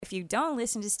if you don't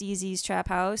listen to Steezy's Trap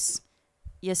House,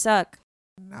 you suck.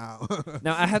 No.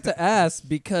 Now I have to ask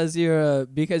because you're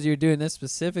doing this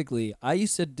specifically. I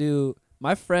used to do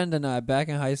my friend and I back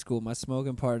in high school. My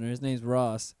smoking partner, his name's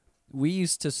Ross. We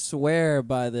used to swear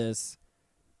by this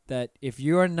that if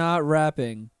you are not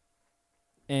rapping,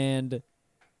 and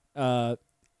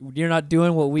you're not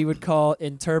doing what we would call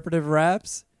interpretive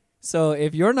raps. So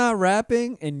if you're not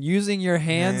rapping and using your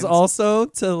hands also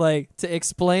to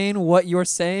explain what you're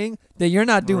saying, then you're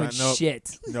not doing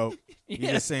shit. Nope.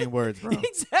 You're just saying words, bro.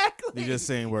 Exactly. You're just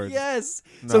saying words. Yes.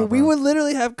 No, so we bro. would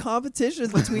literally have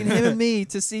competitions between him and me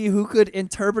to see who could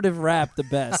interpretive rap the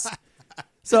best.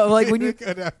 So like when you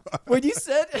said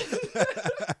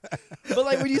but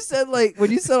like when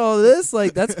you said all this,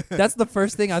 like that's the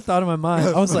first thing I thought in my mind.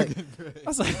 I was like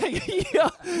yeah.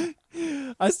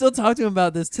 I still talk to him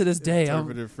about this to this day.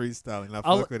 Interpretive freestyling. I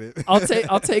fuck with it.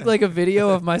 I'll take like a video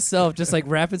of myself just like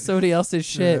rapping somebody else's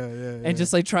shit and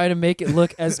just like try to make it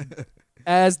look as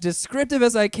descriptive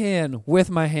as I can with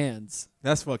my hands.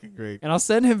 That's fucking great. And I'll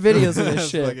send him videos of this That's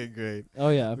shit. fucking great. Oh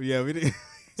yeah. Yeah, we did.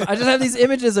 So I just have these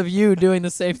images of you doing the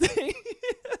same thing.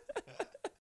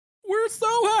 We're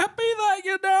so happy that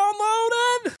you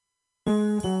downloaded.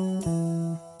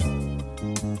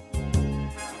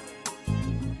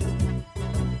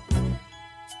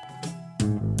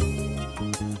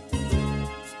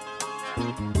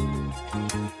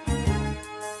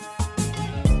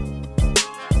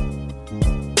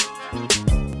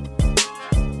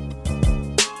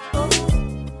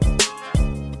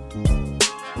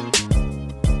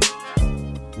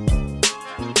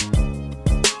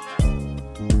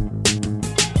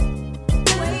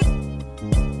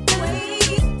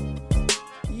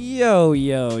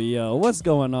 Yo, what's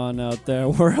going on out there,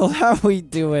 world? How we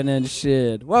doing and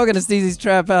shit? Welcome to Steezy's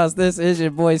Trap House. This is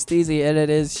your boy Steezy, and it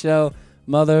is show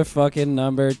motherfucking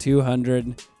number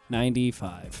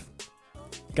 295.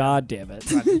 God damn it.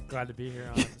 Glad to be here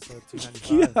on episode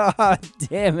 295. God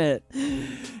damn it.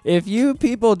 If you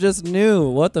people just knew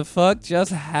what the fuck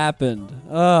just happened.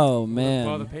 Oh, man.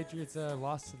 Well, the Patriots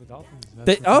lost to the Dolphins.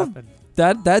 Happened.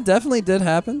 That definitely did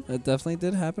happen. That definitely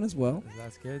did happen as well.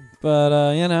 That's good. But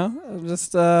I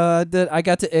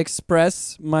got to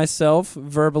express myself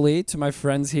verbally to my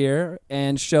friends here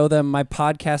and show them my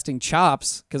podcasting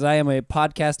chops because I am a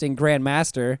podcasting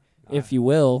grandmaster, if you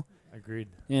will. Agreed.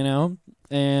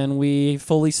 And we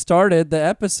fully started the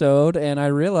episode, and I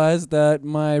realized that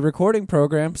my recording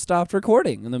program stopped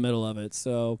recording in the middle of it.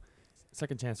 So.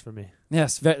 Second chance for me.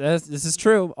 Yes, this is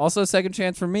true. Also, second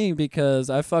chance for me because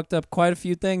I fucked up quite a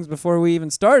few things before we even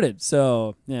started.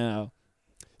 So,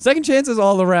 second chances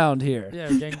all around here.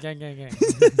 Yeah, gang.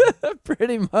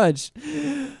 Pretty much.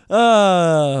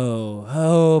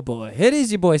 Oh boy. It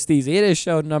is your boy Steezy. It is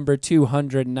show number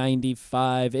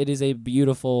 295. It is a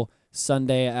beautiful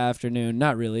Sunday afternoon.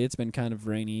 Not really. It's been kind of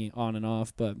rainy on and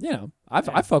off, but,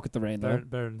 I fuck with the rain, though.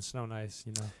 Better than snow and ice,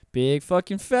 Big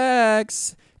fucking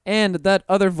facts. And that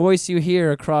other voice you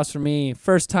hear across from me,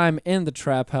 first time in the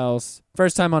Trap House,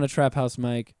 first time on a Trap House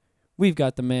mic, we've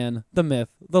got the man, the myth,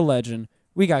 the legend.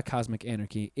 We got Cosmic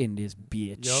Anarchy in this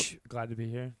bitch. Yep, glad to be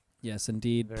here. Yes,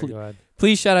 indeed. Very glad.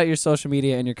 Please shout out your social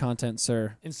media and your content,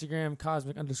 sir. Instagram,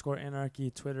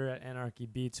 Cosmic_Anarchy, Twitter at Anarchy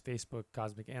Beats, Facebook,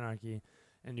 Cosmic Anarchy.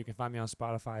 And you can find me on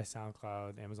Spotify,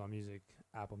 SoundCloud, Amazon Music,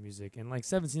 Apple Music, and like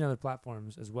 17 other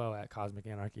platforms as well at Cosmic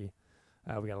Anarchy.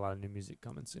 We got a lot of new music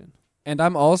coming soon. And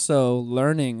I'm also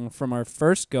learning from our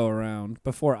first go around.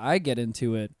 Before I get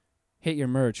into it, hit your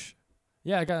merch.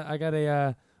 Yeah, I got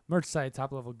a merch site,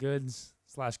 Top Level Goods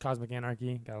 /Cosmic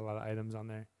Anarchy. Got a lot of items on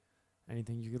there.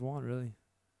 Anything you could want, really.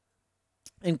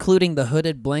 Including the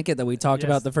hooded blanket that we talked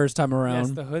about the first time around.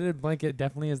 Yes, the hooded blanket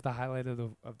definitely is the highlight of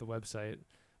the website.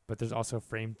 But there's also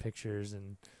framed pictures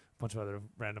and bunch of other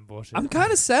random bullshit. I'm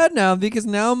kind of sad now because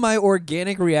now my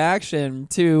organic reaction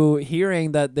to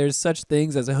hearing that there's such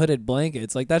things as a hooded blanket,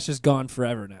 it's like that's just gone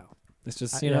forever now. It's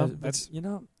just definitely.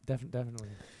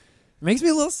 It makes me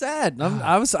a little sad.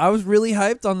 I was really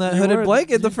hyped on that hooded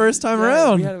blanket the first time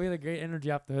around. We had a great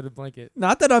energy off the hooded blanket.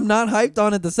 Not that I'm not hyped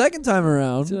on it the second time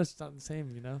around. It's just not the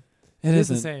same, It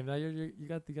is isn't the same. Now you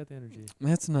got the energy.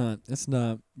 It's not.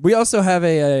 We also have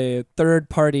a third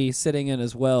party sitting in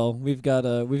as well. We've got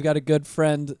a good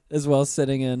friend as well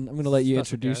sitting in. I'm gonna let you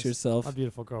introduce yourself. My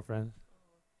beautiful girlfriend.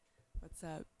 What's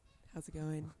up? How's it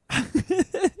going?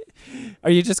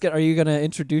 Are you gonna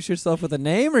introduce yourself with a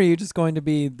name, or are you just going to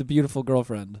be the beautiful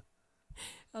girlfriend?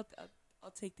 I'll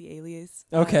take the alias.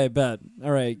 Okay, bet.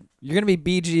 All right, you're gonna be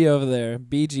BG over there.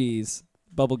 BG's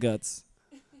Bubble Guts.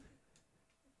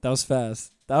 That was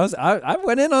fast. I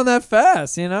went in on that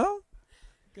fast, Yeah.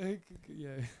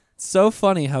 so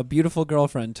funny how beautiful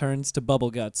girlfriend turns to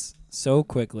bubble guts so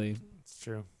quickly. It's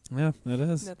true. Yeah, it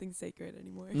is. Nothing's sacred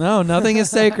anymore. No, nothing is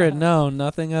sacred. No,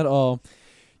 nothing at all.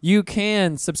 You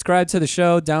can subscribe to the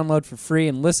show, download for free,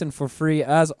 and listen for free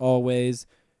as always.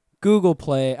 Google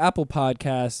Play, Apple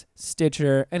Podcasts,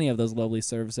 Stitcher, any of those lovely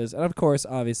services. And of course,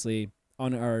 obviously,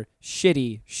 on our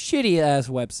shitty ass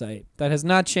website that has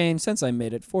not changed since I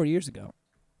made it 4 years ago.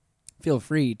 Feel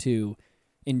free to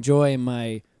enjoy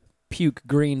my puke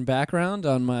green background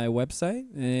on my website.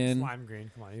 And Slime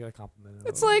green. Come on, you gotta compliment it.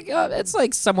 it's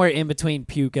like somewhere in between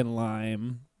puke and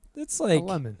lime. It's a like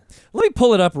lemon. let me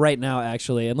pull it up right now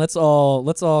actually, and let's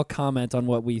all comment on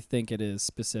what we think it is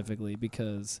specifically,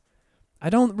 because I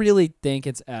don't really think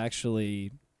it's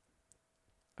actually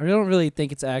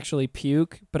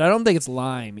puke, but I don't think it's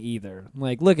lime either.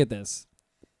 Like, look at this.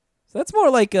 So that's more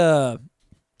like see,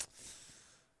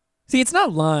 it's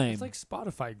not lime. It's like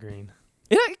Spotify green.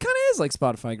 It kind of is like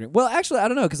Spotify green. Well, actually, I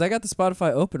don't know, because I got the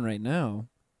Spotify open right now.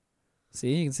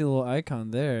 See, you can see the little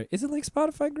icon there. Is it like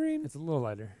Spotify green? It's a little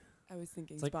lighter. I was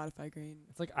thinking It's like- Spotify green.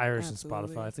 It's like Irish Absolutely. and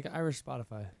Spotify. It's like Irish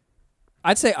Spotify.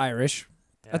 I'd say Irish.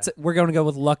 Yeah. That's it. We're going to go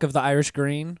with Luck of the Irish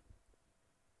Green.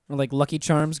 Or like Lucky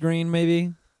Charms green,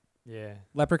 maybe. Yeah.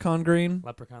 Leprechaun green.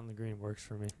 Leprechaun the green works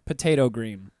for me. Potato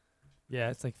green. Yeah,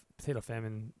 it's like potato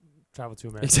famine. Travel to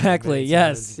America. Exactly.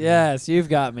 Yes. Yes. You've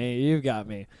got me.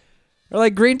 Or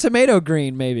like green tomato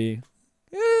green, maybe.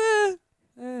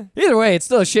 Either way, it's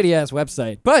still a shitty ass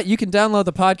website. But you can download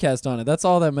the podcast on it. That's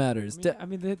all that matters. I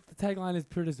mean the tagline is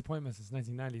pure disappointment since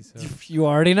 1990. So You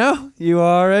already know. You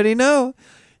already know.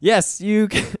 Yes, you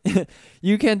can,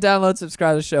 you can download,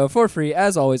 subscribe to the show for free,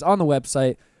 as always, on the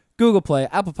website, Google Play,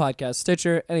 Apple Podcasts,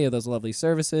 Stitcher, any of those lovely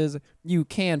services. You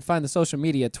can find the social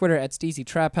media, Twitter at Steezy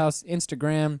Trap House,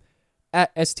 Instagram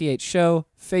at STH Show,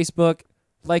 Facebook,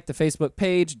 like the Facebook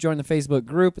page, join the Facebook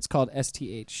group. It's called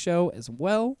STH Show as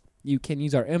well. You can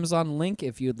use our Amazon link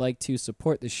if you'd like to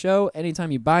support the show.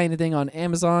 Anytime you buy anything on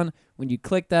Amazon, when you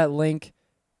click that link,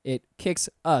 it kicks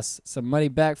us some money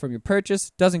back from your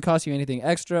purchase. Doesn't cost you anything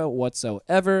extra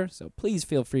whatsoever, so please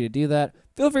feel free to do that.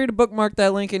 Feel free to bookmark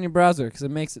that link in your browser, because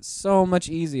it makes it so much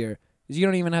easier. Because you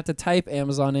don't even have to type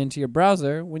Amazon into your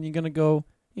browser when you're going to go,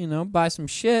 buy some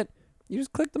shit. You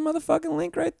just click the motherfucking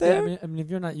link right there. Yeah, I mean, if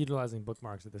you're not utilizing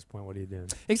bookmarks at this point, what are you doing?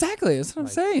 Exactly. That's what I'm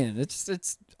saying.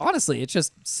 It's honestly, it's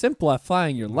just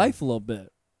simplifying your life a little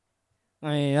bit.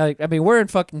 I mean, we're in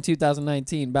fucking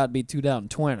 2019, about to be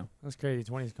 2020. That's crazy.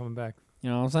 20's coming back. You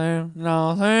know what I'm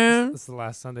saying? This is the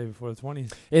last Sunday before the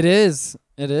 20s. It is,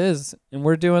 and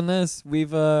we're doing this.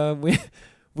 We've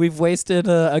wasted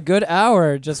a good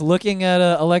hour just looking at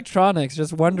electronics,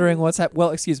 just wondering what's well,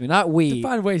 excuse me, not we.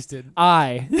 Define wasted.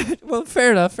 Well,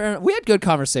 fair enough. We had good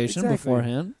conversation Exactly.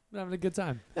 beforehand. We're having a good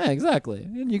time. Yeah, exactly.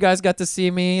 And you guys got to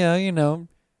see me,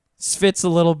 spits a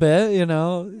little bit,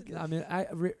 I mean,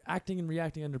 acting and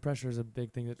reacting under pressure is a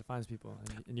big thing that defines people,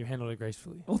 and you handled it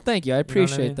gracefully. Well, thank you. I what I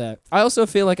appreciate mean? that. I also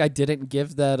feel like I didn't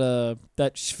give that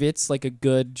schwitz like a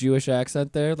good Jewish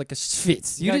accent there, like a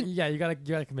schwitz. You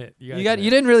gotta commit. You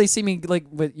didn't really see me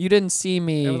but you didn't see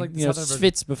me, Yeah, it was like the southern version.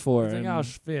 schwitz before. It's like, oh,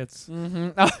 Schwitz.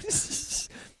 Mm-hmm.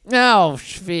 Oh,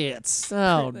 schwitz.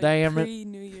 Oh, Like damn it.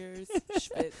 Pre-New Year's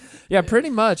schwitz. Yeah, pretty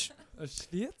much. A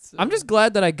Schwitz? I'm just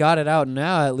glad that I got it out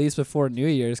now, at least before New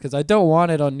Year's, because I don't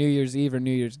want it on New Year's Eve or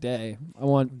New Year's Day. I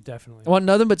want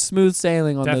nothing but smooth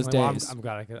sailing on those Well, days. I'm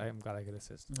glad I could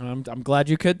assist. I'm glad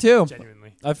you could too.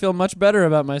 Genuinely. I feel much better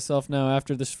about myself now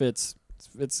after the schwitz.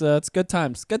 It's good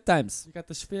times. Good times. You got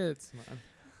the Schwitz,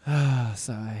 man.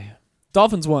 Sigh.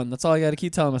 Dolphins won. That's all I got to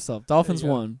keep telling myself. Dolphins There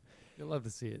you go. won. You'll love to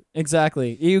see it.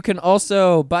 Exactly. You can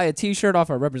also buy a t-shirt off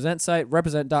our Represent site,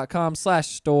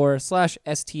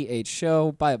 represent.com/store/STH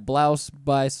show. Buy a blouse,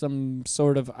 buy some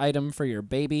sort of item for your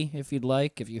baby if you'd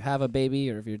like, if you have a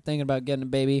baby or if you're thinking about getting a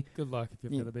baby. Good luck if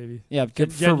you've got a baby. Yeah,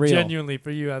 good for real. Genuinely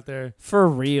for you out there. For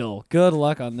real. Good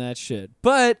luck on that shit.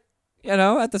 But,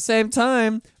 at the same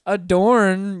time,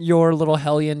 adorn your little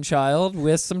hellion child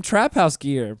with some Trap House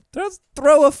gear.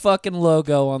 Throw a fucking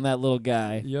logo on that little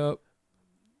guy. Yup.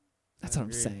 That's what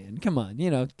I'm saying. Come on,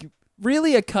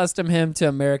 really accustom him to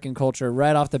American culture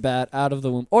right off the bat, out of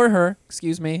the womb. Or her,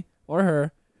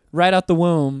 right out the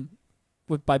womb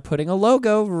by putting a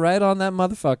logo right on that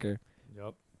motherfucker.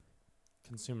 Yup.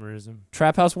 Consumerism.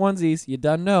 Trap House onesies, you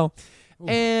done know. Ooh.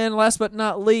 And last but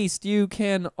not least, you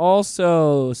can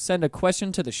also send a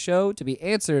question to the show to be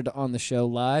answered on the show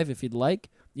live if you'd like.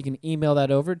 You can email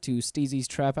that over to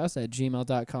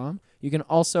steezystraphouse@gmail.com. You can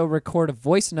also record a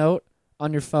voice note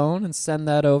on your phone and send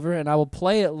that over, and I will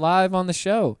play it live on the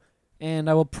show. And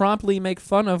I will promptly make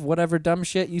fun of whatever dumb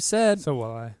shit you said So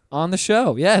will I. on the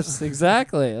show. Yes,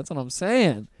 exactly. That's what I'm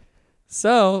saying.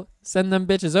 So send them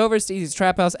bitches over,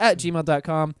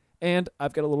 steezystraphouse@gmail.com. And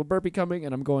I've got a little burpee coming,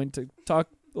 and I'm going to talk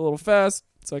a little fast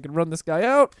so I can run this guy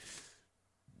out.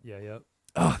 Yeah, yep.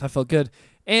 Oh, that felt good.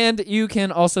 And you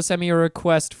can also send me a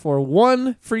request for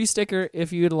one free sticker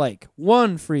if you'd like.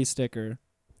 One free sticker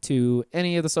to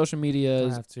any of the social I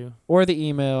medias have to. or the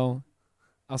email.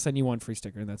 I'll send you one free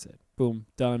sticker, and that's it. Boom.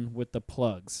 Done with the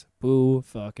plugs. Boo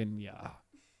fucking yeah.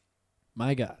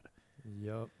 My God.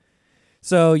 Yep.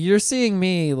 So you're seeing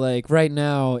me like right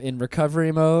now in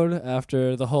recovery mode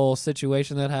after the whole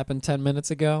situation that happened 10 minutes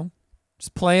ago.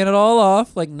 Just playing it all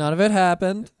off like none of it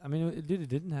happened. I mean, dude, it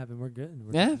didn't happen. We're good.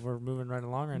 Yeah. We're moving right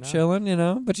along right I'm now.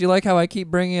 chilling, But you like how I keep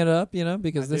bringing it up,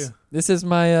 because I this is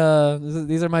my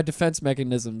these are my defense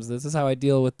mechanisms. This is how I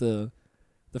deal with the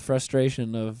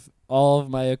frustration of all of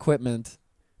my equipment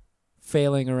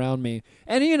failing around me.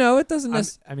 And it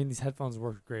doesn't I mean, these headphones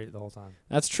worked great the whole time.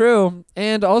 That's true.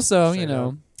 And also, Straight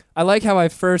up. I like how I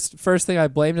first thing I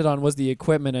blamed it on was the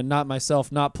equipment and not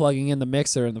myself not plugging in the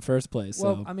mixer in the first place.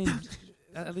 Well, So I mean,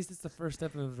 at least it's the first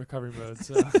step of recovery mode.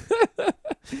 So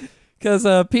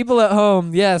because people at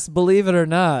home, yes, believe it or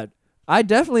not, I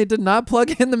definitely did not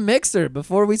plug in the mixer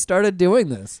before we started doing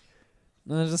this.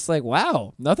 And I was just like,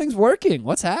 wow, nothing's working.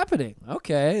 What's happening?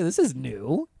 Okay, this is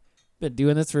new. Been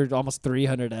doing this for almost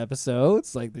 300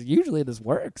 episodes. Like, usually this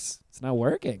works. It's not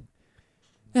working.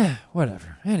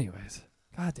 Whatever. Anyways,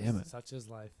 God damn it. such is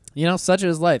life. Such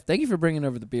is life. Thank you for bringing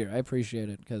over the beer. I appreciate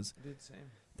it because Dude, same.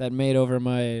 that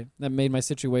made my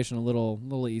situation a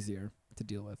little easier to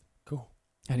deal with. Cool.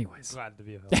 Anyways. Glad to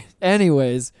be of help.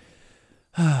 Anyways.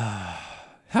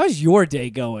 How's your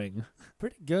day going?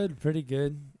 Pretty good. Pretty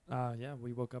good. Yeah,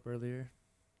 we woke up earlier.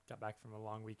 Got back from a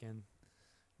long weekend.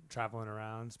 Traveling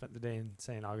around. Spent the day in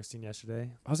St. Augustine yesterday.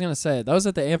 I was going to say, that was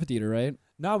at the amphitheater, right?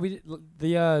 No,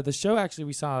 the show actually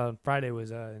we saw on Friday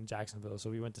was in Jacksonville. So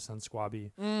we went to Sun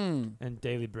Squabby and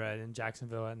Daily Bread in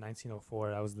Jacksonville at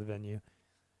 1904. That was the venue.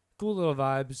 Cool little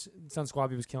vibes. Sun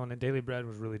Squabby was killing it. Daily Bread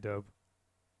was really dope.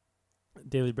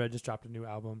 Daily Bread just dropped a new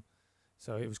album.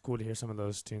 So it was cool to hear some of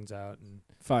those tunes out. And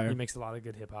Fire. he makes a lot of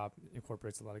good hip-hop,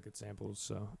 incorporates a lot of good samples.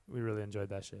 So we really enjoyed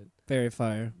that shit. Very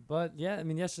fire. But, yeah, I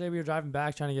mean, yesterday we were driving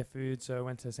back trying to get food. So I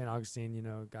went to St. Augustine,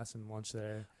 got some lunch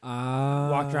there.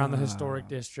 Walked around the historic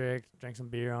district, drank some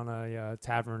beer on a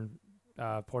tavern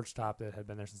porch top that had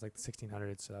been there since like the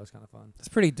 1600s. So that was kind of fun. That's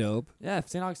pretty dope. Yeah,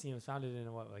 St. Augustine was founded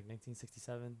in,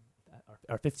 1967?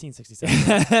 Or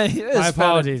 1567. My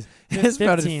apologies. It was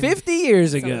founded 50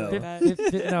 years ago.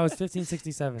 No, it's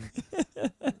 1567.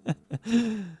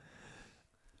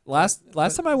 Last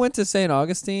time I went to St.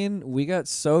 Augustine, we got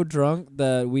so drunk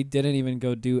that we didn't even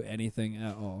go do anything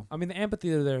at all. I mean, the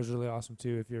amphitheater there is really awesome,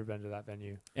 too, if you've ever been to that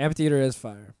venue. Amphitheater is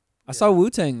fire. I Yeah. saw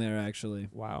Wu-Tang there, actually.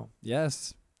 Wow.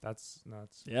 Yes. That's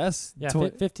nuts. Yes. Yeah,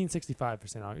 1565 for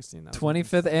St. Augustine. That was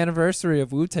 25th anniversary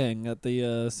of Wu-Tang at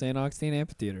the St. Augustine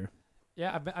Amphitheater.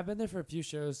 Yeah, I've been there for a few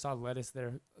shows. Saw Lettuce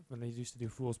there when they used to do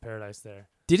Fool's Paradise there.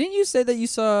 Didn't you say that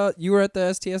you were at the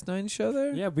STS9 show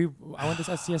there? Yeah, I went to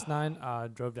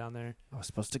STS9, drove down there. I was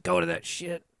supposed to go to that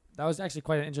shit. That was actually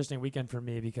quite an interesting weekend for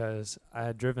me because I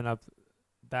had driven up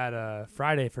that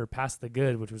Friday for Pass the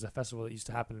Good, which was a festival that used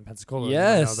to happen in Pensacola.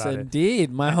 Yes, You might know about indeed.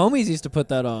 My homies used to put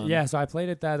that on. Yeah, so I played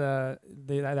it that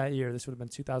year. This would have been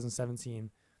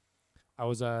 2017. I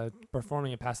was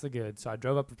performing at Pass the Good, so I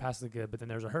drove up for Pass the Good, but then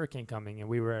there was a hurricane coming, and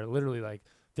we were literally like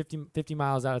 50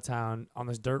 miles out of town on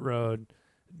this dirt road,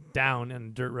 down in a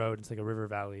dirt road. It's like a river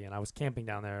valley, and I was camping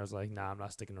down there. I was like, nah, I'm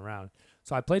not sticking around.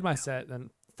 So I played my set. Then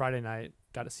Friday night,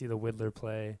 got to see the Whittler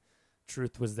play.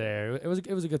 Truth was there. It was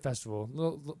a good festival.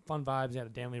 Little fun vibes. They had a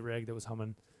Danley rig that was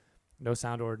humming. No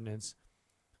sound ordinance.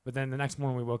 But then the next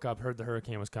morning we woke up, heard the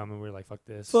hurricane was coming. We were like, fuck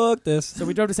this. Fuck this. So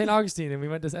we drove to St. Augustine, and we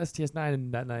went to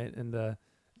STS9 that night, and it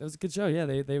was a good show. Yeah,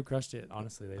 they crushed it,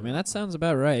 honestly. I mean, that sounds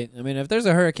about right. I mean, if there's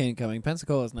a hurricane coming,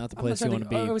 Pensacola is not the place you want to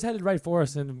be. It was headed right for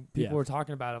us, and people Yeah. were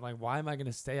talking about it. I'm like, why am I going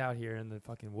to stay out here in the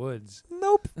fucking woods?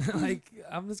 Nope. Like,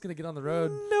 I'm just going to get on the road,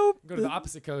 Nope. go to the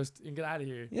opposite coast, and get out of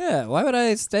here. Yeah, why would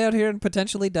I stay out here and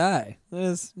potentially die?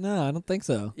 No, I don't think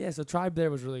so. Yeah, so Tribe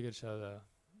there was a really good show, though.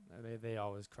 They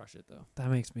always crush it, though. That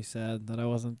makes me sad that I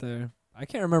wasn't there. I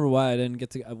can't remember why I didn't get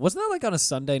to. Wasn't that like on a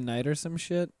Sunday night or some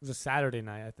shit? It was a Saturday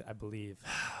night, I believe.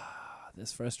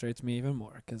 This frustrates me even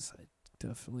more because I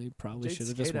definitely probably Jade should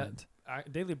have just Cicada-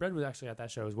 went. Daily Bread was actually at that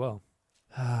show as well.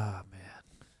 Ah,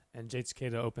 man. And Jade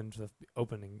Cicada opened the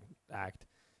opening act.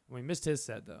 We missed his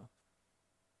set, though.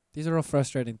 These are all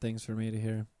frustrating things for me to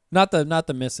hear. Not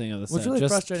the missing of the set. What's really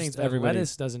just, frustrating just is that everybody.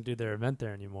 Lettuce doesn't do their event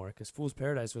there anymore because Fool's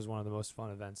Paradise was one of the most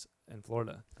fun events in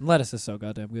Florida. Lettuce is so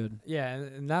goddamn good. Yeah,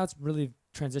 and now it's really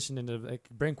transitioned into like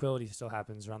Tranquility still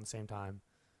happens around the same time,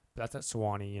 That's at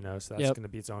Sewanee, you know, so that's Yep. going to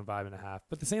be its own vibe and a half.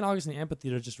 But the St. Augustine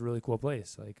Amphitheater is just a really cool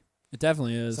place. Like, It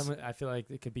definitely is. I feel like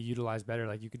it could be utilized better.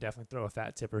 Like, you could definitely throw a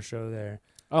Fat Tipper show there.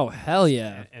 Oh hell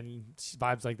yeah! And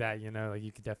vibes like that, you know, like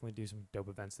you could definitely do some dope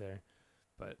events there.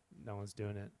 But no one's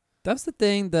doing it. That's the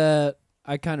thing that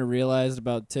I kind of realized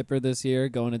about Tipper this year,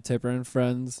 going to Tipper and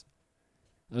Friends.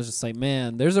 I was just like,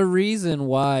 man, there's a reason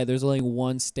why there's only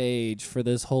one stage for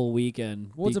this whole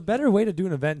weekend. Well, it's a better way to do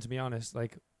an event, to be honest.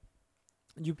 Like,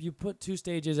 you put 2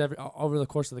 stages over the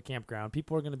course of the campground.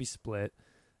 People are going to be split.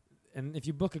 And if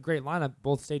you book a great lineup,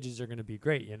 both stages are going to be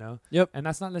great, you know? Yep. And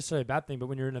that's not necessarily a bad thing, but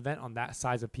when you're an event on that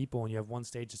size of people and you have one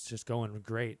stage that's just going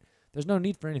great, there's no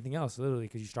need for anything else, literally,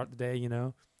 because you start the day, you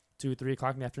know, 2 or 3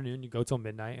 o'clock in the afternoon, you go till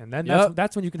midnight, and then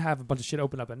that's when you can have a bunch of shit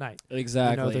open up at night.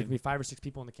 Exactly. You know, there can be 5 or 6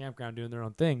 people in the campground doing their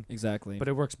own thing. Exactly. But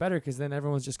it works better because then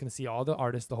everyone's just going to see all the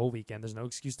artists the whole weekend. There's no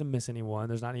excuse to miss anyone.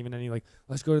 There's not even any, like,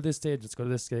 let's go to this stage, let's go to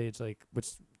this stage, like, which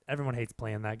everyone hates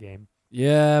playing that game.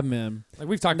 Yeah, man. Like,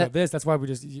 we've talked about this. That's why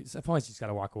sometimes you just got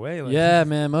to walk away. Like, Yeah,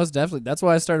 man, most definitely. That's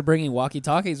why I started bringing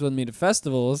walkie-talkies with me to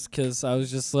festivals, because I was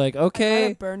just like, I got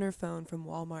okay, a burner phone from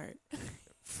Walmart.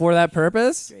 for that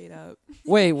purpose? Straight up.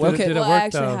 Wait, Did okay. it Well, work, I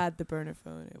actually though? had the burner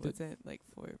phone. It wasn't like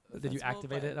for the Did you festival,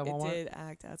 activate it but at Walmart? It did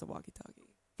act as a walkie-talkie.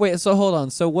 Wait, so hold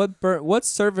on. So what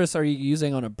service are you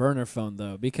using on a burner phone,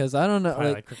 though? Because I don't know. Probably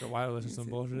Like, like Cricket Wireless or some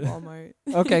bullshit. Walmart.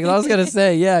 okay, 'cause I was going to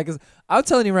say, yeah, because I'm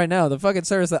telling you right now, the fucking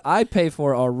service that I pay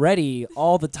for already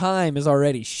all the time is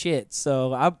already shit.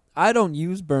 So I don't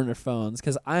use burner phones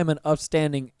because I'm an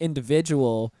upstanding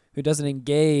individual who doesn't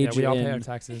engage Yeah, we all pay our in...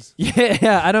 taxes.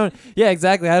 Yeah, I don't... Yeah,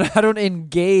 exactly. I don't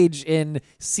engage in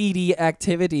seedy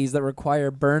activities that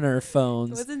require burner It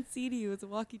phones. wasn't CD. It was a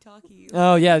walkie-talkie.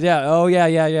 Oh, yeah. Oh,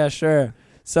 yeah, sure.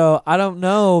 So I don't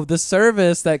know the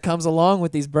service that comes along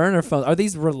with these burner phones. Are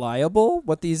these reliable?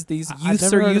 What these I've youths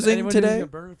never are heard of using anyone today? using a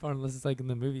burner phone unless it's like in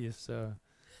the movies. So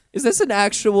Is this an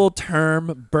actual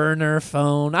term, burner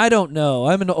phone? I don't know.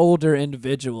 I'm an older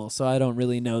individual, so I don't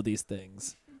really know these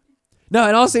things. No,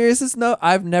 in all seriousness, no,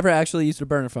 I've never actually used a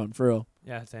burner phone, for real.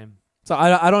 yeah, same. So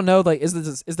I don't know, like, is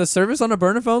the service on a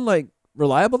burner phone, like,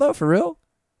 reliable, though, for real?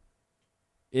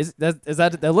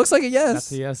 That looks like a yes.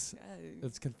 That's a yes. Yeah.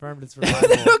 It's confirmed. It's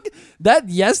reliable. That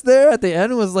yes there at the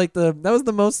end was like that was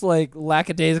the most like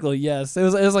lackadaisical yes. It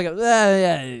was like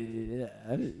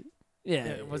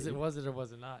yeah. Was it or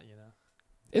was it not? You know.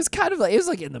 It was kind of like it was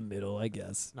like in the middle, I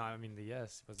guess. No, I mean the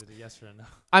yes. Was it a yes or a no?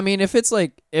 I mean, if it's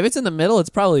in the middle, it's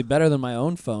probably better than my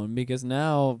own phone because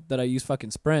now that I use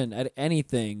fucking Sprint at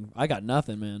anything, I got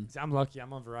nothing, man. See, I'm lucky.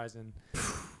 I'm on Verizon.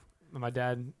 My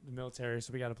dad, the military,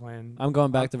 so we got a plan. I'm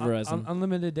going back to Verizon.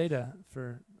 Unlimited data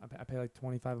I pay like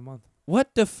 $25 a month,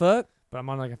 What the fuck? but I'm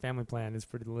on like a family plan. It's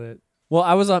pretty lit. Well,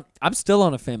 I'm still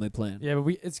on a family plan. Yeah,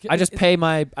 but I just pay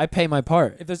my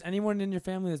part. If there's anyone in your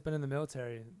family that's been in the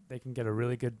military, they can get a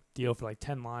really good deal for like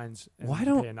 10 lines. And Why you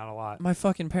don't- pay not a lot? My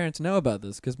fucking parents know about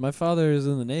this because my father is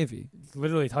in the Navy.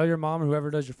 Literally, tell your mom or whoever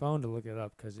does your phone to look it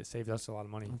up because it saves us a lot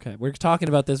of money. Okay, we're talking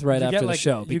about this right You after get the like,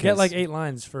 show. You get like because- 8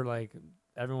 lines for like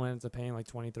everyone ends up paying like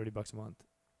 $20-$30 a month.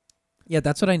 Yeah,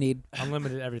 that's what I need.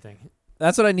 Unlimited everything.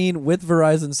 That's what I need with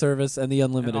Verizon service and the And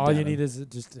unlimited all data. you need is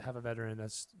just to have a veteran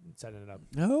that's setting it up.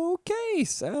 Okay,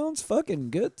 sounds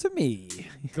fucking good to me.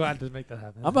 Glad to make that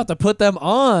happen. I'm about to put them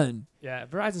on. Yeah,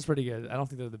 Verizon's pretty good. I don't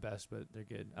think they're the best, but they're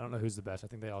good. I don't know who's the best. I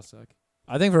think they all suck.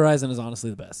 I think Verizon is honestly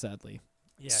the best, sadly.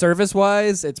 Yeah.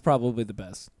 Service-wise, it's probably the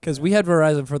best. Because we had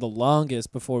Verizon for the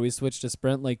longest before we switched to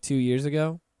Sprint like 2 years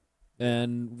ago.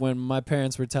 And when my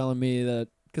parents were telling me that,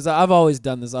 because I've always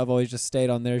done this, I've always just stayed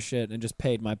on their shit and just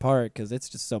paid my part because it's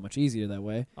just so much easier that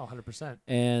way. Oh, 100%.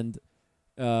 And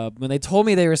when they told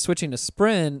me they were switching to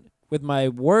Sprint with my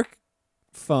work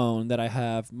phone that I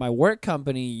have, my work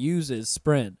company uses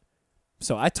Sprint.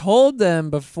 So I told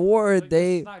them before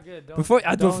they before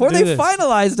they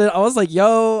finalized it, I was like,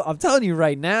 "Yo, I'm telling you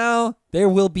right now, there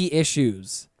will be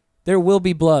issues. There will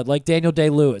be blood, like Daniel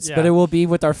Day-Lewis, but Yeah. it will be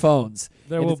with our phones.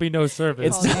 There And will be no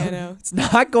service. It's not, Poliano. it's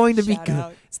not going to be Shout good.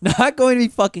 out. It's not going to be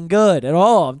fucking good at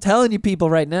all. I'm telling you people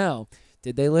right now.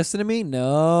 Did they listen to me?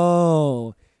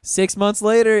 No. 6 months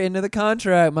later into the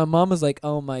contract, my mom was like,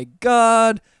 "Oh my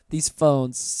God, these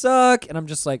phones suck." And I'm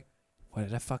just like, "What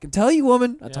did I fucking tell you,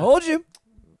 woman? I Yeah. told you."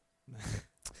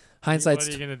 What Hindsight's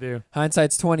are you gonna do?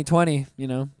 2020, you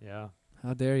know. Yeah.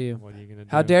 How dare you? What are you gonna do?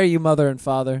 How dare you, mother and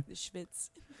father? The Schwitz.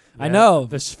 I know.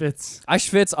 the schwitz. I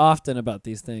schwitz often about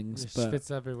these things, There's but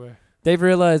schwitz everywhere. they've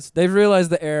realized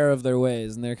the error of their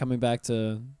ways and they're coming back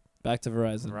to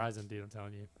Verizon. Verizon, dude. I'm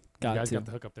telling you. Got you guys to. got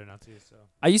the hook up there now too. So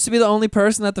I used to be the only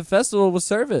person at the festival with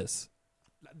service.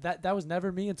 That was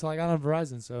never me until I got on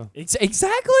Verizon. So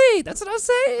Exactly. That's what I was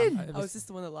saying. it I was was- just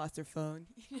the one that lost her phone.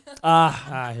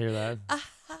 I hear that.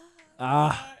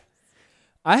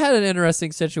 I had an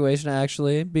interesting situation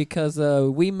actually because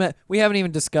we met. We haven't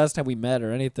even discussed how we met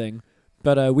or anything,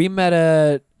 but we met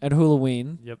at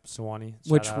Halloween, Yep, Sewanee.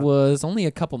 which shout out. was only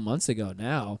a couple months ago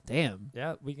now. Damn.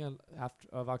 Yeah, weekend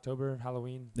of October,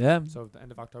 Halloween. Yeah. So the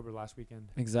end of October last weekend.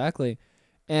 Exactly.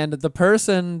 And the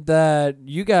person that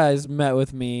you guys met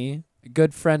with me, a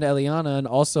good friend Eliana, and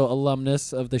also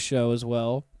alumnus of the show as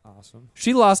well. Awesome.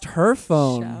 She lost her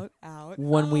phone Shout out.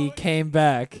 when we came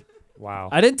back. Wow.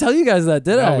 I didn't tell you guys that,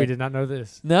 did I? No, we did not know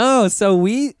this. No, so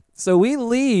we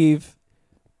leave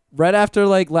right after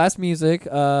like last music.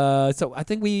 So I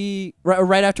think we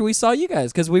right after we saw you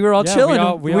guys because we were all Yeah,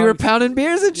 chilling. we We were all- pounding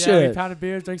beers and Yeah, shit. we pounded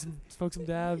beers, smoked some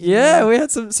dabs. Yeah, we had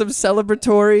some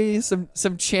celebratory,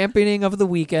 some championing of the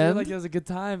We weekend. like it was a good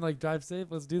time. Like drive safe.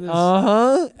 Let's do this.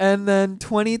 Uh-huh. And then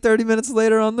 20-30 minutes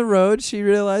later on the road, she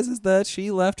realizes that she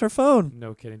left her phone.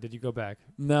 No kidding. Did you go back?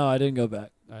 No, I didn't go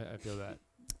back. I feel that.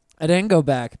 I didn't go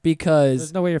back because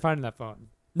There's no way you're finding that phone.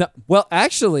 no. Well,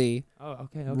 actually, Oh,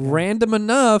 okay. random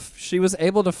enough, she was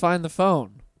able to find the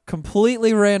phone.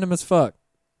 Completely random as fuck.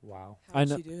 Wow. How'd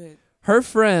know- she do it? Her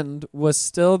friend was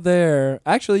still there.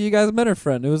 Actually, you guys met her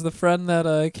friend. It was the friend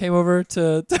that came over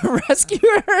to rescue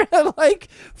her at like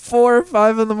 4 or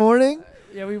 5 in the morning.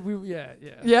 Yeah,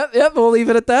 yeah. Yep. We'll leave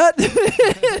it at that.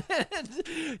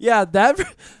 Yeah, that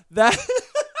that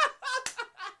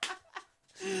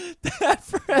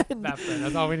friend. That friend.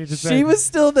 That's all we need to say. She was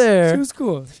still there. She was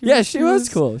cool. Yeah, she was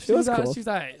cool. She was all- cool. She was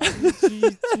alright.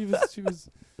 She was.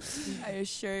 I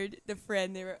assured the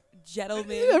friend they were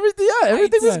gentlemen. Everything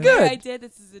was I swear I good. did.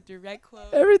 This is a direct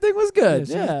quote. Everything was good.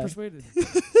 She was Yeah. persuaded.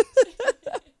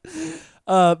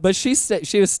 But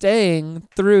she was staying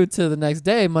through to the next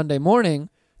day, Monday morning.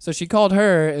 So she called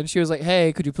her and she was like,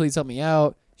 "Hey, could you please help me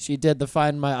out?" She did the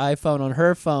Find My iPhone on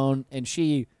her phone, and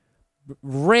she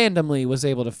randomly was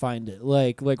able to find it,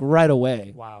 like right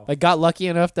away. Wow. Like got lucky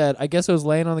enough that I guess it was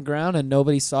laying on the ground and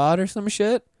nobody saw it or some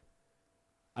shit.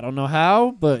 I don't know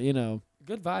how, but you know.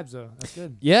 Good vibes though. That's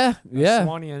good. Yeah, That's yeah.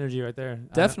 Swanee energy right there.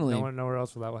 Definitely. I don't want nowhere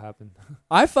else where that will happen.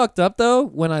 I fucked up though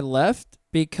when I left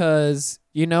because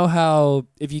you know how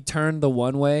if you turn the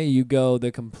one way, you go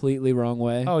the completely wrong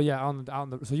way. Oh yeah, on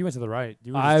the so you went to the right.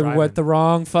 You were just I driving. went the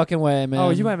wrong fucking way, man. Oh,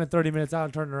 you might have been 30 minutes out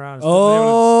and turned around. And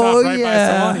Oh stopped right by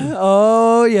yeah. Swanee.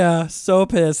 Oh yeah. So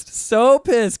pissed.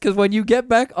 Because when you get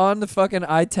back on the fucking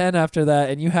I-10 after that,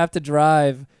 and you have to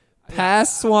drive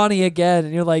past Swanee again,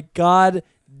 and you're like, God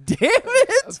damn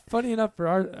it. Funny enough for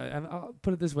our, and I'll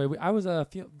put it this way, I was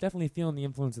definitely feeling the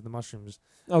influence of the mushrooms.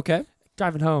 Okay.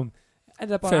 Driving home,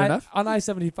 ended up Fair enough. on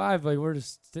I-75. Like we're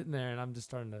just sitting there, and I'm just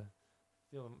starting to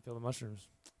feel the mushrooms.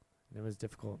 And it was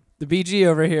difficult. The BG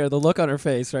over here, the look on her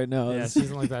face right now Yeah, is she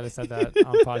doesn't like that I said that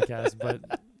on podcast,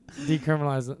 but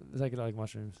decriminalize psychedelic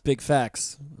mushrooms. big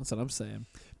facts. That's what I'm saying.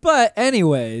 But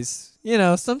anyways, you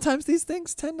know, sometimes these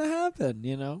things tend to happen,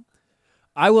 you know.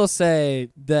 I will say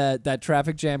that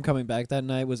traffic jam coming back that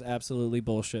night was absolutely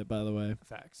bullshit, by the way.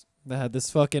 Facts. They had this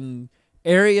fucking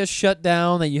area shut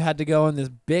down that you had to go on this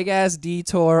big ass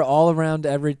detour all around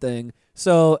everything.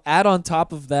 So add on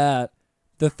top of that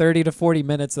the 30 to 40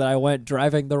 minutes that I went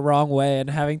driving the wrong way and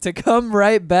having to come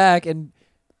right back and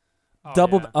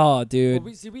double. Yeah. Oh, dude,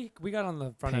 Well, we got on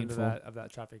the front Painful. end of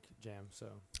that traffic jam, so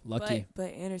lucky.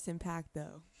 But Anderson packed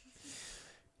though.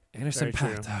 Anderson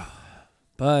Very Paak, true. though.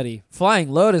 Buddy. Flying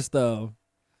Lotus, though.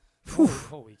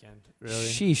 whole weekend, really.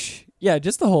 Sheesh. Yeah,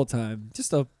 just the whole time.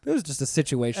 It was just a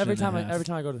situation. Every and a time half.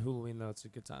 I go to Halloween though, it's a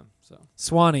good time. So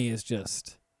Swanee is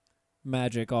just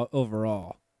magic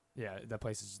overall. yeah, that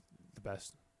place is the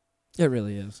best It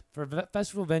really is. for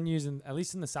festival venues, and at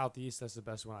least in the southeast, that's the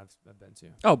best one I've been to.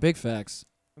 Oh, big facts.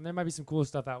 And there might be some cool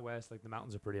stuff out west, like the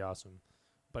mountains are pretty awesome.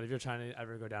 But if you're trying to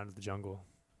ever go down to the jungle,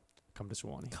 come to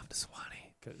Sewanee, Come to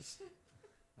Swanee. because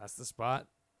that's the spot.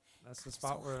 That's the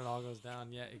spot where it all goes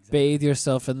down. Yeah, exactly. Bathe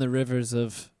yourself in the rivers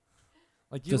of.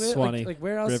 Like the Swanee like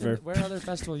where else? River. Where other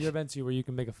festival you ever been to where you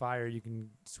can make a fire, you can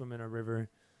swim in a river,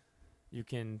 you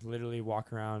can literally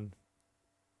walk around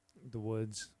the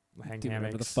woods, hang Do hammocks.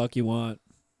 whatever the fuck you want.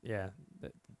 Yeah,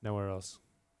 nowhere else.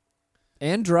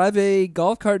 And drive a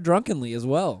golf cart drunkenly as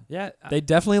well. Yeah, They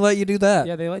definitely let you do that.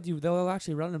 yeah, they let you. They'll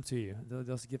actually run them to you. They'll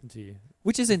give them to you.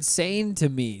 Which is insane to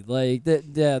me. Like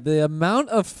the amount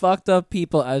of fucked up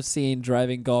people I've seen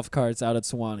driving golf carts out at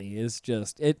Swanee is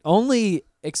just it only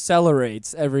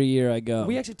accelerates every year I go.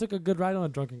 We actually took a good ride on a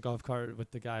drunken golf cart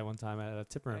with the guy one time at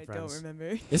Tipper and I Friends. don't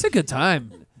remember. It's a good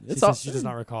time. She does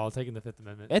not recall taking the Fifth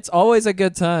Amendment. It's always a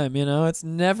good time, you know. It's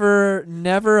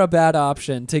never a bad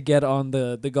option to get on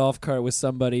the golf cart with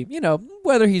somebody, you know,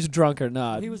 whether he's drunk or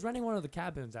not. He was renting one of the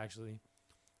cabins actually,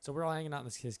 so we're all hanging out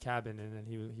in his cabin, and then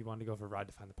he wanted to go for a ride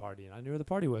to find the party, and I knew where the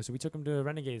party was, so we took him to a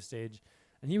Renegade stage,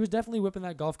 and he was definitely whipping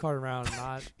that golf cart around.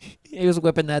 Not He was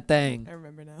whipping that thing. I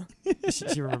remember now.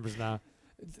 she remembers now.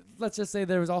 Let's just say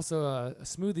there was also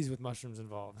smoothies with mushrooms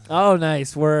involved. Oh,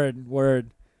 nice.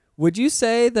 Word. Would you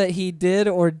say that he did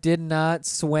or did not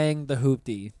swang the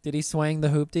hoopty? Did he swang the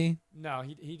hoopty? No,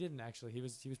 he didn't actually. He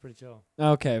was pretty chill.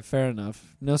 Okay, fair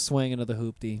enough. No swanging of the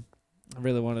hoopty. I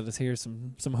really wanted to hear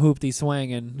some hoopty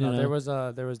swanging. No, you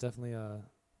know. there was definitely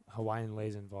Hawaiian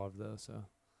lays involved though. So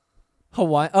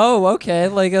Hawaii. Oh, okay.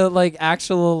 Like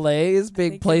actual lays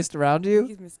being think placed around I think you.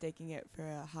 he's mistaking it for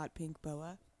a hot pink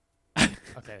boa.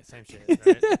 okay, same shit.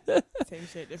 Right? Same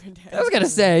shit, different day. I was gonna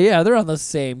say, yeah, they're on the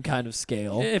same kind of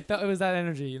scale. it was that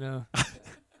energy, you know.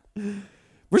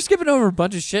 We're skipping over a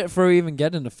bunch of shit before we even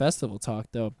get into festival talk,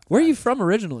 though. Where are you from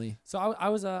originally? So I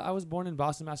was born in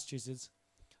Boston, Massachusetts.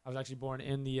 I was actually born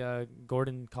in the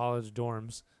Gordon College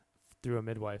dorms through a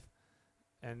midwife,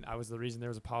 and I was the reason there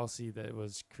was a policy that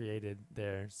was created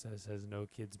there says no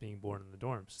kids being born in the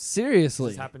dorms. Seriously?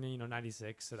 This happened in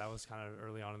 '96, so that was kind of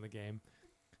early on in the game.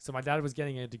 So my dad was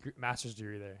getting a master's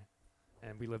degree there,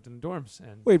 and we lived in the dorms.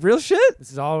 And Wait, real shit?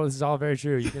 this is all very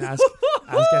true. You can ask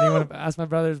anyone, ask my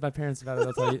brothers, my parents about it.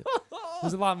 They'll tell you.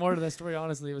 There's a lot more to that story.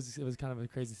 Honestly, it was kind of a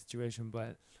crazy situation,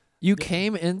 but You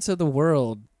came into the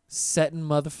world setting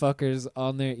motherfuckers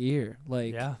on their ear,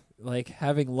 like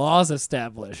having laws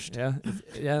established.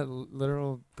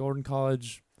 literal Gordon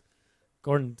College,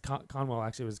 Conwell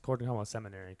actually was Gordon Conwell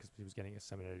Seminary because he was getting a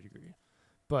seminary degree,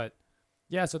 but.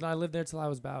 Yeah, so then I lived there till I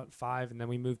was about 5, and then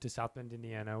we moved to South Bend,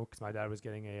 Indiana, because my dad was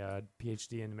getting a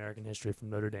PhD in American history from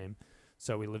Notre Dame.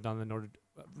 So we lived on the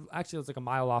actually it was like a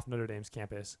mile off Notre Dame's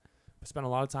campus. We spent a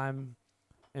lot of time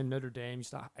in Notre Dame.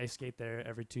 Used to ice skate there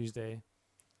every Tuesday.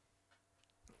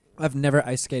 I've never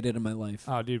ice skated in my life.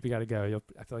 Oh, dude, we gotta go.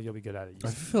 I feel like you'll be good at it. I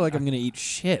feel like I'm gonna eat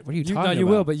shit. What are you talking about? No, you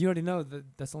will, but you already know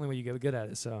that's the only way you get good at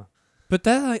it. So, But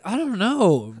that, like, I don't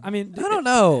know. I mean, I don't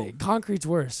know. Concrete's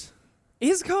worse.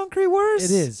 Is concrete worse?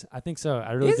 It is. I think so.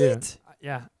 I really Is do. it?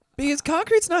 Yeah. Because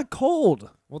concrete's not cold.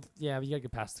 Well, yeah, but you gotta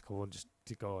get past the cold just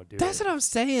to go do That's it. what I'm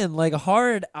saying. Like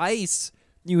hard ice,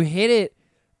 you hit it,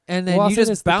 and then Well, I'll you say this,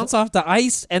 just the bounce off the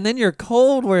ice, and then you're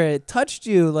cold where it touched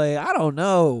you. Like, I don't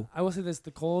know. I will say this: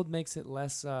 the cold makes it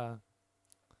less.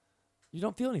 You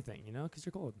don't feel anything, you know, because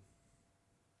you're cold.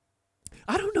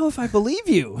 I don't know if I believe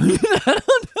you.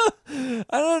 I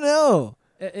don't know.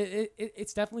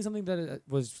 It's definitely something that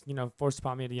was, you know, forced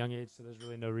upon me at a young age. So there's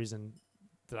really no reason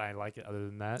that I like it other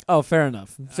than that. Oh, fair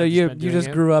enough. So just you been just doing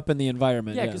it. grew up in the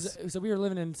environment. Yeah, yes. because so we were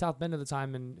living in South Bend at the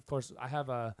time, and of course I have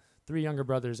 3 younger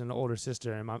brothers and an older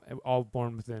sister, and all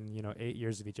born within 8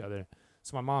 years of each other.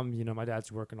 So my mom, my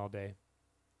dad's working all day,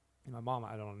 and my mom,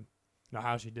 I don't know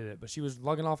how she did it, but she was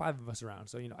lugging all 5 of us around.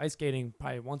 So ice skating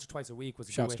probably once or twice a week was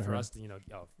a Shouts good to way for her. us to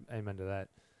amen to that.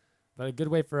 But a good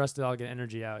way for us to all get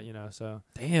energy out, So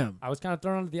Damn. I was kind of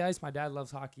thrown onto the ice. My dad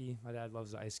loves hockey. My dad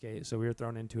loves to ice skate, so we were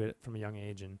thrown into it from a young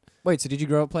age. And Wait, so did you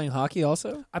grow up playing hockey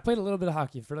also? I played a little bit of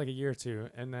hockey for like a year or two,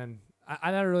 and then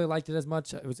I never really liked it as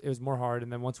much. It was more hard.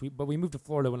 And then but we moved to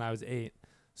Florida when I was 8.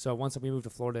 So once we moved to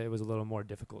Florida, it was a little more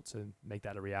difficult to make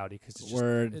that a reality because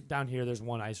down here there's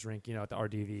one ice rink, at the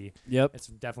RDV. Yep. It's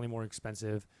definitely more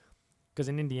expensive. Because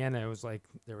in Indiana, it was like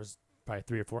there was probably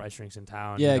 3 or 4 ice rinks in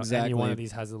town. Yeah, Any exactly. one of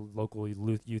these has a local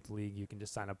youth league you can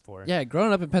just sign up for. Yeah,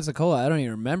 growing up in Pensacola, I don't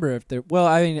even remember if there. Well,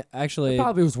 I mean, actually, There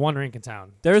probably was one rink in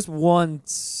town. there's one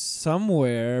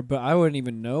somewhere, but I wouldn't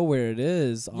even know where it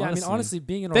is. Honestly. Yeah, I mean, honestly,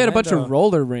 being in they had a bunch Orlando- of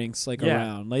roller rinks Yeah,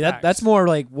 around. Like that. facts. That's more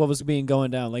like what was being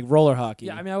going down, like roller hockey.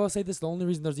 Yeah, I mean, I will say this: the only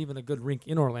reason there's even a good rink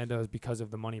in Orlando is because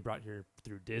of the money brought here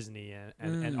through Disney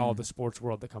and all the sports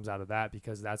world that comes out of that.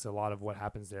 Because that's a lot of what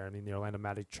happens there. I mean, the Orlando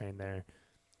Magic train there,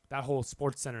 that whole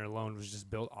sports center alone was just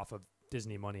built off of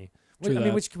Disney money. True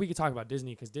that. Which we could talk about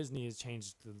Disney because Disney has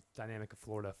changed the dynamic of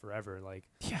Florida forever. Like,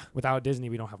 Yeah. without Disney,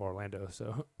 we don't have Orlando.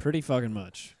 So Pretty fucking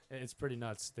much. it's pretty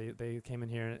nuts. They came in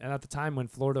here, and at the time when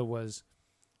Florida was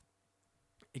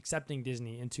accepting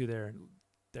Disney into their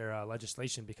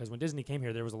legislation, because when Disney came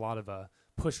here, there was a lot of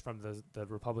push from the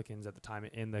Republicans at the time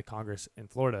in the Congress in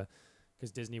Florida,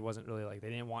 because Disney wasn't really they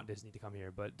didn't want Disney to come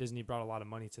here, but Disney brought a lot of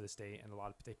money to the state, and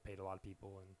they paid a lot of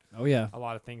people, and Oh yeah. a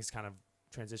lot of things kind of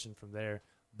transitioned from there.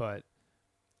 But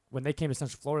when they came to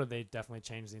Central Florida, they definitely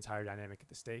changed the entire dynamic of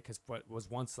the state, because what was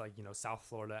once South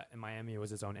Florida and Miami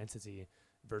was its own entity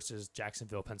versus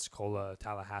Jacksonville, Pensacola,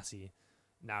 Tallahassee.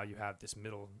 Now you have this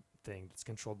middle thing that's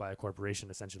controlled by a corporation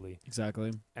essentially,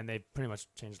 Exactly. and they pretty much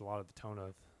changed a lot of the tone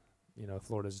of,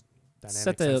 Florida's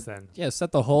Set dynamics since then.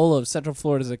 set the whole of Central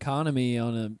Florida's economy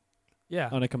on Yeah.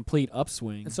 a complete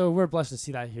upswing. And so we're blessed to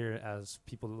see that here as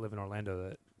people that live in Orlando,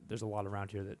 that there's a lot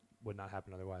around here that would not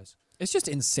happen otherwise. It's just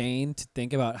insane to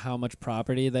think about how much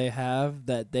property they have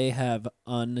that they have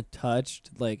untouched.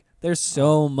 Like, there's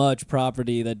so much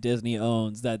property that Disney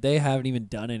owns that they haven't even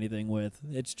done anything with.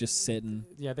 It's just sitting.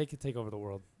 Yeah, they could take over the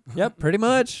world. Yep, pretty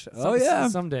much. Oh, yeah.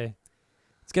 Someday.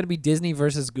 It's going to be Disney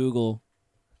versus Google.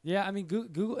 Yeah, I mean,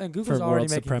 Google and For Google's already world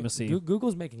making supremacy.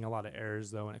 Google's making a lot of errors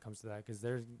though when it comes to that, because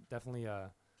they're definitely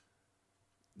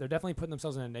putting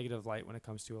themselves in a negative light when it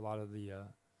comes to a lot of the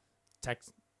tech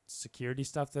security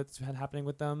stuff that's been happening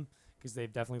with them, because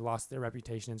they've definitely lost their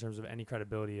reputation in terms of any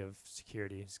credibility of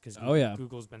security. Because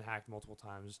Google's been hacked multiple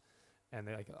times, and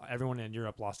they everyone in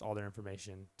Europe lost all their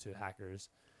information to hackers.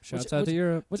 Shouts out to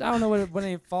Europe. Which I don't know what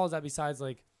it falls at besides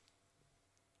the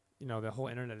whole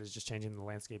internet is just changing the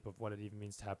landscape of what it even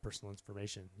means to have personal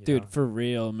information. Dude, for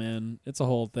real, man. It's a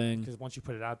whole thing. Because once you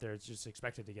put it out there, it's just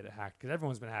expected to get it hacked. Because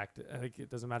everyone's been hacked. I think it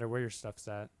doesn't matter where your stuff's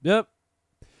at. Yep.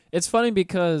 It's funny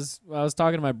because I was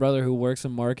talking to my brother who works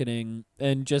in marketing,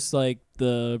 and just like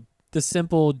the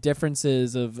simple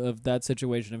differences of that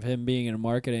situation of him being in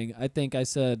marketing. I think I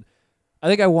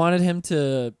wanted him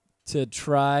to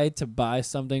try to buy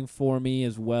something for me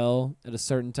as well at a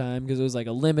certain time, because it was like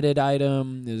a limited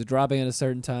item. It was dropping at a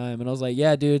certain time. And I was like,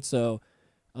 yeah, dude. So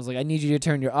I was like, I need you to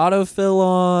turn your autofill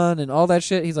on and all that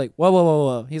shit. He's like, whoa, whoa, whoa,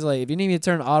 whoa. He's like, if you need me to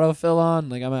turn autofill on,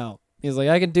 like, I'm out. He's like,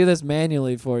 I can do this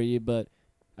manually for you, but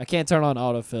I can't turn on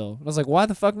autofill. And I was like, why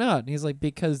the fuck not? And he's like,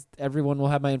 because everyone will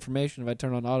have my information if I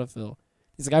turn on autofill.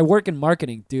 He's like, I work in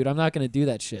marketing, dude. I'm not going to do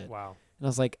that shit. Wow. And I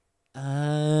was like, That's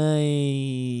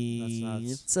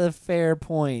nuts. it's a fair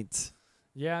point.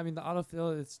 Yeah, I mean, the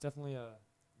autofill, it's definitely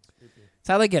creepy. It's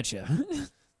how they get you.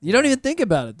 You don't even think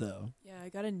about it, though. Yeah, I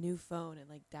got a new phone and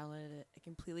downloaded a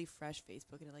completely fresh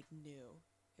Facebook and it knew.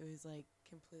 It was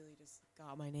completely just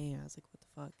got my name. I was like, what the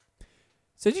fuck?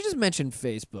 So you just mentioned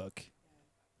Facebook.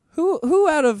 Who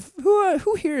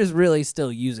here is really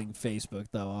still using Facebook,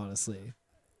 though, honestly?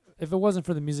 If it wasn't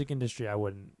for the music industry, I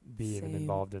wouldn't be even Same.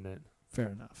 involved in it. Fair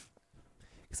enough.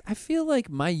 'Cause I feel like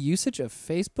my usage of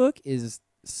Facebook is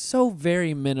so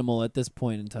very minimal at this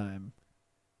point in time.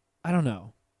 I don't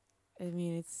know. I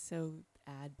mean, it's so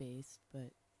ad based,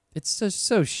 but It's just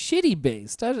so shitty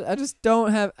based. I just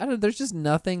don't have. There's just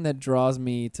nothing that draws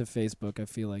me to Facebook. I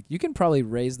feel like you can probably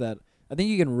raise that. I think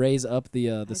you can raise up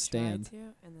the I stand. tried to,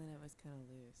 and then it was kind of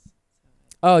loose. So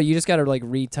Oh, you just gotta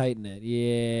retighten it.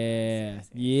 Yeah, It was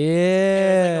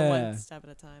yeah. one step at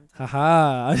a time.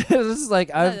 Haha. It's just like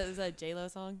Is that a J-Lo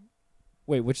song?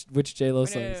 wait. Which J-Lo Or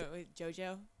song? no, is it? wait,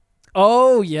 JoJo?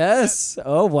 Oh yes.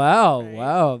 Oh wow. Right.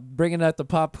 Wow. Bringing out the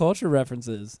pop culture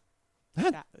references.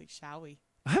 Shall we?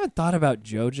 I haven't thought about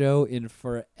JoJo in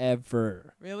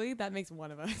forever. Really? That makes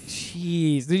one of us.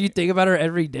 Jeez. Do you think about her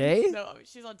every day? No,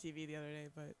 she's on TV the other day,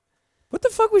 but What the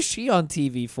fuck was she on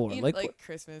TV for? like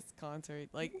Christmas concert,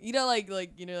 like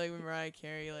when Mariah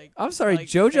Carey I'm sorry,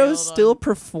 failed JoJo's still on for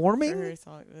performing? her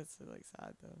song. That's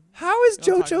sad though. How is We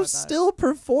don't talk JoJo about that. still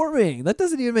performing? That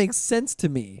doesn't even make sense to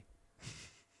me.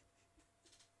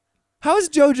 How is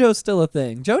JoJo still a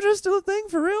thing? JoJo's still a thing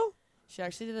for real? She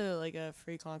actually did a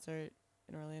free concert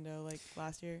in Orlando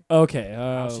last year. Okay.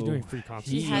 How's she doing free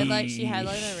concerts? She had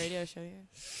a radio show here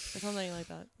or something like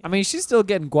that. I mean, she's still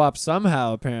getting guap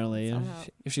somehow, apparently, Somehow.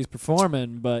 if she's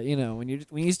performing. But when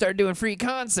you start doing free If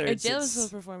concerts, J-Lo's still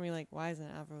performing, why isn't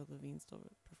Avril Lavigne still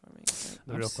performing?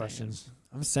 The I'm real saying. questions.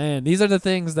 I'm saying these are the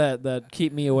things that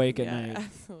keep me awake at yeah, night.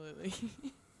 absolutely.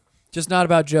 Just not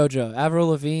about JoJo. Avril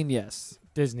Lavigne, yes.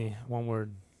 Disney, one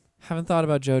word. Haven't thought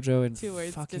about JoJo in 2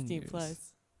 words. fucking Disney years.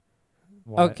 Plus.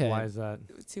 Why, Okay. Why is that?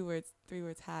 2 words. 3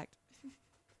 words. Hacked.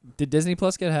 Did Disney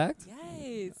Plus get hacked?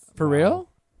 Yes. For Wow. real?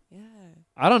 Yeah.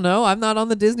 I don't know. I'm not on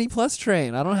the Disney Plus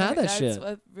train. I don't have that That's shit.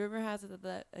 what rumor has it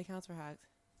that accounts were hacked.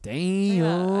 Damn.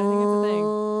 Yeah, I think it's a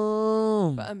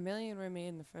thing. But 1 million were made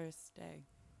in the first day.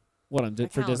 What on for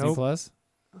Accounts. Disney Nope. Plus?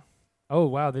 Oh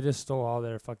wow, they just stole all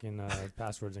their fucking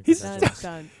passwords and He's- Dun, credentials.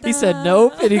 dun, He said dun.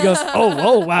 nope, and he goes,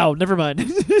 "Oh, wow, never mind."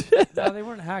 No, they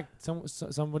weren't hacked.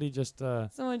 Somebody just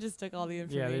Someone just took all the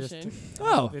yeah, they information, just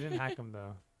Oh. they didn't hack them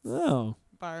though. Oh,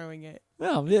 borrowing it,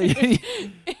 well, yeah,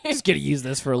 just gonna use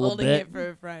this for a little holding bit. it for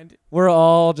a friend. We're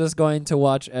all just going to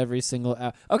watch every single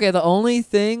app. Okay, the only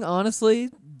thing, honestly,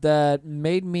 that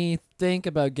made me think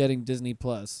about getting Disney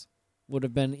Plus would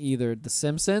have been either The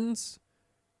Simpsons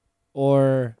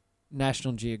or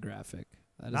National Geographic.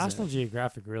 That is National it.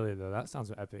 Geographic, really though. That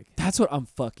sounds epic. That's what I'm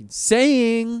fucking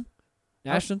saying.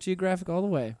 National Geographic all the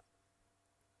way.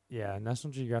 Yeah,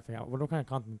 National Geographic. What kind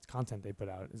of content they put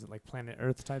out? Is it like Planet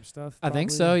Earth type stuff? I think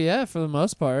probably? so, yeah, for the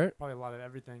most part. Probably a lot of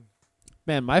everything.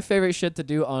 Man, my favorite shit to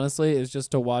do, honestly, is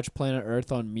just to watch Planet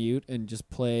Earth on mute and just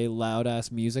play loud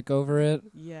ass music over it.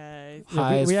 Yeah.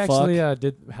 High we as actually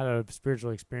fuck. had a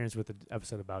spiritual experience with an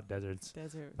episode about deserts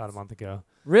Desert. about a month ago.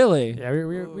 Really? Yeah,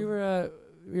 we were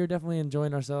definitely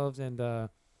enjoying ourselves and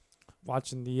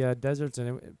watching the deserts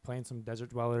and playing some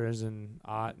Desert Dwellers and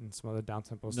Ott and some other down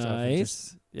tempo stuff. And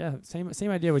Nice. yeah, same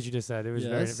idea what you just said. It was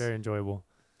very Yes. very enjoyable.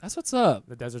 That's what's up.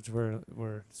 The deserts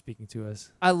were speaking to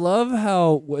us. I love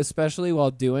how, especially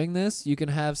while doing this, you can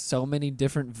have so many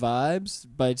different vibes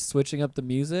by switching up the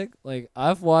music. Like,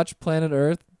 I've watched Planet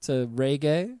Earth to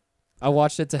reggae. I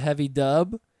watched it to heavy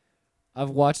dub.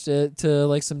 I've watched it to,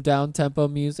 like, some down-tempo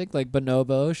music, like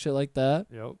bonobo, shit like that.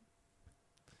 Yep.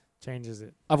 Changes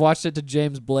it. I've watched it to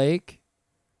James Blake.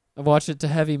 I've watched it to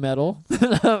heavy metal.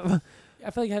 I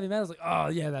feel like heavy metal's like, oh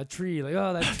yeah, that tree, like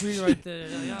oh that tree right there.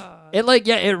 Like, ah.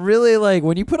 It really, like,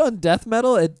 when you put on death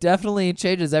metal, it definitely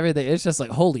changes everything. It's just like,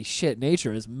 holy shit,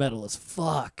 nature is metal as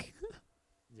fuck.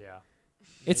 Yeah.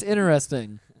 It's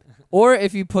interesting. Or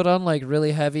if you put on, like,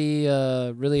 really heavy,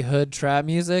 really hood trap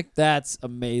music, that's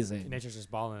amazing. Nature's just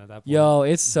balling at that point. Yo,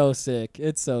 it's so sick.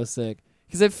 It's so sick.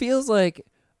 Because it feels like,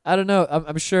 I don't know,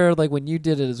 I'm sure, like, when you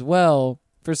did it as well,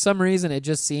 for some reason, it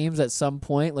just seems at some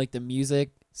point, like, the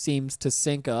music seems to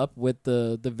sync up with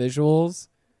the visuals,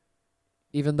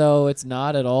 even though it's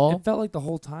not at all. It felt like the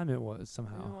whole time it was I've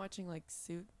been somehow. watching like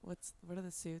what are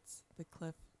the suits? The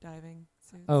cliff diving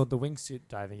suits. Oh, the wingsuit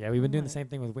diving. Yeah, we've been doing the my- same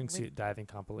thing with wingsuit Wing- diving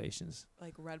compilations.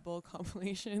 Like Red Bull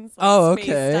compilations. Oh, space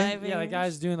okay. Diving. Yeah, like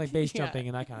guys doing like base Yeah. jumping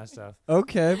and that kind of stuff.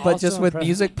 Okay, but Also just with impressive.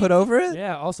 music put over it?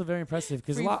 Yeah, also very impressive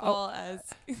because Free a lot. fall as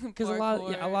Because a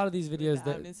lot of these videos,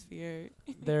 the atmosphere.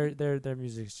 their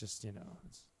music's just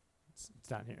it's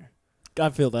down here. I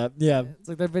feel that. Yeah. It's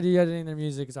like their video editing, their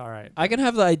music is all right. I can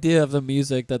have the idea of the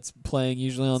music that's playing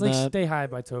usually on It's like that. Stay High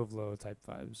by Tove Lo type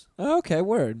vibes. Okay,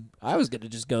 word. I was going to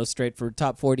just go straight for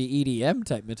top 40 EDM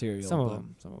type material. Some of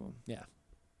but them. Yeah.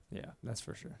 Yeah, that's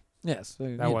for sure. Yes.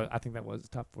 I think that was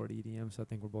top 40 EDM, so I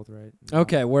think we're both right.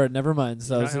 Okay, word. Never mind.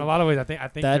 So In a lot of ways, I think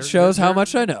that you're- shows how you're-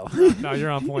 much I know. No,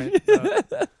 you're on point.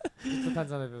 It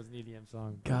depends on if it was an EDM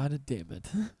song. but God damn it.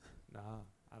 Nah,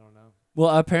 I don't know. Well,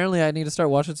 apparently I need to start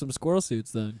watching some squirrel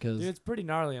suits then, because Dude, it's pretty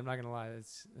gnarly. I'm not gonna lie.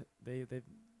 It's they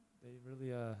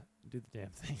really do the damn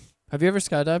thing. have you ever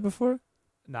skydived before?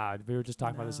 Nah, we were just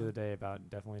talking about this the No. other day about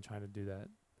definitely trying to do that.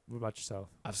 What about yourself?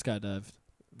 I've skydived.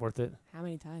 Worth it? How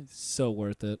many times? So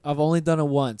worth it. I've only done it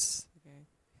once. Okay.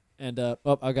 And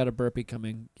I got a burpee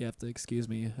coming. You have to excuse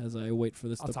me as I wait for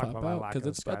this I'll to talk pop about my out lack because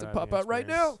of it's about to skydiving pop out right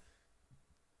now. experience.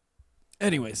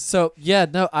 Anyways, so yeah,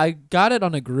 no, I got it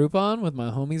on a Groupon with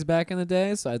my homies back in the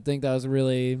day, so I think that was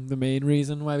really the main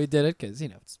reason why we did it, because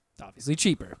it's obviously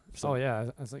cheaper. So, Oh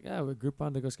yeah, I was like, yeah, we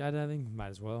Groupon to go skydiving. Might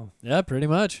as well. yeah, pretty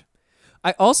much.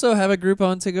 I also have a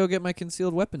Groupon to go get my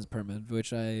concealed weapons permit,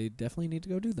 which I definitely need to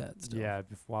go do that. Still. Yeah,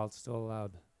 while it's still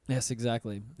allowed. Yes,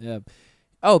 exactly. Yeah.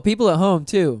 Oh, people at home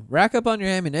too. Rack up on your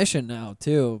ammunition now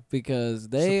too, because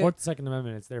Support the Second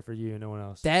Amendment. It's there for you, no one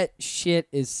else. that shit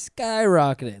is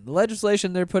skyrocketing. The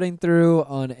legislation they're putting through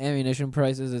on ammunition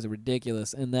prices is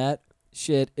ridiculous, and that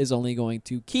shit is only going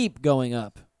to keep going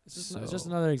up. It's just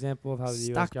another example of how the U.S.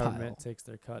 Stockpile. government takes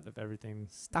their cut of everything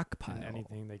Stockpile. and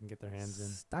anything they can get their hands in.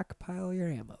 Stockpile your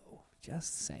ammo.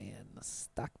 Just saying.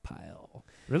 Stockpile.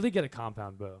 Really get a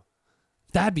compound bow,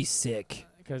 That'd be sick.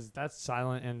 because that's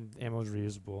silent and ammo's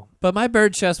reusable. But my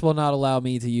bird chest will not allow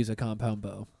me to use a compound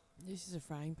bow. This is a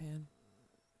frying pan.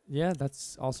 Yeah,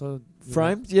 that's also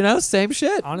Frying, same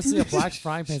shit. Honestly, a black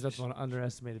frying pan is that's one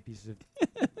underestimated piece of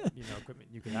equipment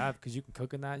you can have, because you can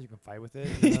cook in that, you can fight with it.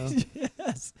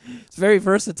 Yes. It's very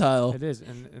versatile. It is,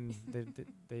 and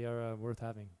they are worth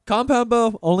having. Compound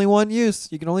bow, only one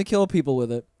use. You can only kill people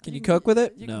with it. Can you cook with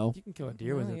it? You No. you can kill a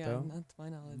deer with No, it yeah, though. not to my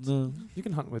knowledge. No. You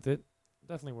can hunt with it.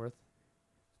 Definitely worth.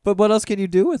 But what else can you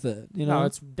do with it? No,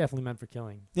 it's definitely meant for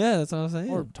killing yeah, that's what I'm saying.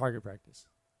 or target practice.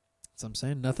 That's what I'm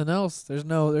saying. Nothing else. There's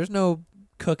no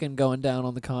cooking going down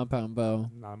on the compound bow.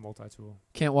 Not a multi-tool.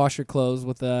 Can't wash your clothes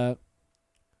with that.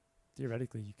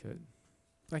 Theoretically, you could.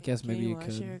 I guess maybe Can you you wash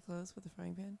could. your clothes with a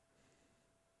frying pan?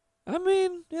 I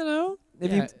mean, Yeah.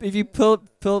 if you fill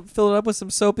it up with some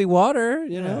soapy water,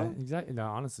 Yeah, exactly. No,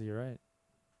 honestly, you're right.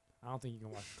 I don't think you can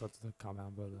wash your clothes with a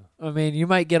compound bow though. I mean, you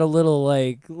might get a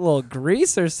little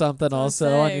grease or something That's what I'm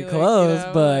also on saying, your like, clothes,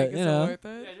 but is you it know. worth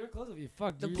it? Yeah, your clothes will be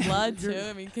fucked. The dude. blood too.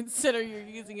 I mean, consider you're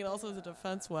using it also as a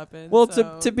defense weapon. Well,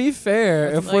 so to be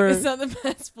fair, if like, we're it's not the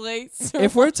best place. to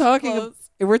if we're wash talking clothes.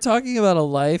 if we're talking about a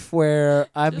life where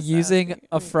I'm Just using asking.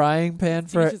 a frying pan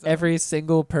each for his own. every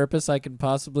single purpose I can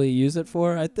possibly use it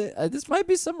for, I think this might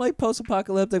be some like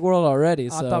post-apocalyptic world already.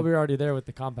 I So thought we were already there with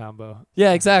the compound bow.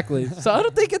 yeah, exactly. So I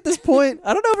don't think at this point,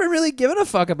 I don't know if I'm really giving a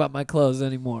fuck about my clothes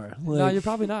anymore. No, Like, you're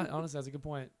probably not. Honestly, that's a good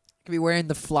point. could be wearing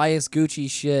the flyest Gucci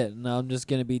shit, and I'm just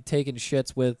gonna be taking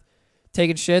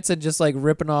shits and just like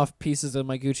ripping off pieces of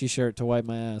my Gucci shirt to wipe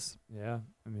my ass. Yeah,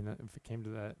 I mean, if it came to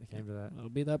that, it came to that. That'll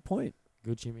be that point.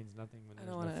 Gucci means nothing when I there's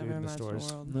don't no want to food ever in the imagine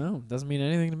stores. a world. No, doesn't mean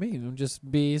anything to me. It'll just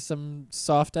be some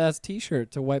soft ass T-shirt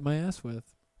to wipe my ass with.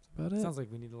 That's about it. Sounds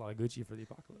like we need a lot of Gucci for the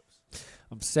apocalypse.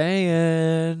 I'm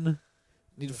saying,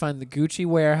 need to find the Gucci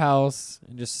warehouse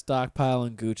and just stockpile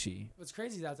on Gucci. What's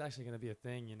crazy is that's actually going to be a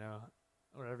thing, you know.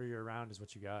 Wherever you're around is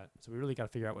what you got. So we really got to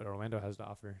figure out what Orlando has to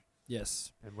offer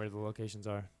Yes. and where the locations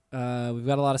are. We've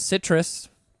got a lot of citrus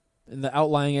in the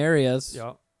outlying areas.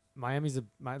 Yeah,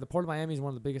 the port of Miami is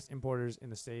one of the biggest importers in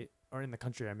the state or in the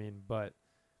country. I mean, but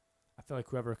I feel like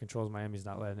whoever controls Miami is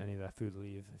not letting any of that food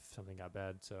leave if something got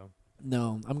bad. So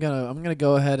No, I'm gonna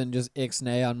go ahead and just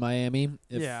ixnay on Miami.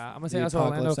 If yeah, I'm gonna say the that's why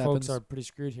Orlando apocalypse folks happens. are pretty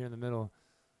screwed here in the middle.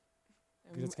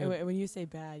 And It's gonna- when you say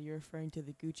bad, you're referring to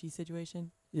the Gucci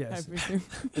situation. I Yes, presume.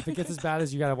 if it gets as bad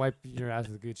as you gotta wipe your ass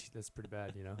with Gucci, that's pretty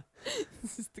bad, you know.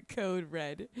 This is the code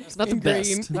red. It's not the and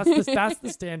green. best. That's the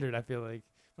standard. I feel like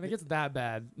when it gets that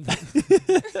bad,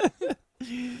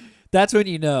 That's when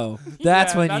you know.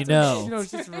 That's yeah, when you know. You know,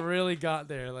 it's just really got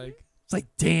there. Like It's like,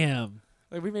 damn,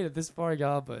 we made it this far,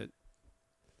 y'all, but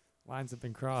lines have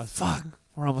been crossed. fuck,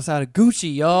 we're almost out of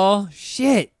Gucci, y'all.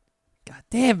 Shit, god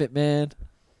damn it, man.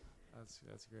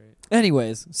 That's great.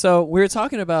 Anyways, so we were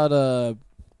talking about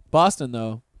Boston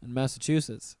though, in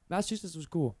Massachusetts. Massachusetts was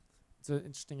cool. It's an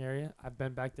interesting area. I've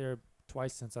been back there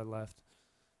twice since I left.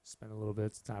 Spent a little bit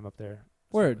of time up there.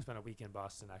 Word. Spent a week in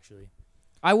Boston actually.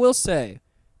 I will say,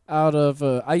 out of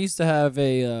I used to have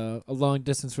a long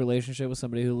distance relationship with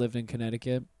somebody who lived in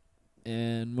Connecticut,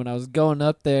 and when I was going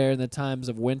up there in the times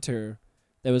of winter,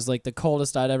 it was like the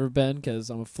coldest I'd ever been because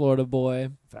I'm a Florida boy,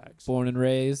 Facts. born and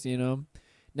raised, you know.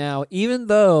 Now, even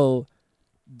though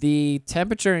the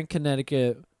temperature in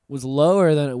Connecticut was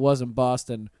lower than it was in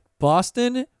Boston,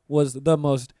 Boston was the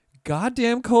most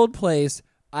goddamn cold place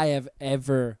I have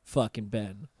ever fucking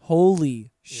been.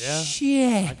 Holy Yeah,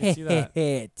 shit. I can see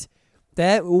that.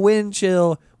 That wind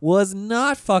chill was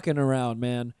not fucking around,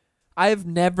 man.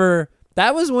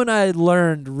 That was when I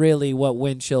learned really what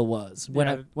wind chill was. When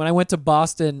I went to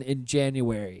Boston in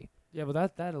January. Yeah,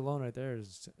 but that alone right there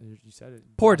is, you said it.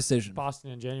 Poor decision.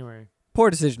 Boston in January. Poor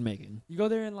decision making. You go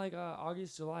there in like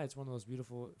August, July. It's one of those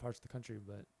beautiful parts of the country,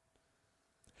 but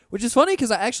Which is funny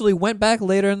because I actually went back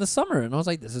later in the summer and I was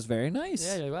like, this is very nice.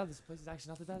 yeah, you're like, wow, this place is actually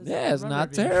not that bad. Yeah, it's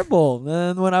not terrible.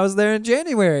 Then when I was there in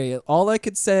January, all I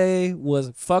could say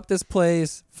was, fuck this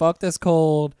place, fuck this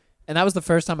cold. And that was the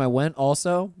first time I went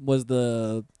also, was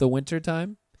the winter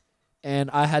time.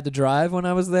 And I had to drive when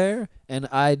I was there, and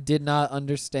I did not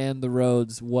understand the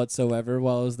roads whatsoever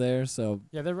while I was there. So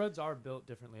Yeah, their roads are built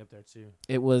differently up there too.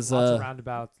 it was Lots of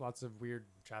roundabouts, lots of weird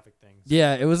traffic things.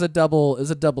 yeah, it was a double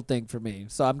thing for me.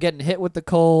 So I'm getting hit with the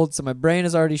cold, so my brain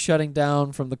is already shutting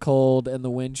down from the cold and the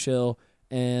wind chill,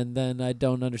 and then I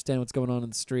don't understand what's going on in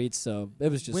the streets. So it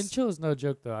was just Wind chill is no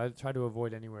joke though. I try to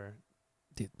avoid anywhere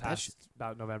dude, past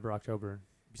about November, October.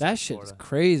 that besides shit is Florida.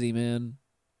 crazy, man.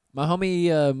 My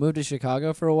homie moved to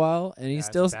Chicago for a while, and Yeah,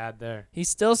 it's bad there. he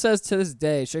still says to this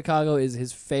day Chicago is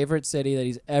his favorite city that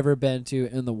he's ever been to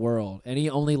in the world, and he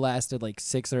only lasted like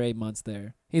 6 or 8 months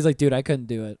there. He's like, dude, I couldn't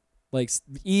do it. Like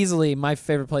easily my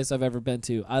favorite place I've ever been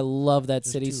to. I love that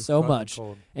Just city too so fucking much.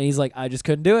 cold. And he's like, I just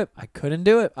couldn't do it. I couldn't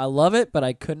do it. I love it, but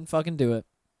I couldn't fucking do it.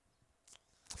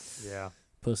 Yeah.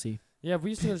 Pussy. Yeah,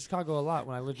 we used to go to Chicago a lot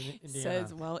when I lived in It Indiana.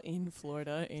 says, well, in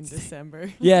Florida in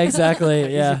December. Yeah, exactly.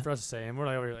 Easy yeah. for us to say, and we're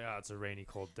like, oh, it's a rainy,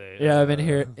 cold day. Yeah, I'm in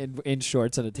here in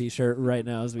shorts and a t-shirt right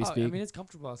now as we I speak. mean, it's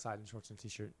comfortable outside in shorts and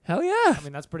t-shirt. Hell yeah. I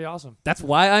mean, that's pretty awesome. That's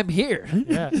why I'm here.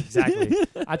 Yeah, exactly.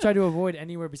 I try to avoid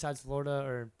anywhere besides Florida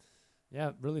or,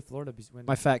 yeah, really Florida.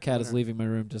 My fat cat is winter. leaving my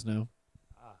room just now.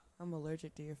 I'm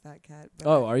allergic to your fat cat. But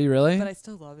Oh, are you really? But I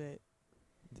still love it.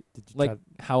 Did you Like,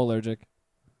 try- how allergic?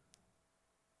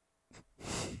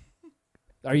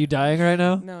 Are you dying right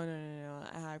now? No.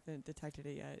 I haven't detected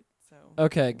it yet. So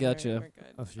Okay, we're- gotcha. We're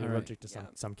good. Oh, so you're Alright. allergic to Yeah.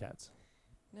 some cats.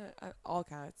 No, all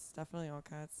cats. Definitely all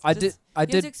cats. I Just- did. I You have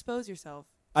to did. expose yourself.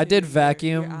 I to did your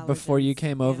vacuum before you allergens,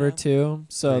 came over know? too,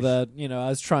 so Nice. that I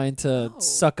was trying to Oh.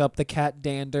 suck up the cat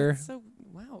dander. That's so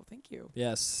wow, thank you.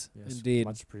 Yes, Yes, indeed.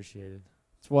 much appreciated.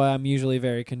 That's why I'm usually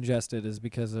very congested, is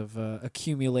because of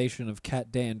accumulation of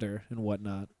cat dander and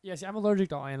whatnot. Yeah, see, I'm allergic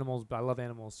to all animals, but I love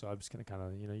animals, so I'm just gonna kind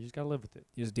of, you just gotta live with it.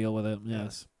 You just deal with it. Yeah.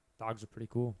 Yes, Dogs are pretty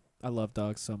cool. I love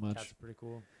dogs so much. Cats are pretty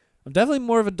cool. I'm definitely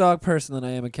more of a dog person than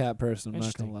I am a cat person. I'm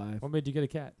not gonna Interesting. lie, What made you get a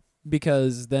cat?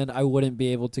 because then I wouldn't be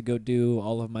able to go do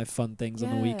all of my fun things on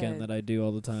the weekend Yeah. that I do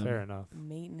all the time. Fair enough.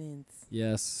 Maintenance.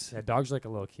 Yes, Yeah, dogs are like a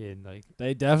little kid. Like,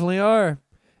 they definitely are.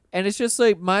 And it's just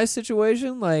like my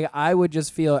situation, like I would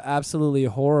just feel absolutely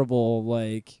horrible,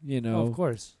 like, oh, of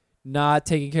course. not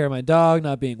taking care of my dog,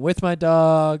 not being with my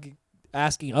dog,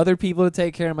 asking other people to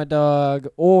take care of my dog,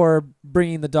 or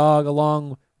bringing the dog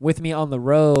along with me on the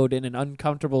road in an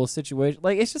uncomfortable situation.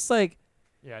 Like, it's just like,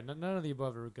 Yeah, none of the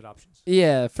above are good options.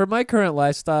 yeah, for my current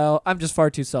lifestyle, I'm just far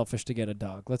too selfish to get a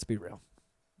dog. Let's be real.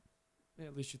 Yeah,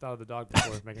 at least you thought of the dog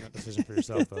before making that decision for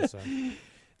yourself, though. So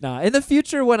Nah, in the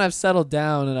future when I've settled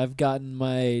down and I've gotten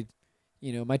my,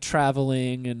 my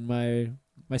traveling and my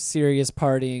serious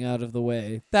partying out of the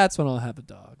way, that's when I'll have a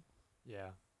dog. yeah,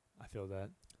 I feel that.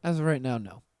 As of right now,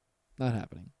 no. Not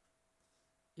happening.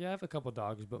 Yeah, I have a couple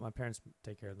dogs, but my parents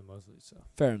take care of them mostly, so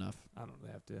Fair enough. I don't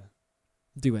really have to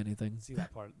Do anything. see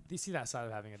that part. See that side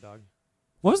of having a dog.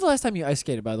 When was the last time you ice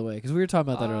skated, by the way? Because we were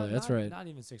talking about that earlier. That's not, right. Not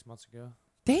even 6 months ago.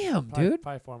 Damn, Probably, dude.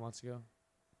 Probably 4 months ago.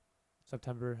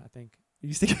 September, I think.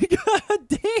 You think, God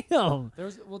damn.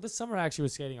 This summer I actually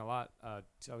was skating a lot.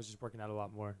 So I was just working out a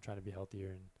lot more, trying to be healthier,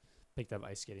 and picked up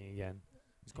ice skating again.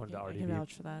 I was going to I RDB. can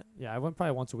vouch for that. Yeah, I went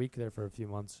probably once a week there for a few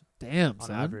months Damn, on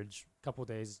son. average. Couple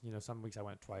days, some weeks I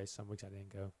went twice, some weeks I didn't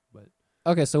go. But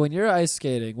Okay, so when you're ice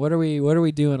skating, what are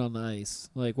we doing on the ice?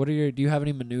 Like, do you have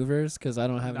any maneuvers? Because I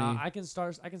don't have any. I can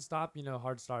stop.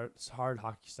 Hard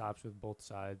hockey stops with both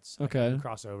sides. Okay. I can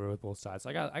cross over with both sides.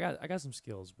 I got some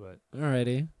skills, but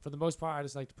Alrighty. for the most part, I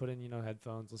just like to put in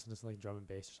headphones, listen to some drum and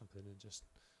bass or something, and just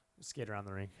skate around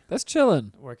the rink, That's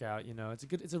chilling. work out.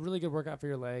 It's a really good workout for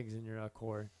your legs and your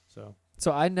core. So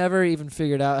So I never even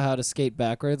figured out how to skate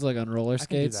backwards, like on roller I can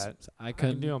do skates. that. I I can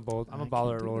couldn't. do them both. I'm I a baller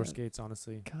can't at do roller that. skates,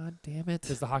 honestly, God damn it.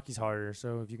 because the hockey's harder.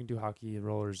 So if you can do hockey,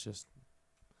 roller's just,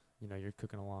 you're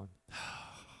cooking along.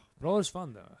 Roller's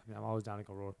fun though. I mean, I'm always down to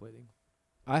go rollerblading.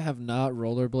 I have not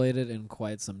rollerbladed in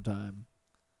quite some time.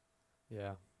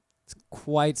 Yeah. It's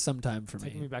quite some time for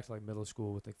Taking me. me back to like middle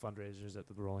school with like fundraisers at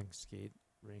the rolling skate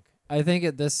rink. I think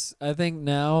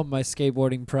now my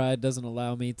skateboarding pride doesn't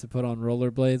allow me to put on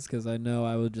rollerblades because I know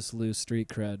I would just lose street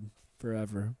cred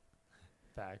forever.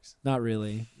 Facts. Not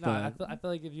really. No, I but feel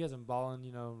like if you guys are balling,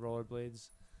 rollerblades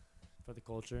for the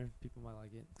culture, people might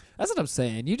like it. that's what I'm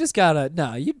saying. You just gotta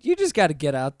you just gotta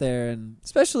get out there, and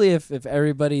especially if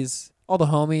all the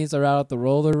homies are out at the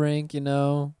roller rink,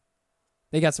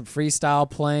 they got some freestyle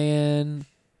playing.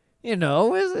 It's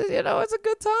a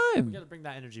good We time. got to bring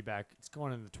that energy back. It's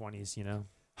going in the 20s,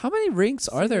 How many rinks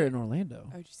are there in Orlando?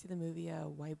 Oh, did you see the movie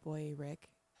White Boy Rick?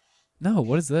 No,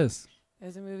 what is this? It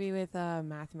was a movie with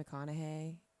Matthew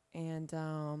McConaughey and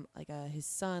his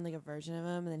son, like a version of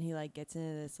him, and then he like gets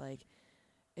into this like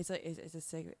it's a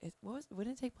sick.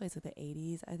 Wouldn't it take place like the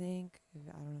 80s? I think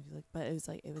I don't know if you look, but it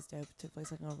was dope. It took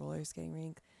place like on a roller skating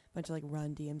rink, bunch of like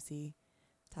Run DMC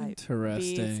type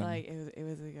Interesting. beats. Like it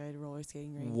was a good roller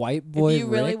skating rink. White Boy if you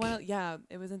really Rick? want, yeah,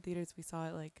 it was in theaters. We saw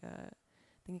it like I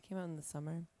think it came out in the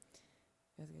summer.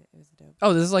 It was dope.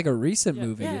 Oh, this is like a recent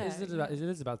movie. Yeah. It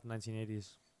is about the 1980s.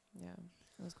 Yeah,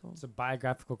 it was cool. It's a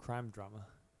biographical crime drama.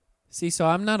 See, so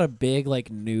I'm not a big like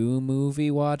new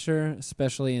movie watcher,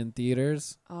 especially in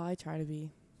theaters, Oh, I try to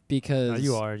be. because No,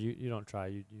 you are. You don't try.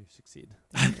 You succeed.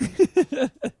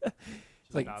 Just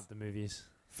Like- about the movies.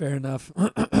 Fair enough.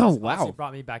 Honestly, Wow.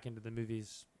 brought me back into the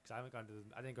movies because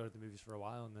I didn't go to the movies for a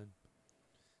while, and then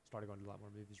started going to a lot more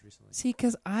movies recently. See,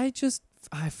 because I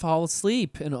fall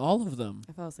asleep in all of them.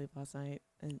 I fell asleep last night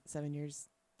in 7 years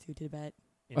to Tibet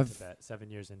In I've- Tibet, 7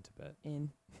 years in Tibet.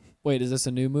 in. Wait, is this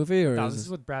a new movie or No, is this this?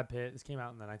 is with Brad Pitt. This came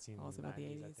out in the 1990s, Also about the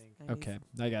 80s. I think. 90s. Okay,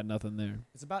 I got nothing there.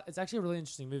 It's actually a really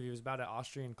interesting movie. It was about an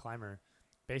Austrian climber,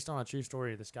 based on a true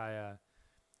story. This guy,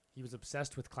 he was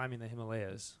obsessed with climbing the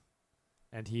Himalayas,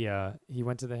 and he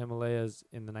went to the Himalayas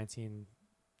in the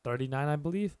 1939, I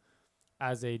believe,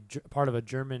 as a part of a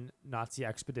German Nazi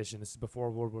expedition. This is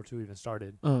before World War II even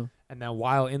started. Uh, And then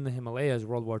while in the Himalayas,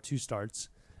 World War II starts,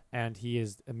 and he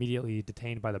is immediately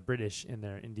detained by the British in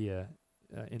their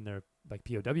in their like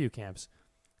POW camps.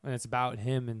 And it's about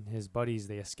him and his buddies.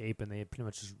 They escape and they pretty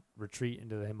much just retreat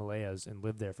into the Himalayas and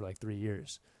live there for like 3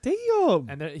 years. damn.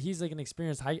 And he's like an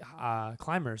experienced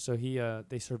climber, so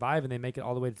they survive and they make it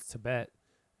all the way to Tibet.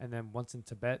 And then once in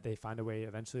Tibet, they find a way.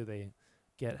 Eventually, they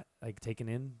get like taken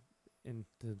into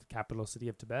the capital city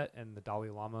of Tibet, and the Dalai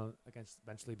Lama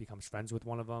eventually becomes friends with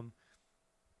one of them.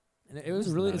 And it was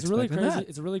really, it's a really crazy,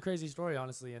 it's a really crazy story,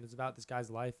 honestly, and it's about this guy's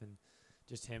life and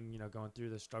just him, going through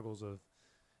the struggles of,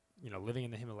 living in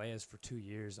the Himalayas for 2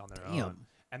 years on their own.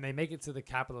 And they make it to the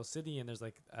capital city, and there's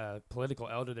like a political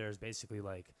elder there is basically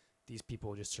like, these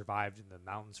people just survived in the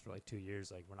mountains for like 2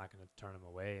 years. Like, we're not going to turn them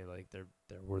away. Like, they're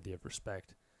worthy of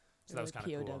respect. So that was kind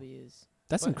of cool. POWs.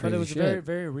 That's some crazy But it was shit. a very,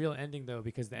 very real ending, though,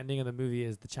 because the ending of the movie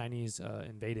is the Chinese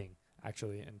invading,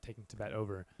 actually, and taking Tibet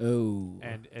over. Oh.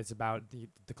 And it's about the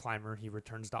climber. He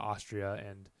returns to Austria,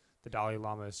 and the Dalai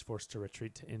Lama is forced to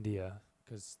retreat to India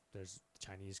because there's the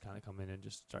Chinese kind of come in and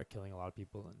just start killing a lot of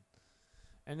people.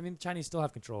 And I mean, the Chinese still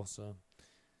have control, so.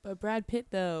 But Brad Pitt,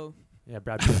 though. Yeah,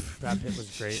 Brad Pitt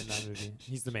was great in that movie.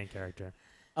 He's the main character.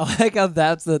 I like how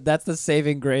that's the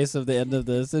saving grace of the end of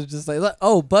this. It's just like,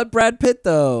 oh, but Brad Pitt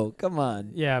though. Come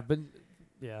on. Yeah, but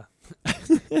yeah.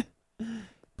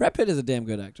 Brad Pitt is a damn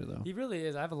good actor though. He really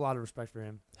is. I have a lot of respect for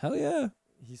him. Hell yeah.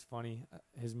 He's funny.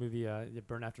 His movie,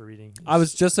 Burn After Reading. I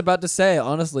was just about to say,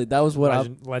 honestly, that was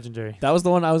what legendary. that was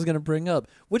the one I was gonna bring up,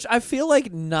 which I feel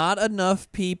like not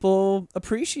enough people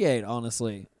appreciate.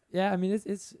 Honestly. Yeah, I mean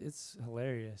it's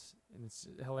hilarious, and it's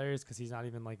hilarious because he's not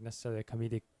even like necessarily a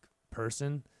comedic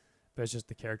person, but it's just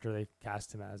the character they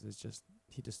cast him as.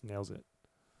 He just nails it.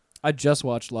 I just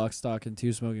watched Lock, Stock, and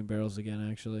Two Smoking Barrels again.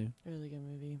 Actually. Really good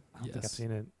movie. I don't think I've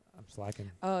seen it. I'm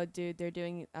slacking. Oh, dude, they're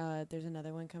doing. There's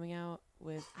another one coming out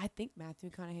with I think Matthew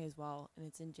McConaughey as well, and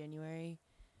it's in January.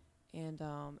 And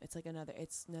it's like another.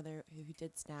 It's another who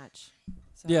did Snatch.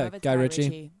 So Yeah, I have it's Guy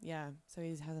Ritchie. Yeah, so he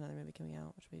has another movie coming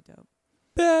out, which will be dope.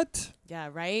 Bet. Yeah,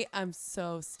 right. I'm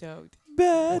so stoked.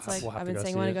 Bet. It's like We'll have I've to been go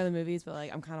saying see I want to it. go to the movies, but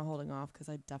like I'm kind of holding off because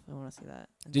I definitely want to see that.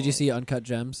 Did you see Uncut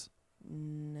Gems?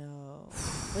 No.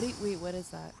 Wait, what is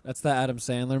that? That's the Adam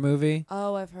Sandler movie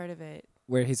Oh, I've heard of it.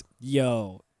 where he's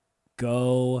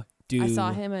go do. I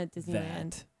saw him at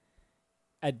Disneyland. that.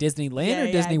 At Disneyland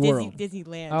or Disney World?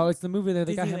 Disneyland. Oh, it's the movie that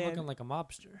they got him Disneyland. looking like a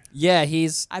mobster. Yeah,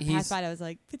 he's. I he's passed by. I was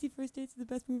like, 51st Dates is the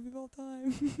best movie of all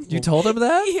time. You told him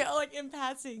that? Yeah, like in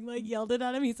passing, like yelled it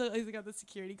at him. He's got the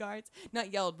security guards.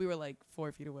 Not yelled. We were like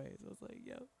 4 feet away. So I was like,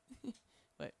 yo.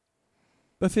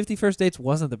 But 51st Dates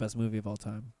wasn't the best movie of all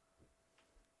time.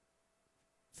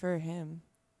 For him.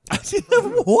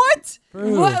 What?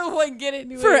 What? Get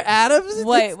it? For Adams?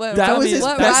 Wait. That was his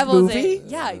what best rivals movie? it?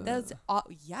 Yeah, that's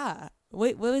yeah.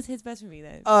 Wait, what was his best movie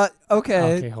then?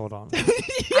 Okay. Okay, hold on.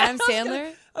 Adam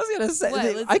Sandler. I was gonna say What,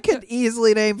 let's I could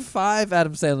easily name 5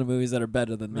 Adam Sandler movies that are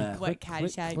better than that. What,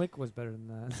 Caddyshack? Click was better than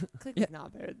that. Click Yeah. is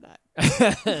not better than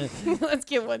that. Let's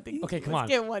get one thing. Okay, come Let's on.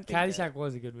 Get one thing. Caddyshack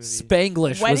was a good movie. Spanglish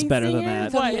was Wedding better than Singer?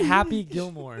 that. What? Happy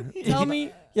Gilmore. Tell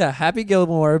me. Yeah, Happy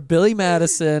Gilmore, Billy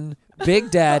Madison,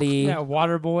 Big Daddy, Yeah,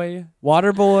 Waterboy.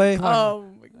 Waterboy, Oh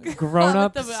my God. Grown With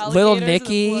Ups. the alligators Little in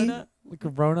Nicky. Florida.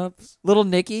 Grown Ups. Little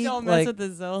Nicky. Don't mess Like, with the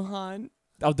Zohan.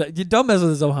 you don't mess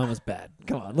with the Zohan was bad.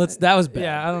 Come on, that was bad.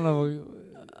 Yeah, I don't know.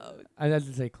 I had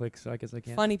to say Click, so I guess I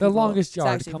can't. Funny The People. Longest It's Yard.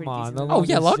 actually Come pretty on. decent. The Oh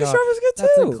yeah, Longest Yard. Yard was good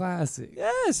That's too. a classic.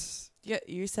 Yes.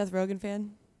 You're a Seth Rogen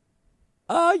fan?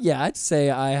 Yeah, I'd say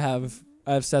I have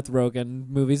Seth Rogen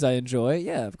movies I enjoy.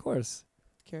 Yeah, of course.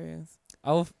 Curious.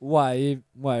 Why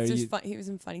are It's just you? he was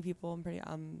in Funny People.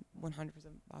 I'm 100%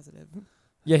 positive.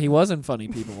 Yeah, he was in Funny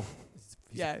People.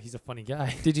 He's a funny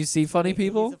guy. Did you see Funny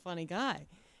People? He's a funny guy.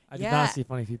 I did Yeah. not see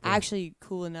Funny People. Actually,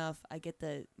 cool enough. I get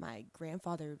my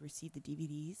grandfather would receive the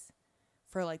DVDs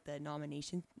for like the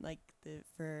nomination, like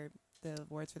for the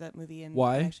awards for that movie. And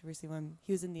Why? I actually received one.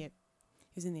 He was in the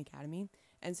Academy,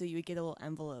 and so you would get little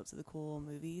envelopes of the cool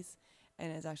movies.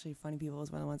 And it's actually Funny People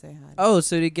was one of the ones I had. Oh,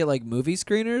 so did you get like movie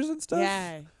screeners and stuff?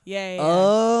 Yeah.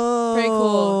 Oh. Pretty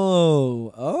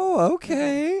cool. Oh,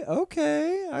 okay.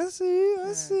 Okay. I see.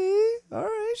 All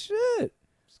right, shit.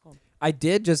 It's cool. I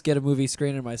did just get a movie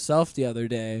screener myself the other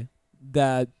day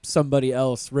that somebody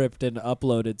else ripped and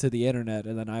uploaded to the internet,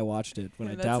 and then I watched it when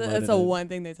I downloaded That's it. the one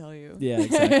thing they tell you. Yeah,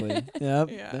 exactly. Yep,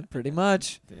 Yeah. pretty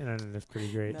much. The internet is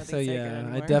pretty great. Nothing's So sacred yeah, I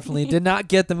anymore. definitely did not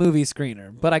get the movie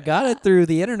screener, but I got it through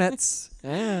the internets.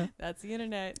 Yeah. That's the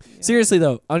internet. Yeah. Seriously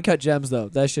though, Uncut Gems though,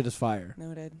 that shit is fire.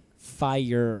 Noted.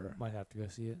 Fire. Might have to go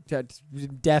see it. You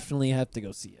definitely have to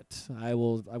go see it. I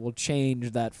will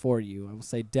change that for you. I will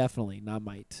say definitely, not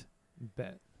might.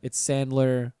 Bet. It's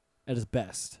Sandler at his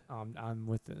best. I'm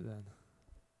with it then.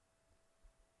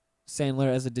 Sandler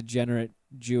as a degenerate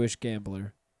Jewish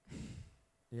gambler.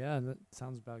 Yeah, that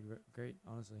sounds about great,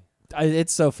 honestly.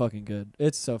 It's so fucking good.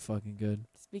 It's so fucking good.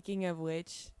 Speaking of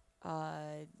which,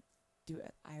 do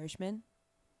Irishman?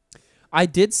 I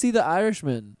did see The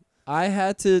Irishman. I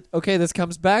had to. Okay, this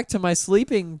comes back to my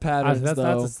sleeping patterns, That's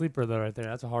though. a sleeper though, right there.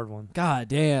 That's a hard one. God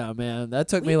damn, man, that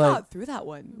took We me got like through that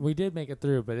one. We did make it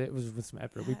through, but it was with some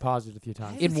effort. We Yeah. paused it a few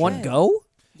times. in Shit. one go.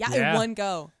 Yeah, Yeah. in one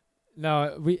go.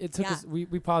 No, it took Yeah. us. We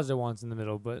paused it once in the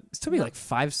middle, but It took me like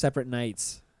 5 separate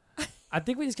nights. I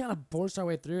think we just kind of forced our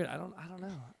way through it. I don't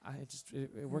know.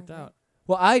 It worked Okay. out.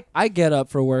 Well, I get up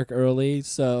for work early,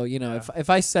 so Yeah. if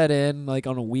I set in like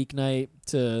on a weeknight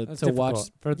to That's watch,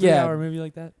 difficult. For a yeah. 3-hour movie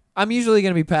like that. I'm usually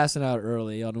gonna be passing out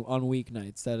early on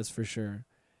weeknights. That is for sure.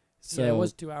 So Yeah, it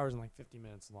was 2 hours and like 50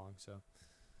 minutes long, so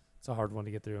it's a hard one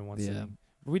to get through in one Yeah. sitting.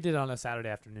 But we did it on a Saturday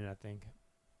afternoon, I think.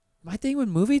 my thing with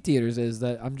movie theaters is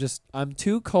that I'm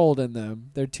too cold in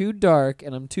them. They're too dark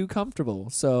and I'm too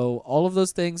comfortable. So all of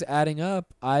those things adding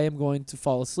up, I am going to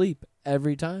fall asleep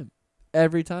every time.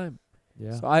 Every time.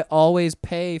 Yeah. So I always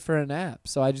pay for a nap.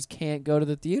 So I just can't go to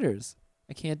the theaters.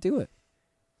 I can't do it.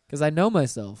 Cuz I know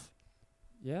myself,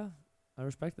 Yeah, I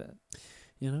respect that.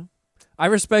 you know. I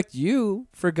respect you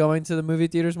for going to the movie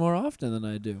theaters more often than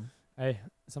I do. Hey,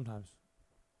 sometimes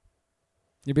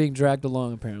You're being dragged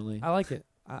along apparently. I like it.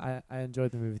 I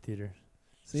enjoyed the movie theater.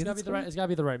 See, It's gotta be that's the right. cool. It's gotta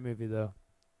be the right movie though.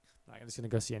 I'm just gonna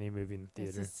go see any movie in the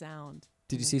It's theater. the sound.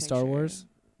 Did in you the see Star picture. Wars?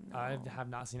 No. I have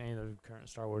not seen any of the current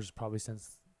Star Wars probably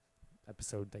since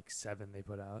episode like 7 they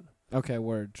put out. Okay,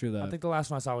 word, true I that. think the last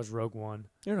one I saw was Rogue One.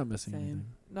 You're not missing Same. anything.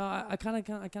 No, I kind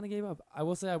of gave up. I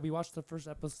will say we watched the first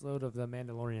episode of the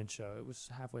Mandalorian show. It was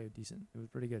halfway decent. It was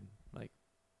pretty good. Like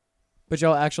But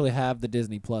y'all actually have the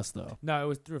Disney Plus though. no, it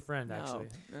was through a friend No. actually.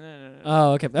 No.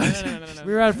 Oh, okay.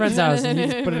 We were at a friend's house and he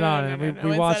just put it on and No we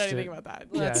one watched said anything it. about that.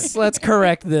 Yeah. Let's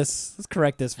correct this. Let's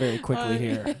correct this very quickly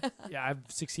here. Yeah, I've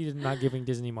succeeded in not giving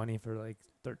Disney money for like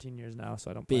 13 years now, so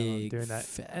I don't plan on Big doing that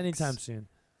facts. anytime soon.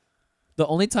 The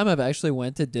only time I've actually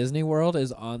went to Disney World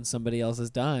is on somebody else's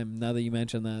dime. Now that you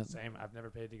mention that, Same. I've never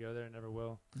paid to go there and never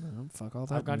will. fuck all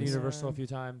that. I've gone to noise. Universal a Yeah. few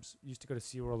times. Used to go to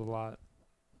SeaWorld a lot.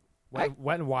 I-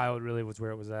 Wet and Wild really was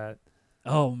where it was at.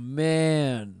 Oh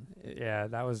man, Yeah,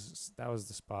 that was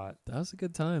the spot. that was a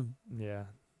good time. Yeah.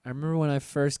 I remember when I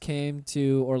first came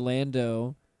to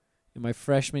Orlando in my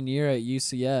freshman year at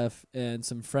UCF, and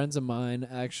some friends of mine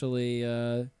actually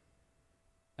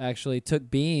took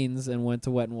Beans and went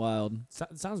to Wet and Wild.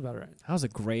 Sounds about right. That was a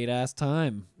great ass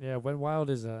time. Yeah, Wet and Wild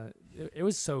is it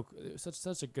was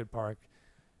such a good park.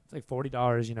 It's like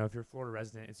 $40, if you're a Florida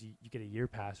resident, you get a year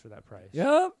pass for that price.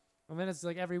 Yep. And then it's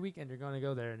like every weekend you're going to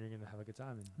go there and you're going to have a good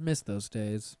time. And Miss those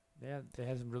days. they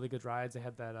had some really good rides. They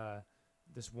had that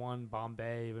this one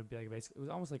Bombay. It would be like basically it was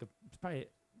almost like it's probably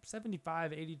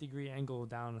 75, 80 degree angle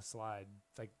down a slide.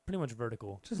 It's like pretty much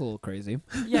vertical. Just a little crazy.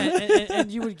 Yeah, and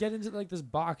you would get into like this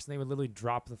box and they would literally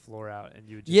drop the floor out and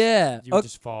you would just Yeah. you would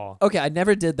just fall. Okay, I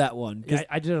never did that one. 'Cause Yeah,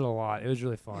 I did it a lot. It was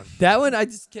really fun. that one, I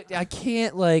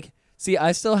can't like. See,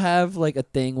 I still have like a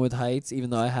thing with heights,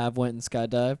 even though I have went and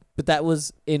skydived. But that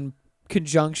was in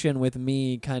conjunction with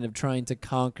me kind of trying to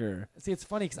conquer See, it's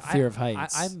funny because fear of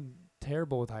heights. I'm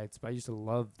terrible with heights, but I used to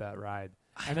love that ride.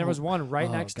 And there was one right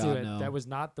oh, next God, to it no. that was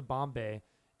not the Bombay.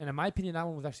 And in my opinion, that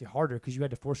one was actually harder because you had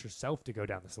to force yourself to go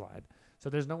down the slide. So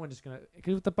there's no one just going to...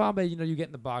 Because with the Bombay, you get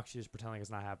in the box, you just pretend like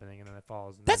it's not happening, and then it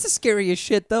falls. And That's the then, scariest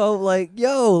shit, though. Like,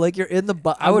 yo, like you're in the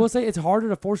box. I will say it's harder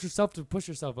to force yourself to push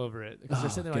yourself over it. Because Oh, you're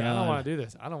sitting there like, I God. don't want to do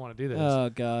this. I don't want to do this. Oh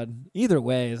God. Either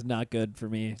way is not good for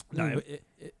me. No,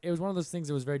 it was one of those things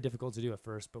that was very difficult to do at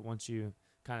first, but once you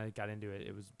kind of got into it,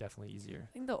 it was definitely easier.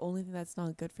 I think the only thing that's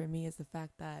not good for me is the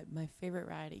fact that my favorite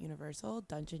ride at Universal,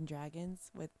 Dungeon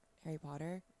Dragons with Harry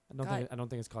Potter, I don't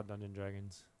think it's called Dungeon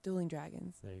Dragons. Dueling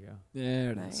Dragons. There you go.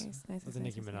 There it Nice, is. nice. That's a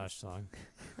Nicki Minaj song.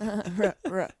 Ruh,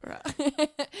 ruh, ruh.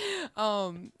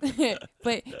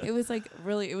 But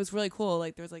it was really cool.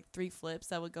 Like there was like 3 flips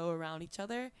that would go around each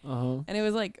other, Uh-huh. and it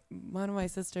was like one of my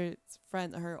sister's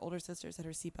friends, her older sister, said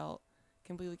her seatbelt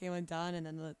completely came undone, and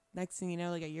then the next thing you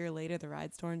know, like a year later, the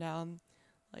ride's torn down.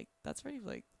 Like that's really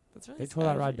They tore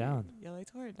that sad. ride down. Yeah, they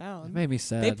tore it It down. made me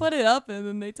sad. They put it up and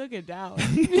then they took it down.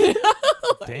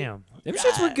 Damn. Them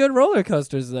shits were good roller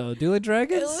coasters though. Dueling It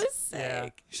Dragons? was sick. Yeah.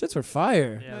 Shits were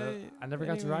fire. Yeah, But I never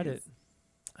got to ride it. anyways,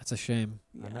 That's a shame.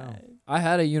 I know. I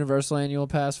had a Universal annual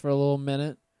pass for a little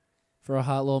minute. For a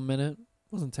hot little minute.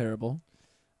 Wasn't terrible.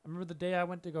 I remember the day I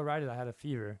went to go ride it, I had a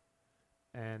fever,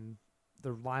 and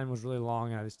the line was really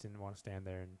long, and I just didn't want to stand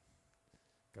there and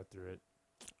go through it.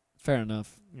 Fair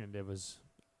enough. And it was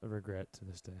a regret to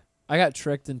this day. I got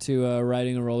tricked into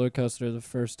riding a roller coaster the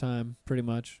first time, pretty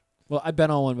much. Well, I've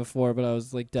been on one before, but I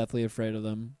was like deathly afraid of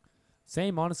them.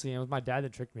 Same, honestly. It was my dad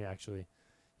that tricked me, actually.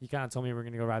 He kind of told me we were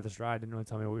going to go ride this ride. Didn't really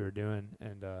tell me what we were doing.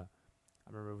 And I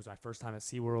remember it was my first time at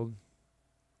SeaWorld.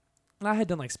 And I had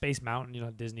done like Space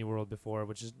Mountain, Disney World before,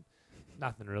 which is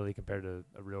nothing really compared to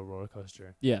a real roller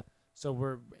coaster. Yeah. So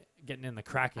we're getting in the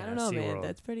Kraken I at don't know, man. SeaWorld.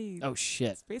 That's pretty. Oh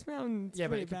shit. Space Mountain. Yeah,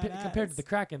 but compared to the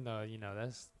Kraken, though,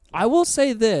 that's I will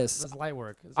say this. that's light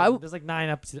work. There's like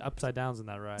 9 upside downs in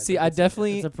that ride. See, Like,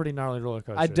 it's a pretty gnarly roller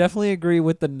coaster. I definitely agree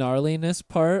with the gnarliness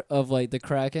part of like the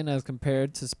Kraken as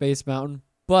compared to Space Mountain,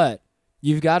 but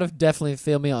you've got to definitely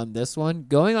feel me on this one.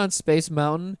 Going on Space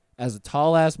Mountain as a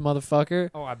tall ass motherfucker,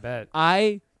 Oh, I bet.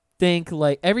 I think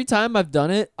like every time I've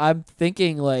done it, I'm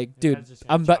thinking like, Your dude, head's just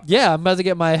gonna chop I'm about to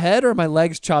get my head or my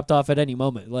legs chopped off at any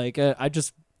moment. Like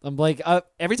I'm like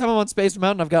every time I'm on Space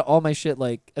Mountain, I've got all my shit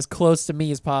like as close to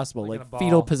me as possible, Like like in a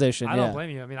fetal ball. position. I yeah, don't blame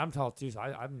you. I mean, I'm tall too, so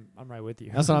I'm right with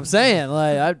you. that's what I'm saying.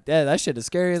 Like that shit is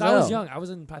scary as I hell. was young. I was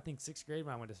in, I think, 6th grade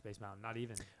when I went to Space Mountain. Not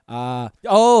even.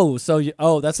 That's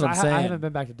what I'm saying. I haven't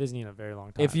been back to Disney in a very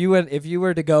long time. If you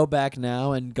were to go back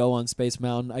now and go on Space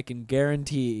Mountain, I can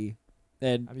guarantee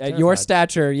that I'd be at your terrified.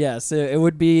 stature, yes, it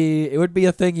would be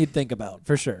a thing you'd think about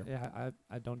for sure. Yeah,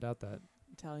 I don't doubt that.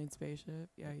 Italian spaceship.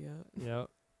 Yeah. Yeah.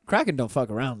 Kraken don't fuck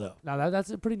around though. Now that's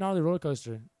a pretty gnarly roller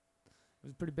coaster. It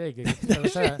was pretty big. I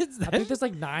think there's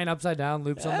like 9 upside down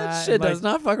loops on that. shit and, like, does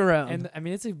not fuck around. And I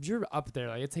mean, you're up there.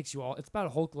 Like it takes you all. It's about a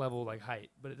Hulk level like height,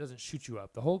 but it doesn't shoot you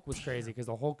up. The Hulk was crazy because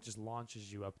the Hulk just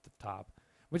launches you up the top,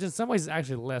 which in some ways is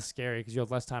actually less scary because you have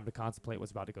less time to contemplate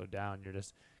what's about to go down. You're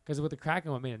just because with the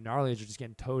Kraken, what made it gnarly is you're just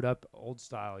getting towed up old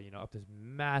style, up this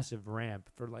massive ramp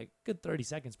for like a good 30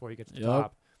 seconds before you get to the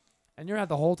top, and you're at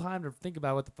the whole time to think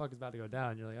about what the fuck is about to go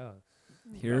down. You're like, oh.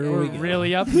 Here we're we go.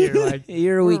 really up here, like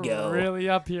Here we we're go. really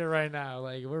up here right now,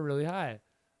 like we're really high,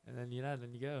 and then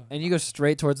then you go. And you go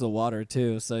straight towards the water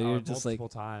too, so Oh, you're just like, multiple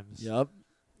times. yup.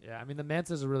 Yeah, I mean the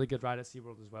Manta's a really good ride at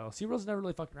SeaWorld as well. SeaWorld's never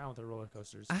really fucked around with their roller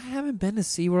coasters. I haven't been to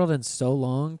SeaWorld in so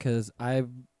long because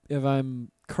if I'm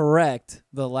correct,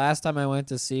 the last time I went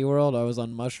to SeaWorld, I was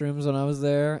on mushrooms when I was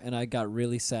there, and I got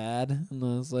really sad, and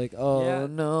I was like, oh Yeah,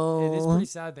 no. It is pretty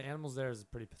sad. The animals there is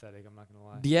pretty pathetic. I'm not gonna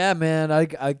lie. Yeah, man.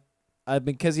 I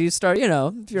because you start, if you're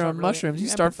start on really- mushrooms, you you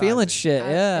start feeling empathizing. shit.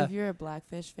 Yeah. If you're a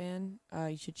Blackfish fan,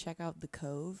 you should check out The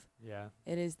Cove. Yeah.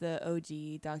 It is the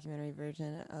OG documentary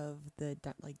version of the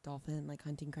dolphin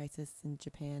hunting crisis in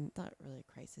Japan. Not really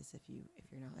a crisis if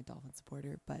you're not a dolphin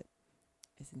supporter, but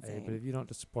it's insane. Hey, but if you don't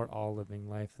just support all living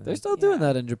life, then They're still doing Yeah.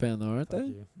 that in Japan, though, aren't fuck they?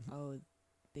 you. Oh,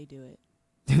 they do it.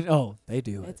 Oh, they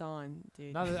do it. It's on,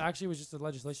 dude. No, there actually was just a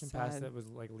legislation passed Sad. that was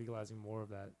like legalizing more of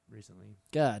that recently.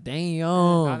 God damn.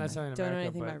 Not necessarily in Don't know America,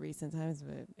 anything but about recent times,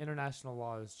 but international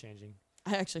law is changing.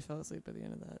 I actually fell asleep at the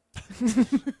end of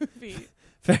that movie.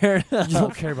 Fair You don't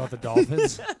enough. care about the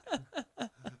dolphins.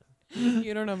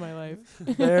 You don't know my life.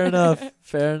 Fair enough.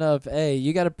 Fair enough. Hey,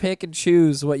 you got to pick and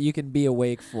choose what you can be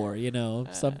awake for.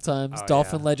 Sometimes Oh,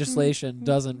 dolphin yeah. legislation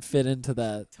doesn't fit into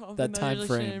that. Dolphin time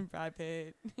legislation, frame. Brad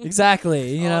Pitt.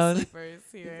 Exactly. All sleepers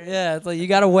here. Yeah, it's like you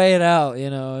got to weigh it out.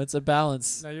 It's a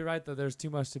balance. No, you're right though. There's too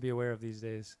much to be aware of these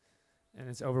days, and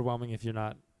it's overwhelming if you're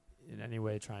not in any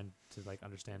way trying to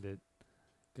understand it.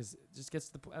 Because it just gets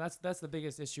to the that's the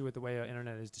biggest issue with the way our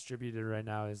internet is distributed right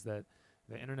now is that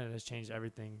the internet has changed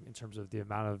everything in terms of the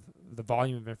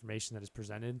volume of information that is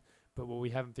presented. But what we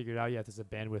haven't figured out yet is a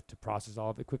bandwidth to process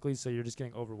all of it quickly. So you're just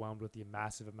getting overwhelmed with the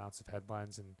massive amounts of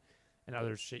headlines and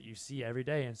other shit you see every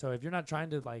day. And so if you're not trying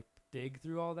to dig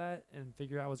through all that and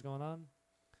figure out what's going on,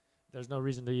 there's no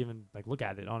reason to even look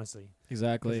at it, honestly. 'Cause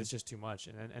Exactly. it's just too much.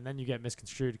 And then you get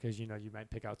misconstrued because, you might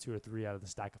pick out 2 or 3 out of the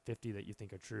stack of 50 that you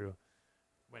think are true.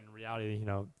 When in reality,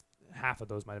 half of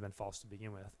those might have been false to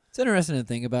begin with. It's interesting to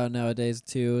think about nowadays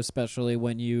too, especially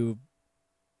when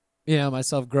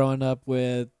myself growing up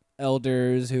with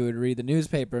elders who would read the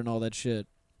newspaper and all that shit.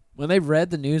 When they read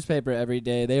the newspaper every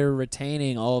day, they were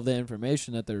retaining all of the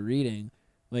information that they're reading.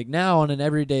 Like now on an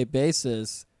everyday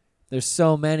basis, there's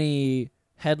so many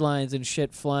headlines and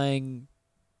shit flying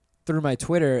through my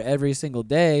Twitter every single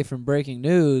day from breaking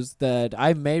news that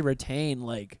I may retain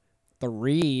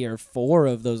 3 or 4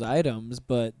 of those items,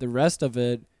 but the rest of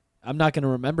it, I'm not going to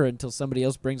remember until somebody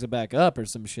else brings it back up or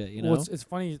some shit, Well, it's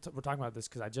funny we're talking about this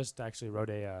because I just actually wrote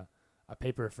a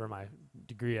paper for my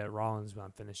degree at Rollins when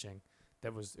I'm finishing.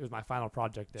 It was my final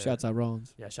project there. Shouts out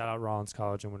Rollins. Yeah, shout out Rollins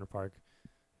College in Winter Park.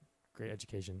 Great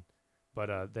education. But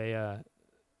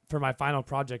for my final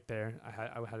project there,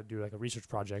 I had to do a research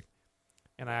project.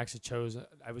 And I actually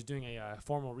I was doing a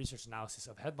formal research analysis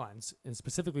of headlines and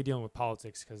specifically dealing with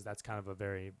politics because that's kind of a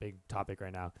very big topic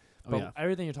right now. But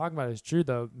everything you're talking about is true,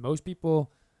 though. Most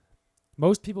people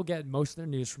get most of their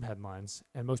news from headlines,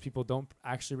 and most people don't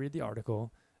actually read the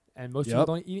article. And most people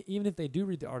don't, even if they do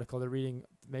read the article, they're reading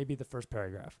maybe the first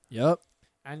paragraph. Yep.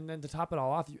 And then to top it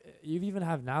all off, you even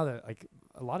have now that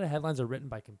a lot of headlines are written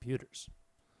by computers.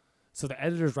 So the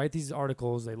editors write these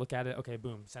articles, they look at it, okay,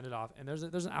 boom, send it off, and there's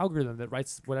an algorithm that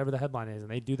writes whatever the headline is, and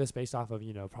they do this based off of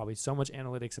probably so much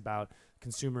analytics about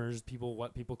consumers,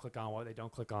 what people click on, what they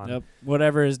don't click on. Yep.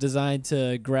 Whatever is designed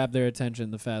to grab their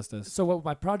attention the fastest. So what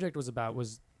my project was about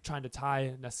was trying to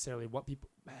tie necessarily what people,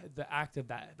 the act of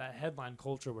that headline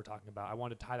culture we're talking about. I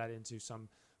wanted to tie that into some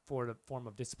form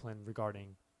of discipline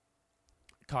regarding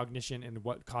cognition and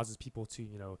what causes people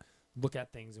to look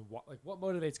at things and what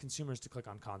motivates consumers to click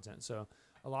on content. So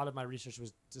a lot of my research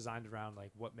was designed around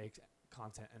like what makes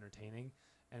content entertaining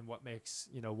and what makes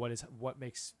what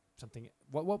makes content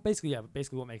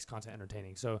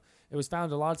entertaining. So it was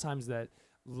found a lot of times that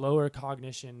lower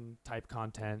cognition type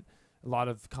content, a lot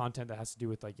of content that has to do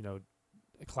with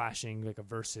clashing, like a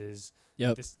versus,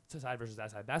 this side versus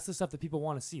that side. That's the stuff that people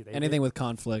want to see. Anything with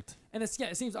conflict. And it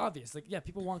seems obvious. Like,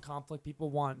 people want conflict, people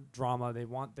want drama, they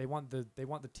want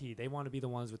the tea. They want to be the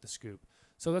ones with the scoop.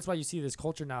 So that's why you see this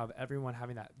culture now of everyone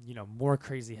having that, more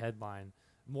crazy headline,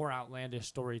 more outlandish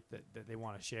story that they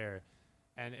want to share.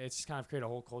 And it's just kind of created a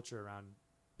whole culture around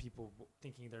people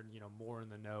thinking they're, more in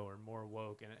the know or more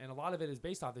woke. And a lot of it is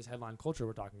based off this headline culture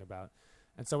we're talking about.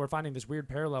 And so we're finding this weird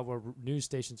parallel where news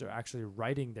stations are actually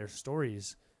writing their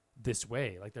stories this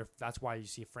way. Like that's why you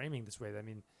see framing this way. I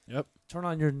mean, turn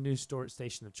on your news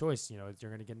station of choice. You're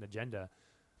going to get an agenda.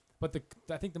 But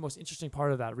I think the most interesting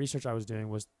part of that research I was doing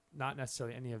was not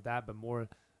necessarily any of that, but more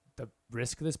the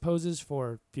risk this poses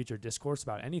for future discourse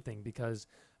about anything. Because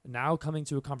now coming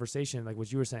to a conversation, like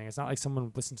what you were saying, it's not like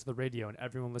someone listened to the radio and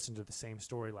everyone listened to the same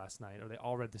story last night, or they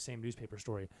all read the same newspaper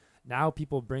story. Now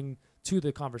people bring to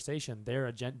the conversation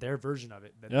their version of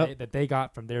it that they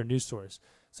got from their news source.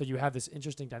 So you have this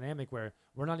interesting dynamic where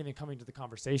we're not even coming to the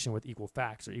conversation with equal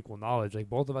facts or equal knowledge. Like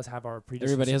both of us have our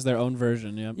predisposition. Everybody has their own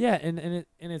version. Yeah, and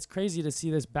it's crazy to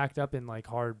see this backed up in like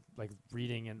hard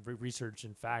reading and research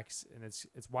and facts. And it's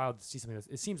wild to see something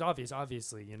it seems obvious.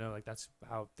 Obviously, like that's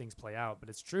how things play out, but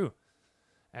it's true.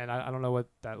 And I don't know what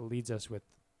that leads us with.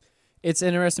 It's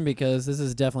interesting because this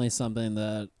is definitely something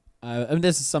that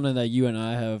this is something that you and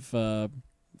I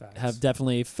have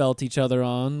definitely felt each other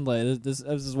on. Like this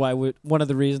is why one of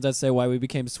the reasons I say why we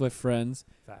became Swift friends.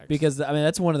 Facts. Because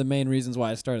that's one of the main reasons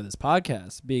why I started this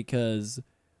podcast. Because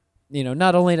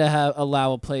not only to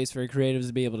allow a place for creatives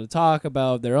to be able to talk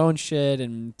about their own shit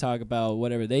and talk about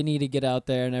whatever they need to get out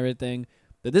there and everything,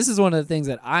 but this is one of the things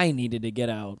that I needed to get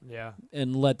out. Yeah.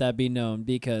 And let that be known,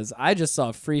 because I just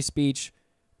saw free speech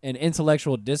and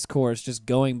intellectual discourse just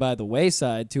going by the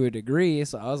wayside to a degree.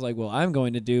 So I was like, well, I'm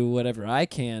going to do whatever I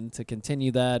can to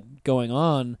continue that going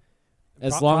on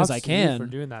as long as I can. For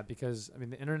doing that, because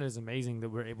the internet is amazing that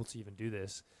we're able to even do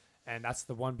this. And that's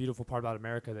the one beautiful part about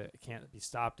America that can't be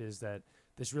stopped, is that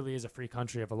this really is a free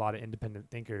country of a lot of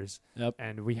independent thinkers. Yep.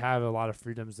 And we have a lot of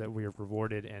freedoms that we are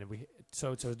rewarded. And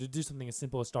so to do something as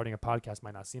simple as starting a podcast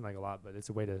might not seem like a lot, but it's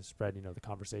a way to spread, the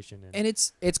conversation. And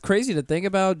it's crazy to think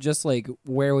about, just like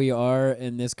where we are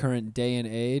in this current day and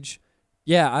age.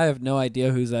 Yeah, I have no idea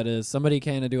whose that is. Somebody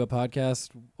came to do a podcast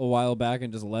a while back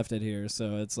and just left it here.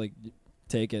 So it's like,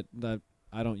 take it.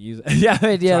 I don't use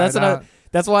it.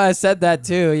 That's why I said that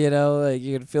too. Like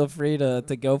you can feel free to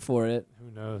go for it.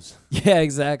 Who knows? Yeah,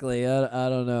 exactly. I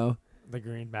don't know. The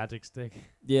green magic stick.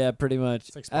 Yeah, pretty much.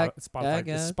 It's like Spotify.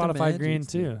 It's Spotify green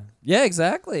too. Yeah,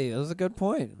 exactly. That was a good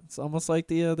point. It's almost like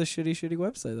the shitty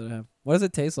website that I have. What does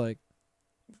it taste like?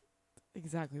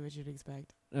 Exactly what you'd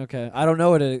expect. Okay, I don't know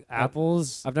what it.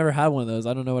 Apples. I've never had one of those.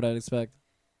 I don't know what I'd expect.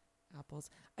 Apples.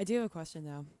 I do have a question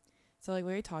though. So like,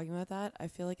 when you're talking about that, I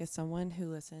feel like as someone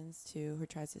who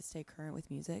tries to stay current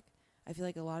with music, I feel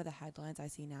like a lot of the headlines I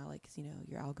see now, like, 'cause,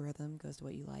 your algorithm goes to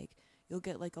what you like. You'll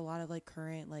get like a lot of like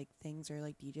current like things, or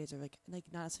like DJs, or like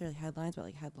not necessarily headlines, but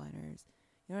like headliners.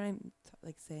 You know what I'm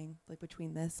like saying? Like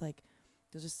between this, like,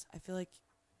 there's just, I feel like,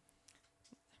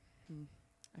 I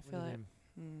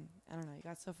don't know. You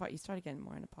got so far. You started getting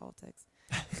more into politics.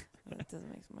 It doesn't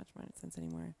make so much more sense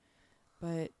anymore.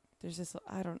 But there's just,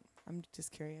 I'm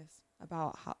just curious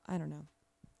about how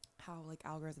like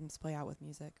algorithms play out with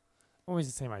music. Always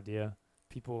the same idea.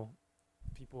 People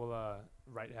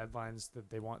write headlines that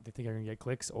they think are going to get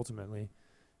clicks ultimately.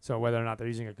 So whether or not they're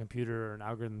using a computer or an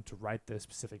algorithm to write the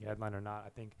specific headline or not, I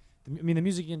think, the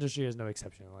music industry is no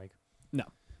exception. Like, no.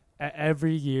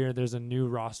 Every year there's a new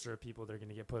roster of people that are going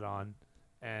to get put on,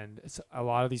 and a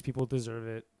lot of these people deserve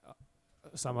it.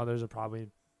 Some others are probably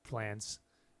plants,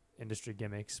 industry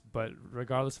gimmicks, but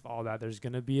regardless of all that, there's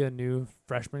going to be a new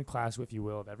freshman class, if you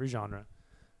will, of every genre.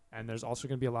 And there's also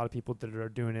going to be a lot of people that are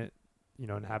doing it,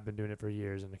 and have been doing it for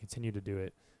years and they continue to do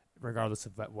it, regardless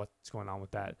of what's going on with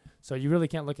that. So you really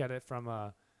can't look at it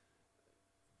from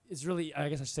it's really, I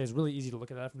guess I should say, it's really easy to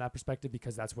look at that from that perspective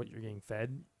because that's what you're getting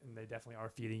fed, and they definitely are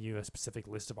feeding you a specific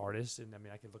list of artists. And I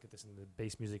mean, I could look at this in the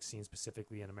bass music scene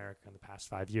specifically in America in the past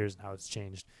 5 years and how it's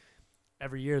changed.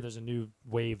 Every year there's a new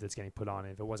wave that's getting put on.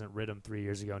 If it wasn't Rhythm 3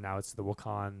 years ago, now it's the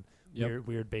Wakan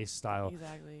weird bass style.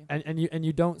 Exactly. And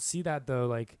you don't see that though,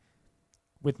 like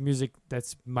with music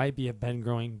that's might be have been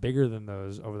growing bigger than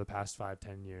those over the past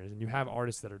 5-10 years. And you have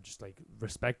artists that are just like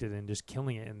respected and just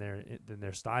killing it in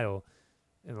their style.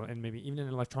 And maybe even in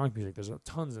electronic music, there's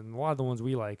tons, and a lot of the ones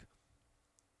we like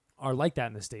are like that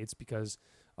in the States because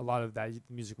a lot of that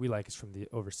music we like is from the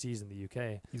overseas in the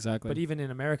UK. Exactly. But even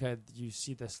in America, you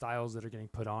see the styles that are getting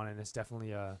put on, and it's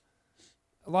definitely a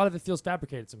lot of it feels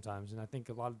fabricated sometimes. And I think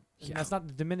a lot of and that's not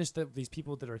to diminish these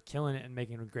people that are killing it and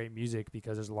making great music,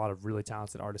 because there's a lot of really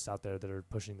talented artists out there that are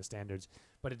pushing the standards.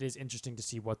 But it is interesting to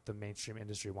see what the mainstream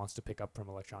industry wants to pick up from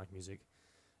electronic music,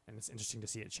 and it's interesting to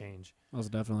see it change.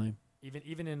 Most definitely.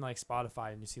 Even in like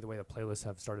Spotify, and you see the way the playlists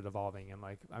have started evolving, and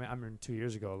like I remember 2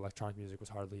 years ago electronic music was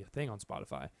hardly a thing on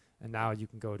Spotify, and now you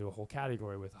can go to a whole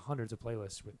category with hundreds of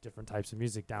playlists with different types of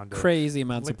music, down to Crazy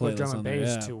amounts of liquid playlists drum on and there.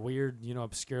 bass Yeah. to weird,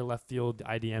 obscure left field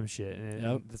IDM shit, and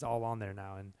Yep. it's all on there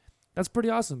now, and that's pretty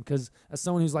awesome. Because as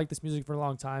someone who's liked this music for a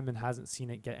long time and hasn't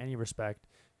seen it get any respect,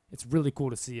 it's really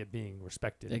cool to see it being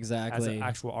respected as Exactly. an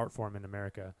actual art form in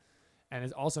America. And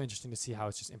it's also interesting to see how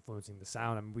it's just influencing the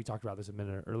sound. I mean, we talked about this a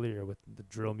minute earlier with the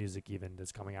drill music even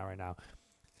that's coming out right now.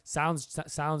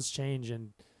 Sounds change,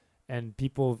 and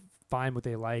people find what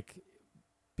they like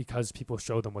because people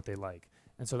show them what they like.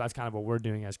 And so that's kind of what we're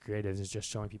doing as creatives, is just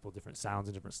showing people different sounds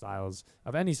and different styles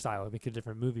of any style. It could be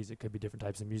different movies, it could be different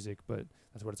types of music, but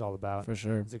that's what it's all about. For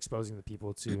sure. It's exposing the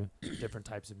people to different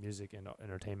types of music and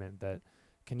entertainment that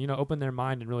can, open their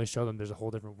mind and really show them there's a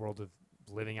whole different world of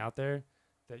living out there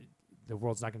that the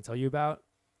world's not going to tell you about.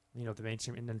 The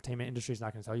mainstream entertainment industry is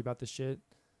not going to tell you about this shit,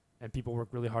 and people work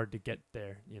really hard to get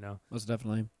there. Most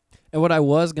definitely. And what I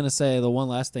was going to say, the one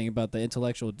last thing about the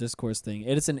intellectual discourse thing,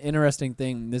 it is an interesting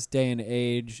thing in this day and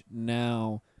age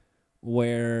now,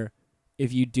 where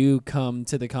if you do come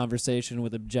to the conversation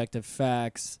with objective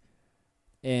facts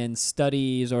and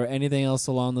studies or anything else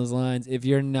along those lines, if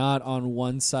you're not on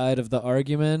one side of the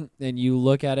argument and you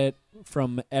look at it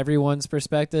from everyone's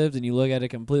perspective and you look at it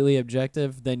completely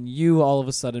objective, then you all of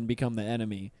a sudden become the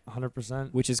enemy.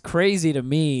 100%. Which is crazy to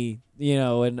me,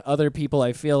 and other people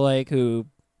I feel like who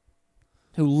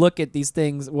look at these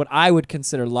things what I would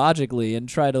consider logically and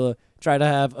try to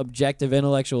have objective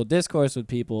intellectual discourse with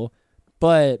people,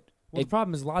 but The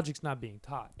problem is logic's not being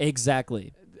taught.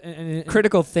 exactly. And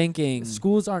Critical thinking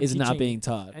schools aren't is not teaching being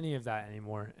taught. any of that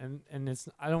anymore, and it's,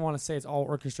 I don't want to say it's all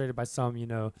orchestrated by some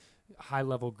high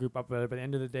level group up there, but at the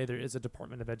end of the day there is a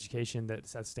Department of Education that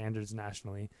sets standards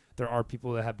nationally. There are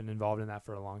people that have been involved in that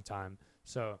for a long time,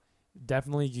 so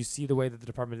definitely you see the way that the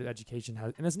Department of Education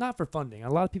has, and it's not for funding.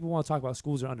 A lot of people want to talk about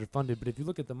schools are underfunded, but if you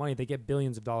look at the money, they get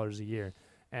billions of dollars a year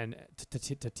and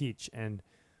to teach. And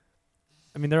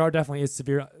I mean, there are definitely is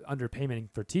severe underpayment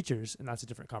for teachers, and that's a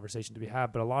different conversation to be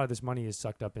had. But a lot of this money is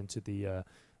sucked up into the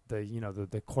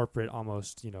corporate,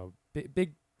 almost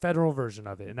big federal version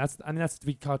of it, and that's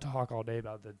we could talk all day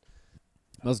about the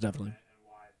Most definitely. and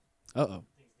why Uh-oh.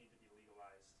 things need to be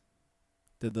legalized.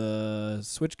 Did the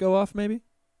switch go off maybe?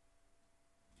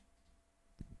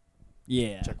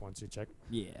 Yeah. Check 1 2 check.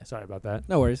 Yeah. Sorry about that.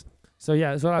 No worries. So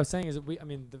yeah, so what I was saying is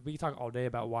that we talk all day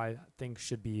about why things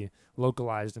should be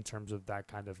localized in terms of that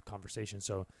kind of conversation.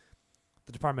 So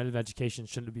the Department of Education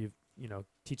shouldn't be,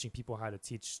 teaching people how to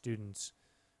teach students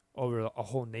over a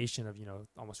whole nation of,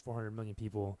 almost 400 million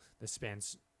people that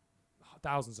spans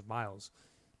thousands of miles.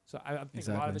 So I think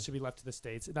a lot of Exactly. it should be left to the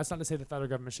states. That's not to say the federal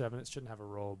government shouldn't have a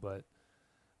role, but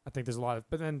I think there's a lot of,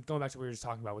 but then going back to what we were just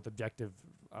talking about with objective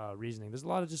reasoning, there's a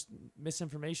lot of just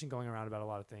misinformation going around about a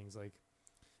lot of things. Like,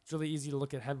 it's really easy to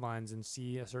look at headlines and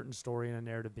see a certain story and a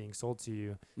narrative being sold to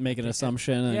you. Make an And-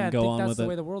 assumption and I go think on that's with the it.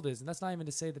 way the world is. And that's not even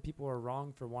to say that people are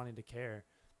wrong for wanting to care,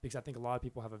 because I think a lot of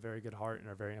people have a very good heart and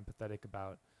are very empathetic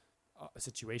about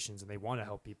situations, and they want to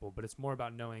help people. But it's more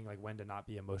about knowing like when to not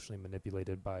be emotionally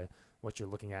manipulated by what you're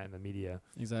looking at in the media.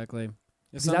 Exactly.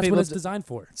 Because Some that's people what it's d- designed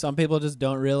for. Some people just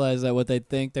don't realize that what they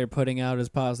think they're putting out as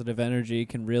positive energy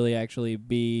can really actually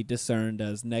be discerned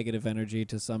as negative energy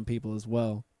to some people as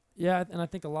well. Yeah, and I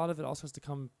think a lot of it also has to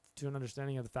come to an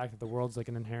understanding of the fact that the world's like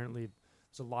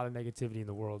there's a lot of negativity in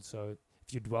the world. So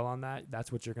if you dwell on that,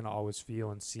 that's what you're going to always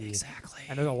feel and see. Exactly.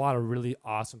 And there's a lot of really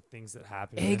awesome things that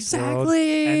happen in this world.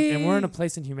 Exactly. And we're in a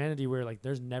place in humanity where like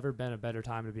there's never been a better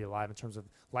time to be alive in terms of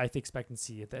life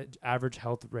expectancy, the average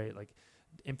health rate, like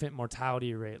infant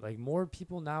mortality rate. Like more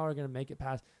people now are going to make it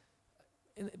past.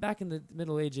 back in the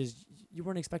Middle Ages, you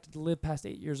weren't expected to live past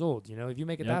 8 years old. You know, if you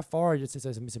make it Yep. that far, it's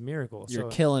a miracle. You're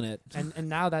So, killing it. and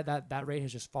now that rate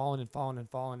has just fallen and fallen and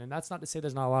fallen. And that's not to say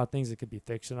there's not a lot of things that could be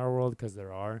fixed in our world, because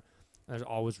there are. There's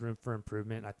always room for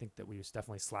improvement. I think that we just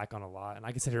definitely slack on a lot. And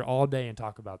I could sit here all day and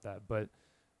talk about that. But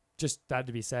just that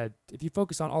to be said, if you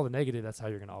focus on all the negative, that's how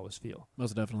you're going to always feel.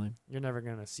 Most definitely. You're never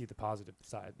going to see the positive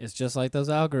side. It's just like those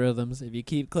algorithms. If you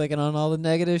keep clicking on all the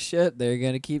negative shit, they're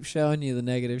going to keep showing you the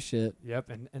negative shit. Yep.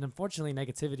 And unfortunately,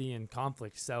 negativity and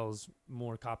conflict sells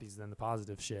more copies than the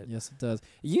positive shit. Yes, it does.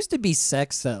 It used to be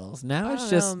sex sells. Now I it's don't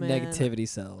just know, man. negativity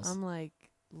sells. I'm like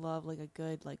love like a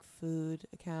good like food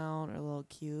account or a little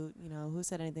cute. You know, who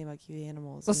said anything about cute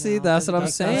animals? Well, you see, know? that's what I'm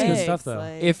That's good saying. stuff, though.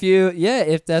 Like,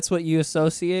 If that's what you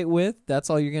associate with, that's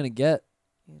all you're going to get.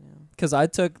 you know, Because I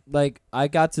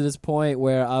got to this point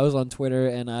where I was on Twitter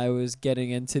and I was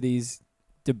getting into these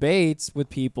debates with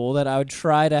people that I would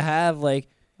try to have like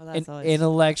well, an that's always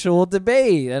intellectual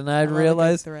debate. And I I'd love a good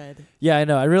realize, thread. yeah, I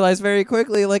know. I realized very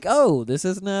quickly, like, oh, this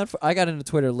is not. I got into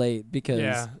Twitter late because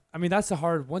Yeah. I mean, that's the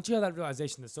hard. Once you have that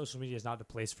realization that social media is not the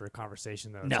place for a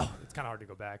conversation, though, No. it's kind of hard to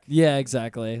go back. yeah,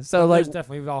 exactly. So like, There's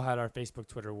definitely, we've all had our Facebook,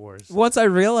 Twitter wars. once I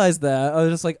realized that, I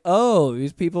was just like, oh,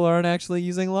 these people aren't actually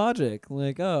using logic.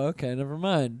 Like, oh, okay, never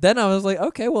mind. Then I was like,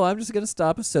 okay, well, I'm just going to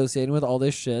stop associating with all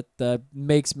this shit that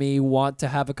makes me want to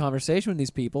have a conversation with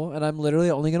these people. And I'm literally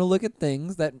only going to look at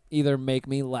things that either make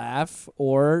me laugh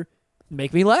or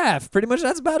make me laugh. Pretty much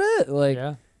that's about it. Like,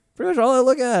 Yeah. pretty much all I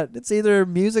look at. It's either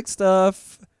music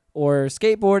stuff or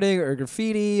skateboarding or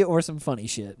graffiti or some funny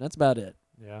shit. That's about it.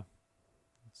 Yeah.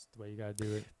 That's the way you got to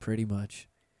do it. Pretty much.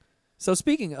 So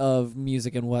speaking of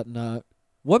music and whatnot,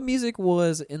 what music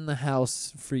was in the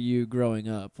house for you growing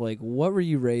up? Like, what were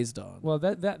you raised on? Well,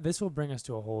 this will bring us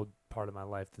to a whole part of my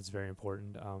life that's very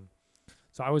important.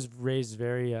 So I was raised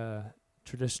very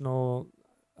traditional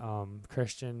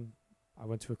Christian. I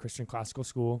went to a Christian classical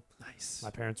school. Nice. My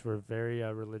parents were very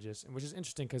religious, and which is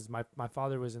interesting because my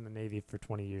father was in the Navy for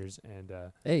 20 years and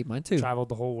Hey, mine too. traveled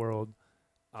the whole world.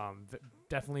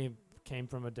 Definitely came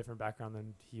from a different background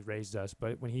than he raised us,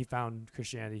 but when he found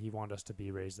Christianity, he wanted us to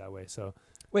be raised that way. So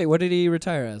Wait, what did he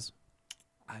retire as?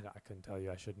 I couldn't tell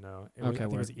you. I should know. Okay, I think it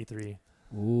word. was E3.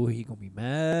 Ooh, he gonna be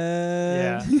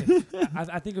mad. Yeah,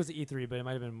 I think it was E3, but it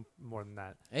might have been more than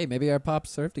that. Hey, maybe our pops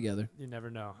served together. You never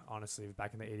know, honestly.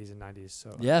 Back in the 80s and 90s,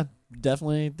 so Yeah,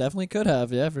 definitely could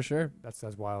have. Yeah, for sure. that's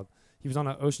wild. He was on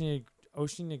an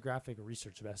oceanographic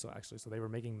research vessel actually, so they were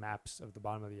making maps of the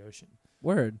bottom of the ocean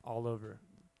Word. all over,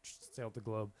 sailed the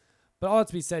globe. But all that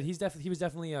to be said, he was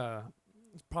definitely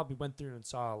probably went through and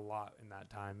saw a lot in that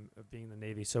time of being in the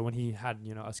Navy. So when he had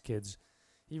us kids,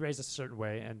 he raised us a certain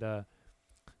way, and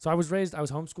so I was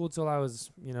homeschooled till I was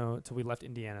till we left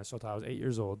Indiana, so till I was 8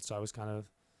 years old. So I was kind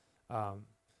of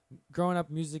growing up,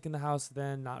 music in the house.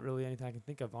 Then not really anything I can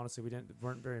think of. Honestly,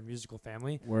 weren't very a musical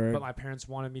family. Word. But my parents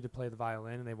wanted me to play the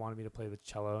violin, and they wanted me to play the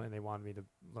cello, and they wanted me to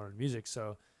learn music.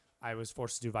 So I was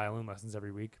forced to do violin lessons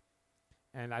every week.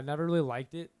 And I never really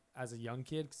liked it as a young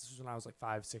kid, because this was when I was like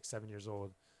 5, 6, 7 years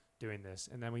old doing this.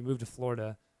 And then we moved to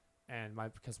Florida, and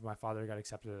because my father got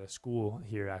accepted at a school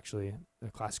here, actually, a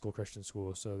classical Christian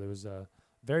school. So there was a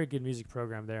very good music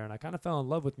program there, and I kind of fell in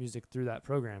love with music through that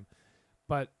program.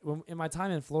 But in my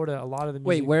time in Florida, a lot of the music...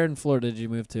 Wait, where in Florida did you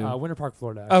move to? Winter Park,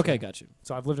 Florida. Actually. Okay, got you.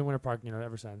 So I've lived in Winter Park,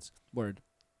 ever since. Word.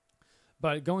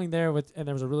 But going there and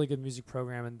there was a really good music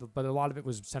program, but a lot of it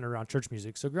was centered around church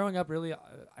music. So growing up, really,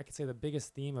 I could say the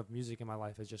biggest theme of music in my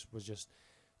life was just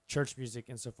church music.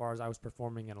 Insofar as I was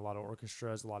performing in a lot of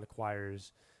orchestras, a lot of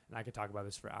choirs, and I could talk about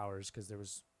this for hours because there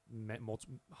was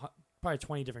probably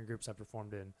 20 different groups I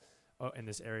performed in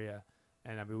this area,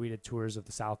 and I mean we did tours of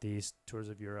the Southeast, tours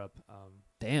of Europe.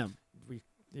 Damn.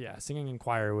 Singing in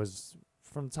choir was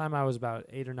from the time I was about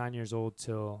 8 or 9 years old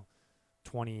till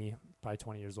 20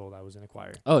 years old. I was in a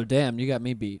choir. Oh, damn, you got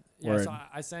me beat. Yeah, Word. so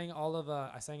I sang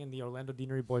I sang in the Orlando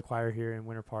Deanery Boy Choir here in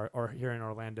Winter Park, or here in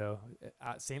Orlando,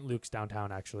 at St. Luke's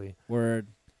downtown actually, Word.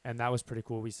 and that was pretty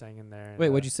cool. We sang in there. And, Wait,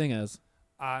 what'd you sing as?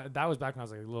 That was back when I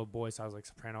was like a little boy, so I was like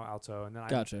soprano, alto, and then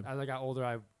Gotcha. as I got older,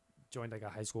 I joined like a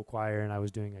high school choir, and I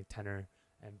was doing like tenor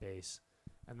and bass.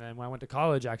 And then when I went to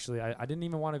college, actually, I didn't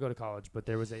even want to go to college, but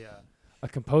there was a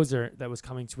composer that was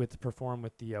coming to perform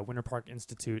with the Winter Park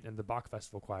Institute and the Bach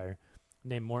Festival Choir,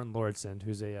 named Morton Lauritsen,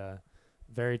 who's a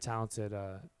very talented.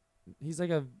 He's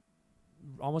like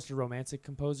almost a romantic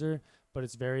composer, but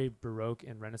it's very Baroque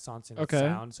and Renaissance in its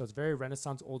sound. So it's very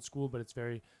Renaissance, old school, but it's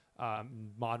very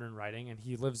modern writing. And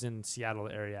he lives in Seattle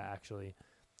area actually.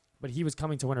 But he was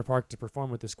coming to Winter Park to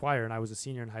perform with this choir, and I was a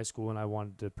senior in high school, and I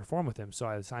wanted to perform with him. So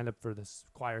I signed up for this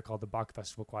choir called the Bach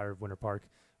Festival Choir of Winter Park,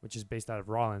 which is based out of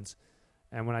Rollins.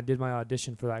 And when I did my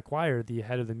audition for that choir, the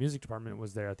head of the music department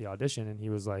was there at the audition, and he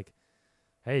was like,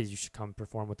 hey, you should come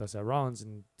perform with us at Rollins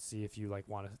and see if you like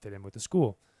want to fit in with the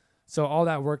school. So all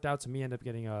that worked out to me end up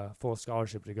getting a full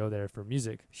scholarship to go there for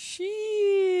music.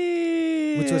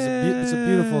 Shit. Which was it's a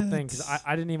beautiful thing, because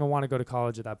I didn't even want to go to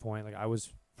college at that point. Like, I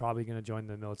was probably going to join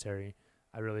the military.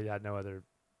 I really had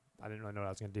I didn't really know what I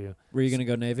was going to do. Were you going to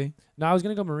go Navy? No, I was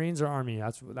going to go Marines or Army.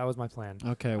 That was my plan.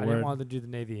 Okay, I word. didn't want to do the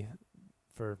Navy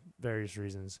for various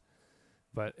reasons.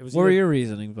 But it was What were your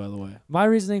reasoning, by the way? my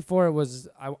reasoning for it was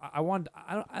I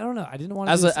don't know. I didn't want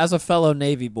to As a fellow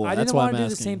Navy boy, I that's didn't why want I'm to do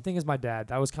asking. the same thing as my dad.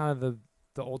 That was kind of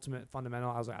the ultimate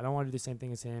fundamental. I was like, I don't want to do the same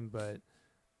thing as him, but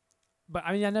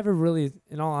I mean, I never really,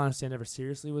 in all honesty, I never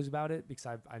seriously was about it, because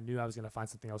I knew I was going to find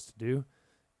something else to do.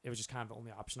 It was just kind of the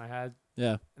only option I had.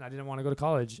 Yeah. And I didn't want to go to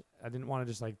college. I didn't want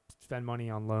to just like spend money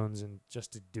on loans and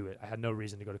just to do it. I had no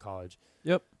reason to go to college.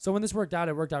 Yep. So when this worked out,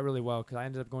 it worked out really well, because I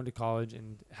ended up going to college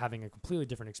and having a completely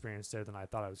different experience there than I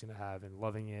thought I was going to have, and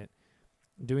loving it,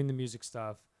 doing the music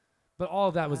stuff. But all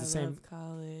of that was the same. Love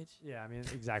college. Yeah, I mean,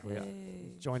 exactly.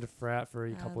 Hey. Joined a frat for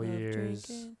a couple love years.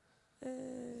 drinking.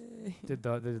 Hey. Did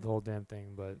the whole damn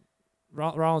thing. But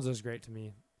Rollins was great to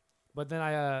me. But then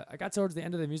I got towards the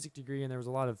end of the music degree, and there was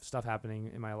a lot of stuff happening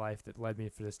in my life that led me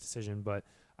for this decision. But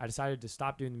I decided to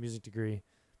stop doing the music degree,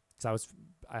 because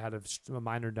I had a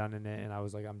minor done in it, and I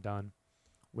was like, I'm done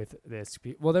with this.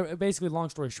 Well, basically, long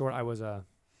story short, I was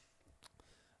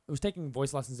taking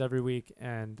voice lessons every week,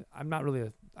 and I'm not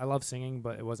really I love singing,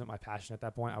 but it wasn't my passion at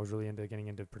that point. I was really into getting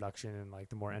into production and like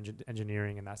the more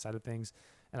engineering and that side of things,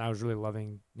 and I was really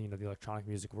loving the electronic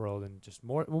music world and just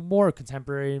more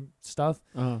contemporary stuff.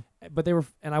 But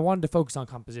I wanted to focus on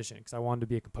composition, because I wanted to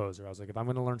be a composer. I was like, if I'm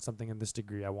going to learn something in this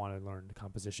degree, I want to learn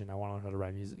composition. I want to learn how to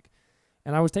write music,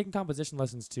 and I was taking composition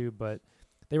lessons too, but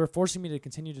they were forcing me to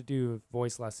continue to do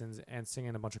voice lessons and sing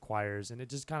in a bunch of choirs. And it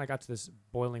just kind of got to this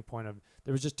boiling point of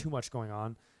there was just too much going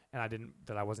on, and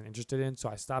I wasn't interested in. So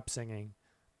I stopped singing,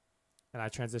 and I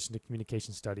transitioned to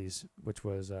communication studies, which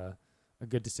was a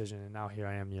good decision. And now here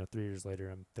I am, 3 years later,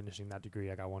 I'm finishing that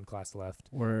degree. I got one class left,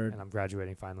 Word. and I'm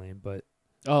graduating finally. But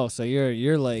So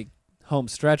you're like home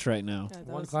stretch right now. God,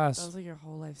 one class. That was like your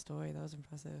whole life story. That was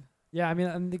impressive. yeah, I mean,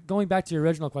 and going back to your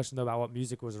original question though about what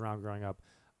music was around growing up,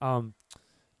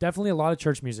 definitely a lot of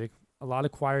church music, a lot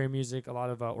of choir music, a lot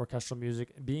of orchestral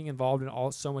music, being involved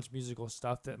in so much musical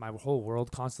stuff that my whole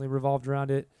world constantly revolved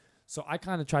around it. So I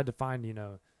kind of tried to find,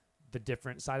 the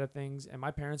different side of things. And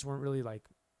my parents weren't really like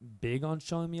big on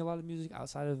showing me a lot of music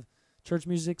outside of church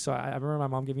music. So I remember my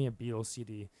mom giving me a Beatles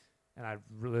CD, and I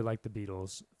really liked the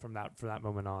Beatles from that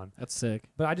moment on. That's sick.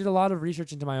 But I did a lot of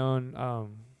research into my own,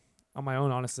 on my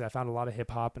own, honestly. I found a lot of hip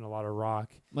hop and a lot of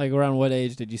rock. Like, around what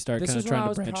age did you start This kind was of when I trying to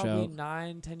was branch probably out?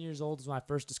 9, 10 years old is when I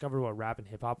first discovered what rap and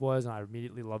hip hop was, and I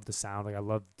immediately loved the sound. Like, I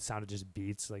loved the sound of just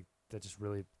beats. Like, that just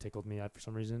really tickled me for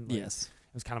some reason. Like, Yes.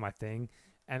 it was kind of my thing.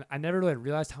 And I never really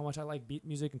realized how much I like beat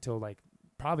music until, like,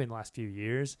 probably in the last few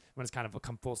years, when it's kind of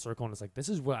come full circle, and it's like, this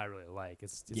is what I really like.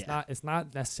 It's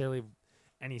not necessarily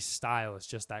any style. It's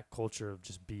just that culture of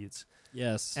just beats.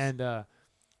 Yes. And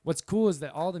what's cool is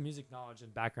that all the music knowledge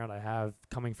and background I have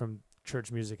coming from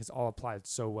church music is all applied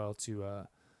so well to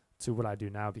what I do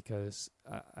now, because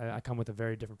I come with a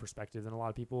very different perspective than a lot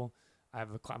of people.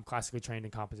 I'm classically trained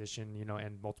in composition,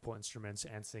 and multiple instruments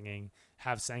and singing.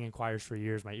 Have sang in choirs for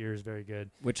years. My ear is very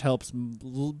good. Which helps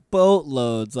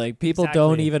boatloads. Like, people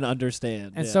don't Exactly. even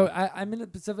understand. And so I'm in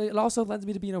it also lends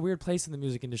me to be in a weird place in the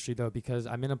music industry, though, because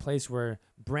I'm in a place where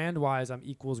brand-wise I'm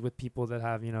equals with people that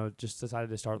have, just decided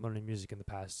to start learning music in the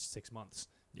past 6 months.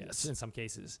 Yes. In some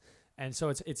cases. And so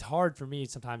it's hard for me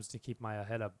sometimes to keep my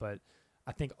head up, but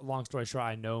I think, long story short,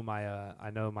 I know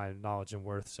my knowledge and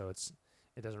worth, so it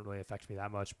doesn't really affect me that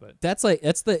much. But that's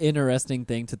the interesting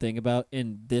thing to think about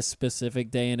in this specific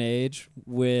day and age,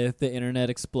 with the internet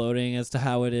exploding as to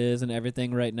how it is and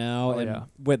everything right now.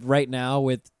 With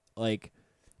like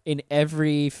in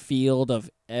every field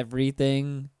of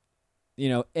everything,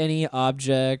 any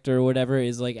object or whatever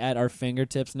is like at our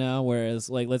fingertips now. Whereas,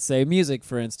 like, let's say music,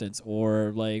 for instance,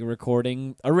 or like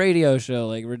recording a radio show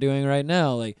like we're doing right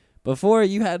now, like, before,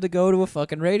 you had to go to a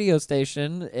fucking radio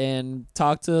station and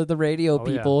talk to the radio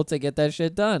people to get that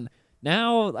shit done.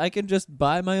 Now I can just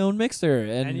buy my own mixer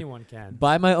and anyone can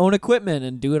buy my own equipment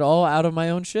and do it all out of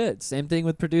my own shit. Same thing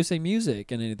with producing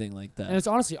music and anything like that. And it's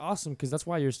honestly awesome, because that's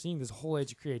why you're seeing this whole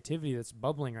age of creativity that's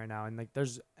bubbling right now. And like,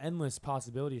 there's endless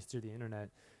possibilities through the internet.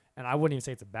 And I wouldn't even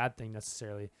say it's a bad thing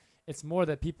necessarily. It's more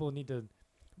that people need to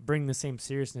bring the same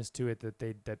seriousness to it that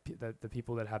the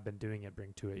people that have been doing it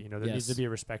bring to it. There needs to be a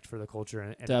respect for the culture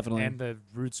and Definitely. and the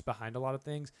roots behind a lot of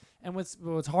things. And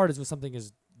what's hard is with something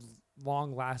as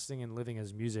long lasting and living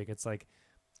as music. It's like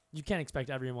you can't expect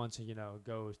everyone to,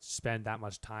 go spend that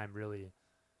much time really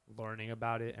learning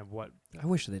about it and what. I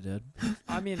wish they did.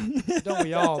 I mean, don't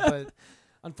we all? But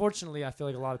unfortunately, I feel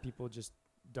like a lot of people just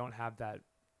don't have that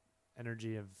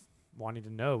energy of wanting to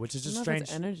know, which is just Not strange.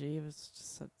 It's energy. It was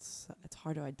just it's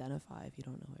hard to identify if you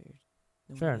don't know what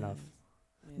you're. Fair enough.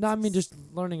 No, I mean just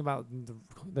learning about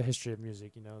the history of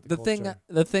music. The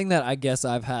thing that I guess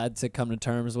I've had to come to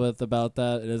terms with about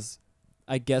that is,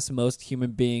 I guess most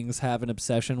human beings have an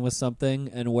obsession with something,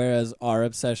 and whereas our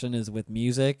obsession is with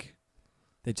music,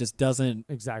 it just doesn't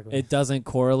exactly. It doesn't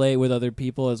correlate with other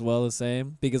people as well the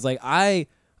same. Because like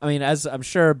I mean, as I'm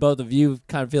sure both of you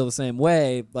kind of feel the same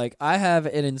way, like I have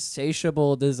an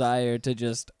insatiable desire to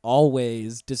just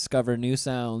always discover new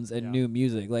sounds and new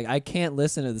music. Like I can't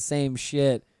listen to the same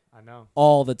shit I know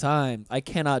all the time. I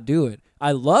cannot do it.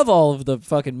 I love all of the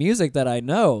fucking music that I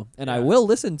know, and I will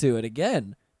listen to it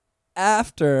again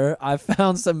after I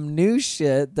found some new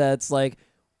shit that's like,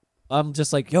 I'm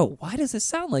just like, yo, why does this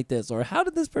sound like this? Or how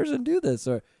did this person do this?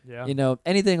 Or,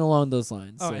 anything along those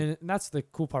lines. Oh, So- and that's the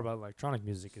cool part about electronic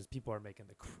music is people are making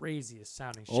the craziest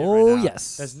sounding shit Oh, right now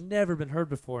yes. that's never been heard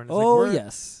before. And it's oh, like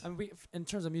yes. I mean, in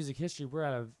terms of music history, we're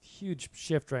at a huge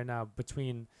shift right now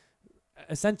between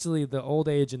essentially the old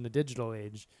age and the digital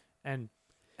age. And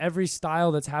every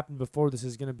style that's happened before this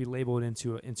is going to be labeled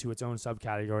into its own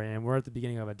subcategory, and we're at the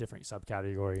beginning of a different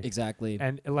subcategory. Exactly.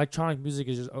 And electronic music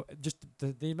is just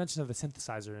the invention of the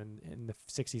synthesizer in the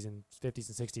 60s and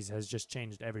 50s and 60s has just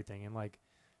changed everything. And like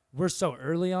we're so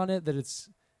early on it that it's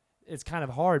kind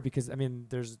of hard because I mean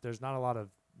there's not a lot of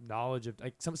knowledge of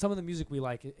like some of the music we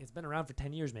like. It's been around for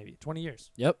 10 years, maybe 20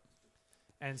 years. Yep.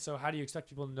 And so how do you expect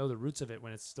people to know the roots of it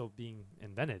when it's still being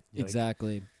invented?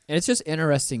 Exactly. And it's just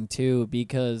interesting too,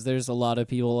 because there's a lot of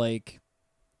people like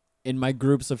in my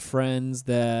groups of friends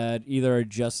that either are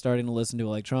just starting to listen to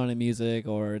electronic music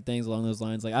or things along those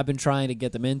lines. Like I've been trying to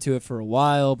get them into it for a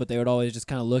while, but they would always just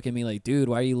kind of look at me like, dude,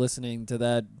 why are you listening to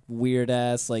that weird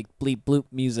ass like bleep bloop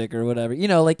music or whatever?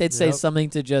 Like they'd say something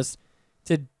to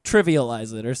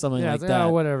trivialize it or something like that. Oh,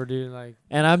 whatever, dude. Like,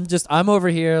 and I'm over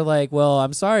here like, well,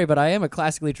 I'm sorry, but I am a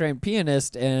classically trained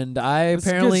pianist, and I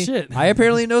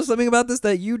apparently know something about this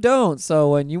that you don't.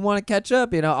 So when you want to catch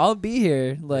up, I'll be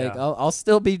here. Like, I'll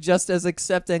still be just as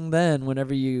accepting then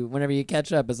whenever you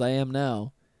catch up as I am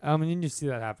now. I mean, you see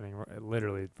that happening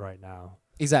literally right now.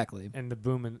 Exactly. And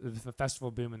the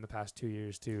festival boom in the past 2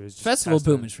 years too is just festival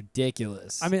boom is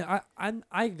ridiculous. I mean,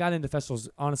 I got into festivals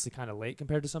honestly kind of late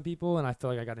compared to some people, and I feel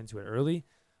like I got into it early.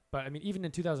 But I mean, even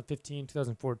in 2015,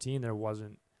 2014, there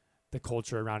wasn't the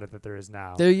culture around it that there is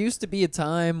now. There used to be a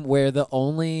time where the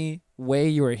only way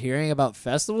you were hearing about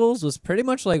festivals was pretty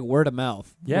much like word of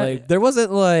mouth. Yeah. Like there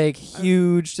wasn't like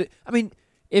huge. I mean,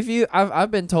 I've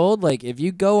been told like if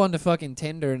you go onto fucking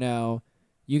Tinder now,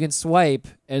 you can swipe,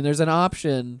 and there's an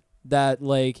option that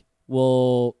like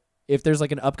will, if there's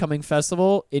like an upcoming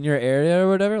festival in your area or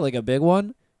whatever, like a big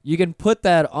one, you can put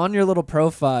that on your little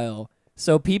profile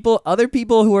so other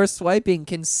people who are swiping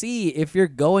can see if you're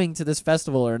going to this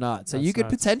festival or not. So you could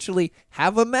potentially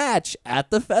have a match at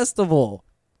the festival.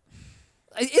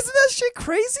 Isn't that shit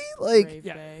crazy? Like,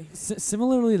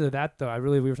 similarly to that though,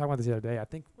 we were talking about this the other day. I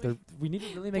think we need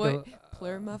to really make a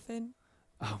Plurmuffin.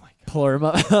 Oh my god.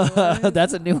 Plurma.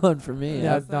 That's a new one for me.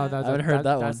 Yeah, I haven't heard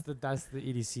that one. That's the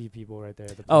EDC people right there.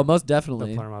 Most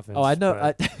definitely. The Plurmuffins. Oh, I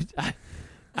know.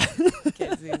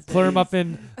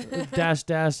 Plurmuffin dash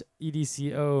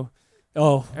EDCO.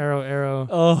 Oh. Arrow.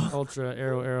 Oh. Ultra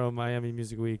Arrow Miami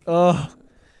Music Week. Oh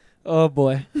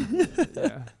boy.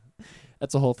 Yeah.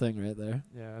 That's a whole thing right there.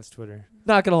 Yeah, that's Twitter.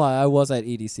 Not gonna lie, I was at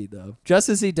EDC though, just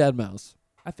to see Deadmau5.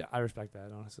 I respect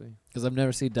that, honestly. Because I've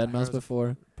never seen Deadmau5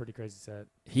 before. Pretty crazy set.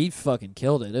 He fucking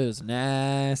killed it. It was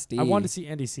nasty. I wanted to see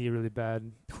NDC really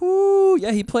bad. Whoo,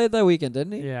 yeah, he played that weekend,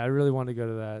 didn't he? Yeah, I really wanted to go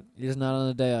to that. He's not on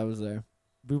the day I was there.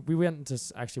 We went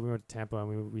to Tampa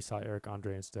and we saw Eric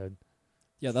Andre instead.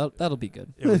 Yeah, that'll be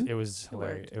good. It was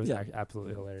hilarious. It was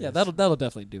absolutely hilarious. Yeah, that'll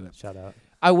definitely do it. Shout out.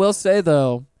 I will say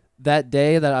though, that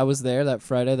day that I was there, that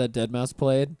Friday that Deadmau5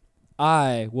 played,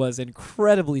 I was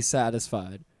incredibly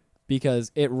satisfied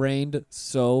because it rained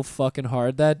so fucking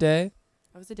hard that day.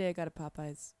 That was the day I got a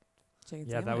Popeyes chicken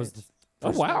sandwich. That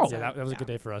was wow. Yeah, that was a good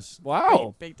day for us.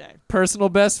 Wow. Big day. Personal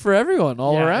best for everyone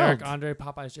all around. Eric Andre,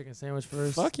 Popeye's chicken sandwich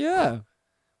first. Fuck yeah.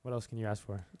 What else can you ask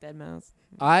for? Deadmau5.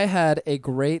 I had a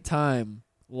great time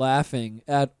laughing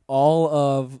at all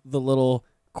of the little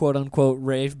quote unquote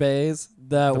rave bays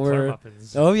that The were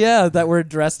Plurmuffins. that were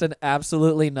dressed in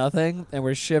absolutely nothing and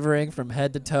were shivering from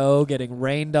head to toe, getting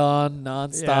rained on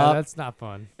nonstop. Yeah, that's not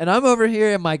fun. And I'm over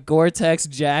here in my Gore-Tex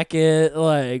jacket,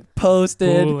 like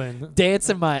posted, Cooling.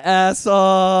 dancing my ass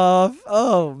off.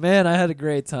 Oh man, I had a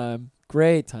great time.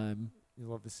 Great time. You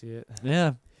love to see it.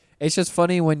 Yeah. It's just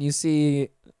funny when you see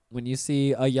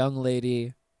a young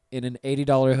lady in an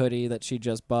 $80 hoodie that she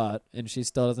just bought and she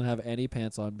still doesn't have any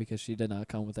pants on because she did not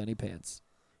come with any pants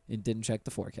and didn't check the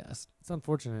forecast. It's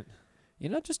unfortunate.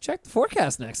 Just check the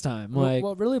forecast next time.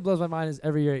 What really blows my mind is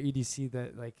every year at EDC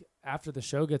that like after the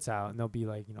show gets out and there'll be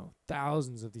like,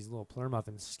 thousands of these little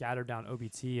Plurmuffins scattered down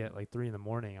OBT at like 3 a.m.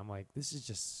 I'm like, this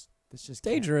just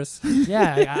dangerous.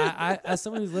 Yeah, I as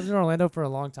someone who's lived in Orlando for a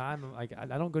long time, I'm like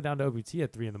I don't go down to OBT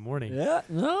at 3 a.m. Yeah,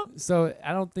 no. So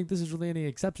I don't think this is really any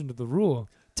exception to the rule.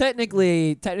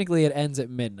 Technically it ends at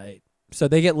midnight. So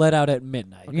they get let out at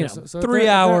midnight. Okay, so 3 they're-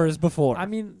 hours before. I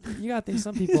mean, you gotta think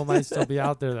some people might still be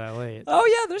out there that late. Oh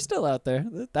yeah, they're still out there.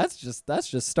 That's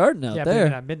just starting out Yeah, but there.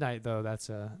 even at midnight though, that's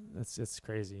it's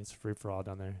crazy. It's free for all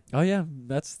down there. Oh yeah,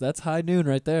 that's high noon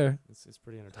right there. It's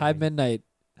pretty entertaining. High midnight,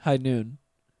 high noon.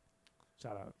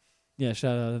 Shout out. Yeah,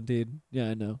 shout out indeed. Yeah,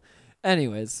 I know.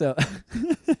 Anyways, so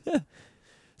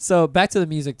so back to the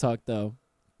music talk though.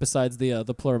 Besides the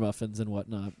Plurmuffins and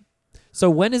whatnot.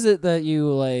 So when is it that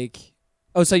you like?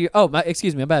 Oh, so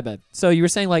excuse me, I'm bad. So you were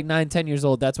saying like 9-10 years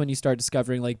old. That's when you start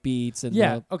discovering like beats and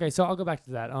Yeah. Okay. So I'll go back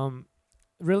to that.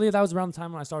 Really, that was around the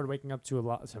time when I started waking up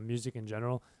to music in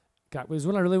general. It was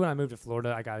when I moved to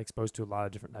Florida, I got exposed to a lot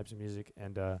of different types of music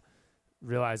and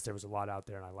realized there was a lot out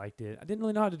there and I liked it. I didn't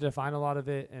really know how to define a lot of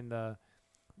it, and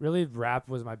really rap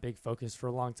was my big focus for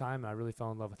a long time. And I really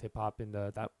fell in love with hip hop, and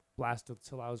that lasted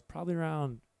till I was probably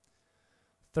around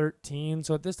 13.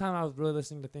 So at this time I was really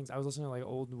listening to things. I was listening to like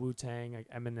old Wu-Tang, like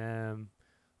Eminem,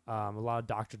 a lot of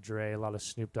Dr. Dre, a lot of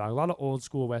Snoop Dogg, a lot of old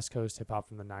school West Coast hip hop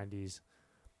from the 90s.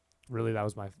 Really, that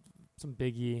was some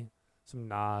Biggie, some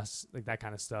Nas, like that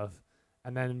kind of stuff.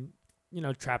 And then,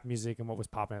 trap music and what was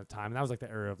popping at the time. And that was like the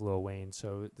era of Lil Wayne.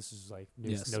 So this is like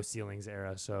No Ceilings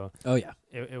era. So oh yeah,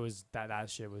 it was that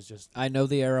shit was just. I know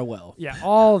the era well. Yeah,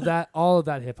 all of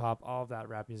that hip hop, all of that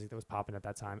rap music that was popping at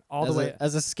that time,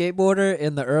 As a skateboarder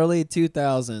in the early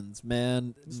 2000s,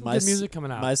 man, some good music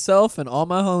coming out. Myself and all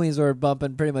my homies were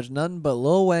bumping pretty much nothing but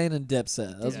Lil Wayne and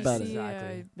Dipset. That was Yes. about it.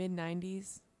 Exactly. Mid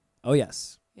 90s. Oh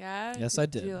yes, Yeah. Yes, I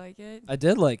did. Did you like it? I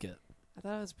did like it. I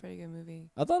thought it was a pretty good movie.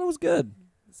 I thought it was good.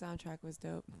 The soundtrack was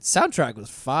dope. Soundtrack was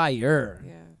fire.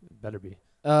 Yeah. Better be.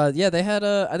 Yeah, they had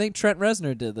I think Trent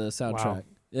Reznor did the soundtrack. Wow.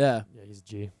 Yeah. Yeah, he's a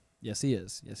G. Yes, he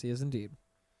is. Yes, he is indeed.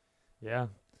 Yeah.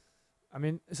 I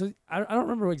mean, so I don't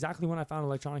remember exactly when I found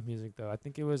electronic music, though. I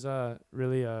think it was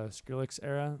really Skrillex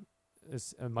era.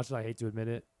 As much as I hate to admit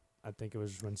it, I think it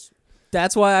was when...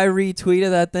 That's why I retweeted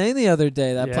that thing the other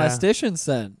day, that Yeah. Plastician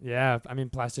sent. Yeah, I mean,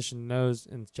 Plastician knows,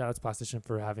 and shout out to Plastician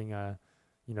for having,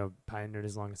 pioneered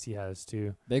as long as he has,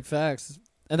 too. Big facts.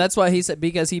 And that's why he said,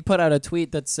 because he put out a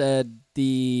tweet that said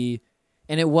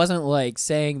and it wasn't like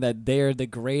saying that they're the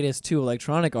greatest two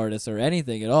electronic artists or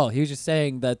anything at all. He was just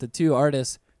saying that the two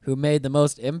artists who made the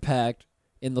most impact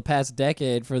in the past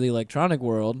decade for the electronic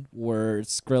world were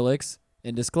Skrillex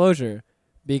and Disclosure.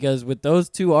 Because with those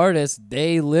two artists,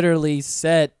 they literally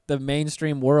set the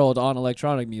mainstream world on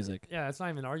electronic music. Yeah, that's not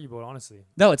even arguable, honestly.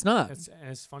 No, it's not.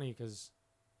 It's funny because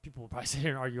people will probably sit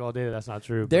here and argue all day that that's not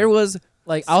true. There was,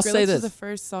 like, I'll say Skrillex this. was the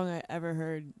first song I ever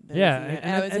heard. Yeah,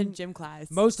 and I was in gym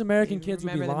class. Most American You kids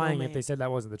would be remember the lying if moment. they said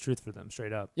that wasn't the truth for them,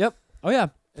 straight up. Oh, yeah.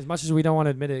 As much as we don't want to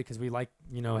admit it because we like,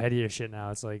 headier shit now,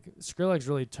 it's like Skrillex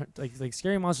really, like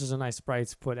Scary Monsters and Nice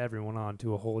Sprites put everyone on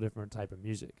to a whole different type of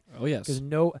music. Oh, yes. Because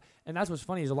and that's what's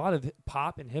funny is a lot of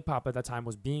pop and hip hop at that time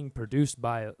was being produced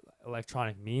by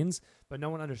electronic means, but no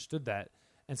one understood that.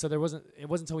 And so it wasn't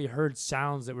until we heard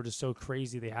sounds that were just so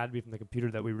crazy they had to be from the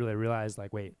computer that we really realized,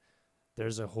 like, wait,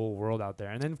 there's a whole world out there.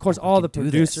 And then, of course, We all can the do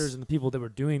producers this. and the people that were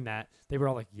doing that, they were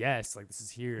all like, yes, like, this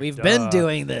is here. We've duh. been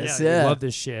doing this, We yeah. love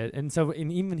this shit. And so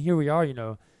even here we are,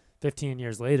 15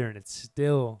 years later, and it's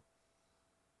still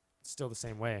the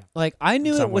same way. Like, I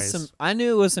knew some it was ways.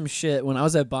 it was some shit when I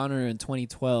was at Bonner in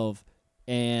 2012,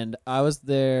 and I was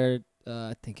there.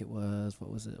 I think it was,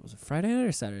 what was it? Was it Friday night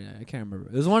or Saturday night? I can't remember.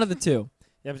 It was one of the two.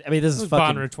 Yeah, I mean, this is was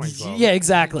fucking Bonner in 2012. Yeah,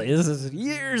 exactly. This is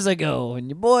years ago, and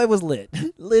your boy was lit,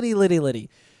 litty.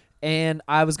 And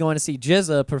I was going to see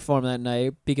Jizza perform that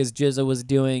night because Jizza was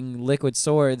doing Liquid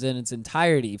Swords in its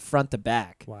entirety, front to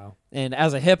back. Wow. And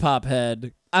as a hip hop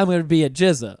head, I'm going to be at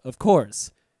Jizza, of course.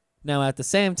 Now, at the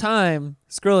same time,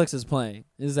 Skrillex is playing.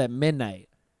 This is at midnight.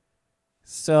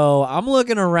 So I'm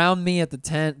looking around me at the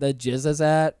tent that Jizza's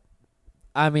at.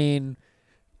 I mean,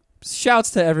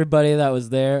 shouts to everybody that was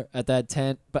there at that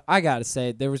tent. But I got to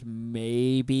say, there was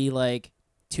maybe like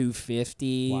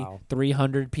 250, Wow.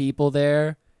 300 people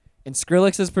there. And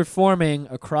Skrillex is performing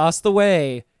across the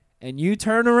way. And you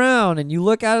turn around and you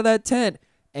look out of that tent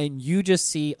and you just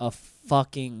see a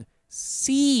fucking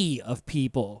sea of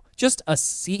people. Just a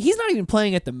sea. He's not even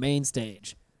playing at the main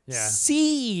stage. Yeah.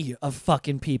 Sea of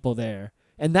fucking people there.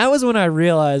 And that was when I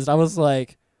realized, I was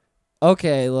like,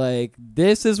 okay, like,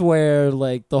 this is where,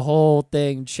 like, the whole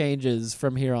thing changes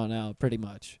from here on out, pretty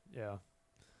much. Yeah.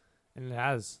 And it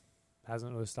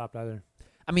hasn't really stopped either.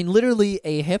 I mean, literally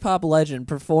a hip-hop legend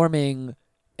performing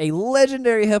a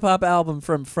legendary hip-hop album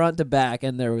from front to back,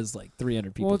 and there was, like,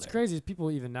 300 people Well, it's there. crazy.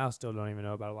 People even now still don't even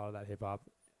know about a lot of that hip-hop.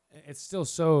 It's still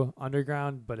so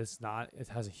underground, but it's not. It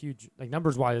has a huge, like,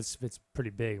 numbers-wise, it's pretty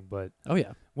big, but Oh,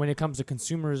 yeah. when it comes to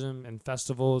consumerism and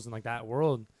festivals and, like, that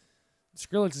world,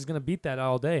 Skrillex is going to beat that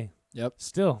all day. Yep.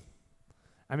 Still.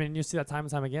 I mean, you see that time and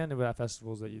time again at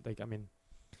festivals that you, like, I mean,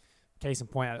 case in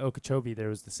point, at Okeechobee, there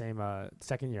was the same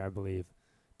second year, I believe.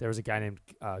 There was a guy named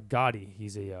Gotti.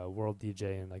 He's a world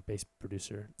DJ and, like, bass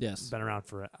producer. Yes. Been around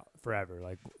for forever.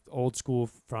 Like, old school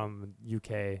from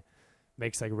UK.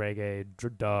 Makes, like, reggae,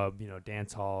 dub,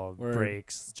 dance hall, Word.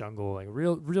 breaks, jungle, like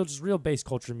just real bass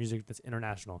culture music that's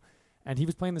international. And he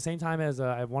was playing the same time as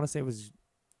I want to say it was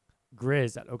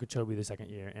Grizz at Okeechobee the second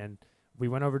year, and we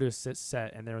went over to his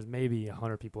set, and there was maybe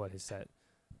 100 people at his set.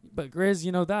 But Grizz,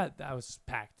 that was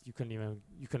packed. You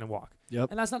couldn't walk.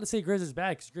 Yep. And that's not to say Grizz is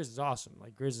bad, because Grizz is awesome.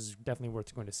 Like, Grizz is definitely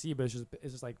worth going to see, but it's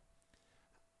just like,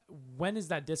 when is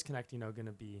that disconnect, going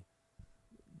to be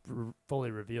fully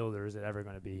revealed, or is it ever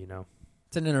going to be,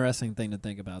 It's an interesting thing to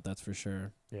think about, that's for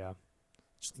sure. Yeah.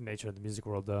 Just the nature of the music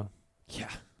world, though. Yeah.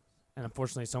 And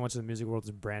unfortunately, so much of the music world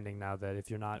is branding now that if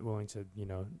you're not willing to,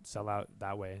 sell out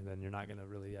that way, then you're not going to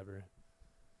really ever.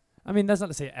 I mean, that's not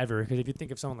to say ever, because if you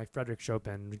think of someone like Frederick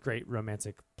Chopin, great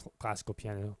romantic classical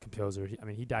piano composer,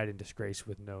 he died in disgrace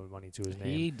with no money to his name.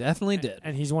 He definitely did.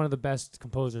 And he's one of the best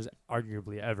composers,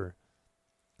 arguably, ever.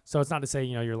 So it's not to say,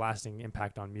 your lasting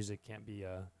impact on music can't be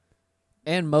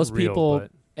And most real, people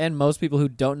but and most people who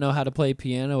don't know how to play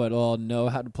piano at all know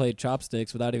how to play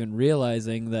chopsticks without even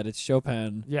realizing that it's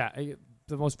Chopin. yeah,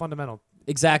 the most fundamental,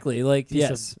 Exactly. Like, Piece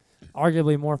yes.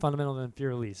 arguably more fundamental than Fear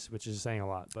Release, which is saying a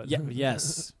lot. But Yeah,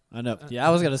 yes. I know. Yeah,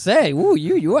 I was going to say, ooh,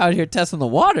 you out here testing the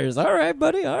waters. All right,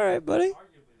 buddy. All right, buddy.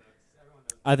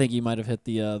 I think you might have hit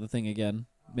the thing again.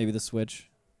 Maybe the switch.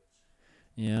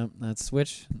 Yeah, that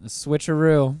switch. The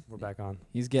switcheroo. We're back on.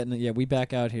 He's getting it. Yeah, we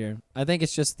back out here. I think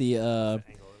it's just the Angle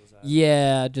it was at.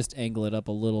 yeah, just angle it up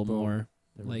a little Boom. more.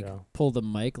 There we Like, go. pull the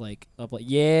mic like up like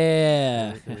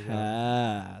yeah. There we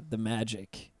go. The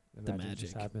magic. The magic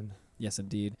just magic. happened. Yes,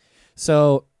 indeed.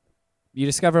 So, you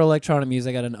discover electronic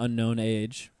music at an unknown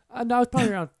age. No, I was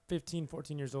probably around 15,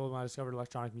 14 years old when I discovered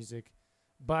electronic music.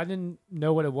 But I didn't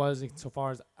know what it was so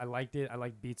far as I liked it. I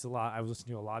liked beats a lot. I was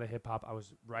listening to a lot of hip-hop. I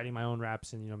was writing my own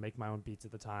raps and, making my own beats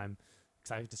at the time.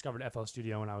 Because I discovered FL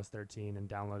Studio when I was 13 and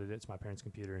downloaded it to my parents'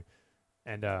 computer.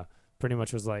 And pretty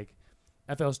much was like,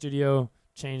 FL Studio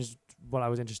changed what I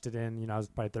was interested in. I was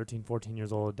probably 13, 14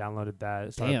 years old, downloaded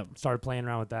that. Started playing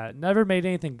around with that. Never made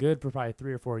anything good for probably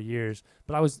 3 or 4 years.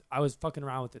 But I was fucking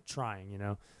around with it, trying,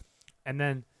 And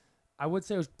then I would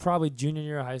say it was probably junior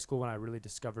year of high school when I really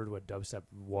discovered what dubstep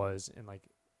was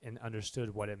and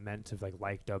understood what it meant to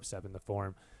like dubstep in the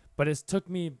form. But it took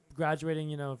me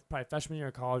graduating, probably freshman year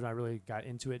of college when I really got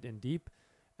into it in deep.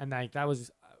 And that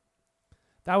was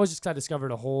just 'cause I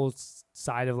discovered a whole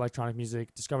side of electronic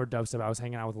music, discovered dubstep. I was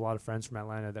hanging out with a lot of friends from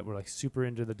Atlanta that were like super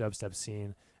into the dubstep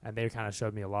scene, and they kind of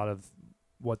showed me a lot of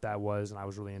what that was, and I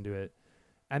was really into it.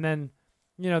 And then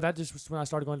that just was when I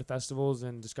started going to festivals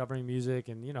and discovering music,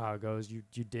 and you know how it goes. You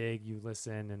dig, you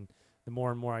listen, and the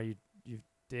more and more you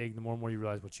dig, the more and more you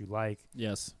realize what you like.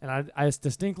 Yes. And I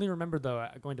distinctly remember, though,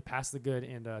 going to Pass the Good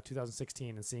in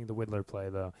 2016 and seeing the Whittler play,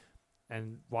 though,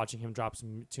 and watching him drop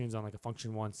some tunes on like a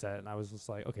Function 1 set. And I was just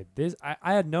like, okay,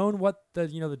 I had known what the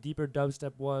deeper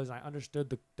dubstep was. I understood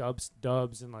the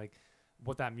dubs and like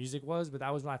what that music was, but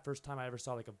that was my first time I ever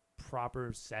saw like a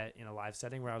proper set in a live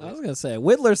setting where I was I like, was going to say,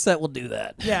 Whittler set will do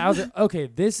that. yeah, I was like, okay,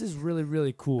 this is really,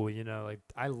 really cool. Like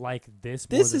I like this.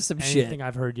 This more is some than shit. anything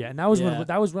I've heard yet. And that was Yeah. when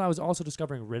I was also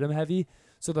discovering rhythm heavy.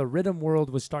 So the rhythm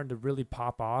world was starting to really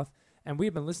pop off. And we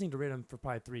had been listening to rhythm for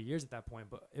probably 3 years at that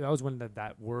point. But that was when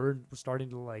that word was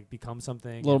starting to like become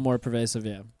something. A little more pervasive,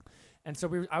 yeah. And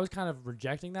so I was kind of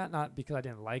rejecting that, not because I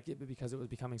didn't like it, but because it was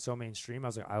becoming so mainstream. I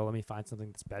was like, oh, let me find something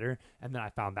that's better. And then I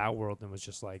found that world and was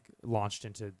just like launched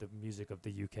into the music of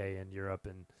the UK and Europe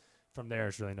and from there,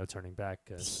 it's really no turning back.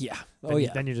 'Cause Yeah. then Oh you,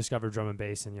 yeah. Then you discover drum and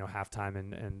bass and halftime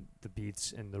and the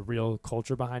beats and the real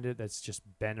culture behind it that's just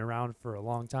been around for a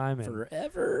long time. And,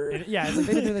 Forever. and yeah, it's like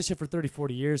they've been doing this shit for 30,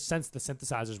 40 years since the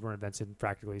synthesizers were invented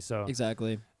practically. So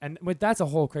Exactly. and that's a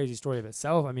whole crazy story of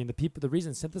itself. I mean, the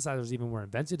reason synthesizers even were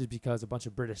invented is because a bunch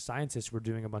of British scientists were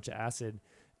doing a bunch of acid,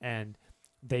 and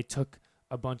they took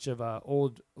a bunch of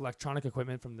old electronic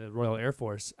equipment from the Royal Air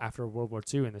Force after World War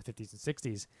II in the 50s and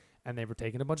 60s, and they were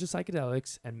taking a bunch of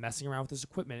psychedelics and messing around with this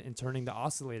equipment and turning the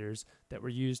oscillators that were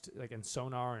used like in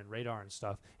sonar and radar and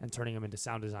stuff and turning them into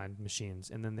sound design machines.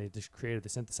 And then they just created the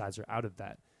synthesizer out of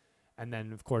that. And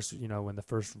then, of course, when the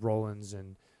first Rolands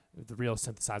and the real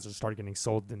synthesizers started getting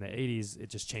sold in the 80s, it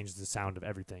just changed the sound of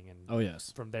everything. And Oh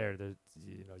yes. from there,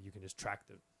 you can just track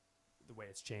the way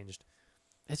it's changed.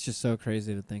 It's just so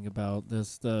crazy to think about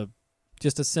this.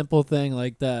 Just a simple thing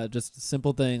like that. Just a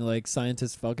simple thing like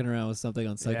scientists fucking around with something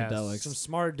on psychedelics. Yeah, some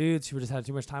smart dudes who just had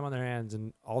too much time on their hands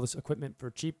and all this equipment for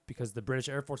cheap because the British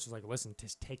Air Force was like, listen,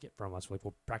 just take it from us. Like,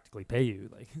 we'll practically pay you.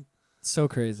 Like, So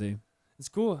crazy. it's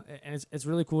cool. And it's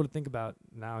really cool to think about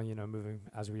now, moving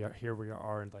as we are here, we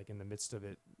are and like in the midst of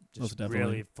it, Most just definitely.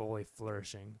 really fully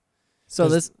flourishing. So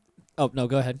 'Cause- this. Oh no,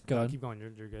 go ahead. Go No, on. keep going.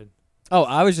 You're good. Oh,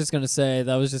 I was just gonna say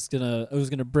that it was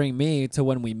gonna bring me to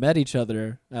when we met each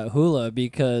other at Hula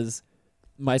because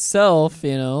myself,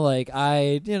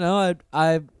 I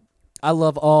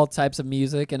love all types of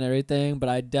music and everything, but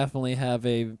I definitely have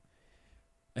a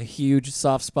huge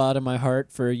soft spot in my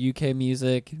heart for UK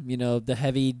music. The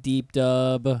heavy deep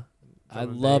dub. I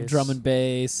love drum and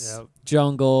bass, Yep.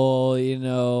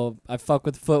 jungle. I fuck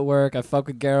with footwork. I fuck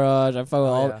with garage. I fuck with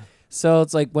all. Yeah. So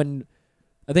it's like when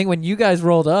you guys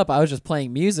rolled up, I was just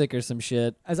playing music or some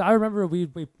shit. As I remember, we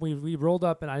rolled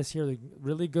up and I just hear the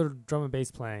really good drum and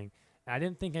bass playing. And I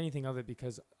didn't think anything of it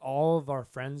because all of our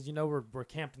friends, were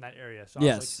camped in that area. So I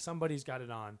was like, somebody's got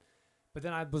it on. But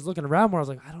then I was looking around where I was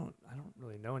like, I don't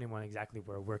really know anyone exactly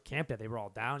where we're camped at. They were all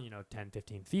down, 10,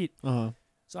 15 feet. Uh-huh.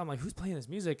 So I'm like, who's playing this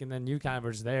music? And then you kind of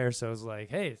were just there. So I was like,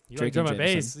 hey, you like Drinking drum and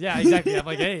bass? Jameson. Yeah, exactly. I'm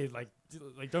like, hey, like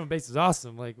drum and bass is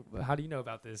awesome. Like, how do you know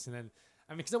about this? And then,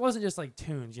 because it wasn't just like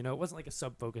tunes, it wasn't like a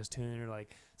sub-focus tune or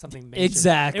like something major.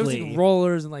 Exactly. It was like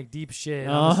rollers and like deep shit.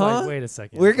 And I was Uh-huh. like, wait a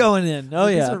second. We're going in. Oh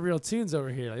Like, yeah. These are real tunes over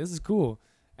here. Like, this is cool.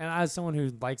 And as someone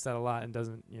who likes that a lot and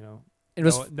doesn't, It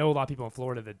was know a lot of people in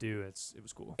Florida that do, it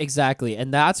was cool. exactly,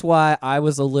 and that's why I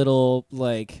was a little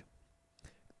like,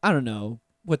 I don't know,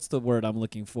 what's the word I'm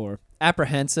looking for?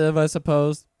 Apprehensive, I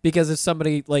suppose, because if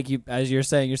somebody like you, as you're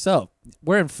saying yourself,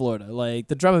 we're in Florida, like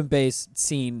the drum and bass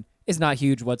scene is not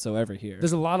huge whatsoever here.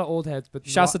 There's a lot of old heads, but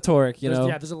Shouts to Torque, Yeah,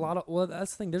 there's a lot of. Well,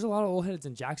 that's the thing. There's a lot of old heads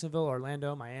in Jacksonville,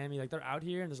 Orlando, Miami. Like they're out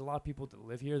here, and there's a lot of people that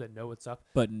live here that know what's up.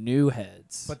 but new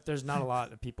heads. But there's not a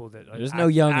lot of people that There's no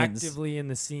youngins. actively in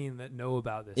the scene that know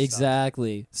about this.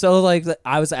 Exactly. So like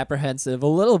I was apprehensive a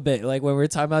little bit, like when we were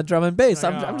talking about drum and bass.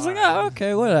 Like, I'm just like, alright. oh,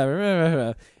 okay,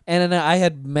 whatever. And then I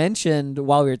had mentioned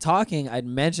while we were talking, I'd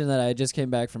mentioned that I just came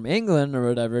back from England or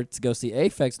whatever to go see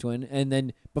Aphex Twin, and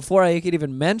then before I could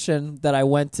even mention that I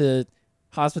went to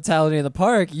Hospitality in the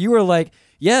Park, you were like,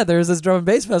 yeah, there's this drum and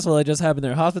bass festival that just happened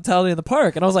there, Hospitality in the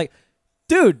Park, and I was like,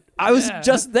 dude, I was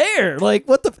just there. Like,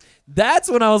 what the? That's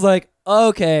when I was like,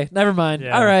 okay, never mind.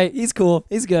 Yeah. All right, he's cool,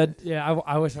 he's good. Yeah,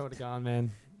 I wish I would have gone,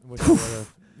 man. I wish I would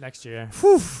have next year.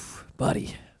 Whew,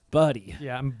 buddy.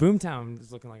 Yeah, Boomtown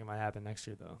is looking like it might happen next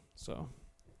year though. So,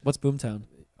 What's Boomtown?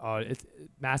 it's a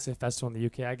massive festival in the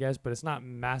UK, I guess, but it's not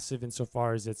massive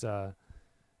insofar as its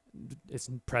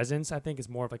presence. I think it's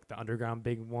more of like the underground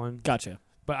big one. Gotcha.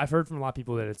 But I've heard from a lot of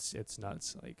people that it's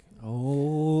nuts. Like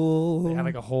Oh, they have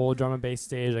like a whole drum and bass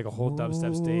stage, like a whole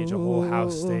dubstep stage, a whole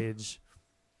house stage.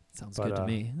 sounds but, good to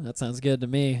me. That sounds good to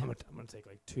me. I'm gonna take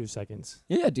like 2 seconds.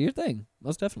 Yeah, do your thing.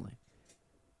 Most definitely.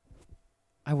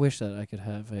 I wish that I could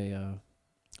have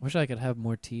wish I could have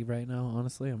more tea right now.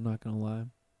 Honestly, I'm not gonna lie.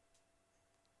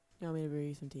 You want me to brew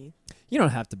you some tea? You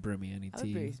don't have to brew me any I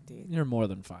would brew you tea. some tea. You're more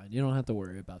than fine. You don't have to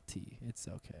worry about tea. It's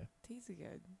okay. Tea's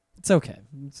good. It's okay.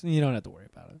 You don't have to worry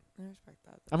about it. I respect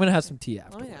that. I'm gonna have some tea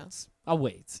Let me know. afterwards. I'll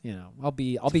wait.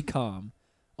 I'll be calm.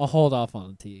 I'll hold off on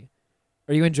the tea.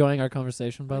 Are you enjoying our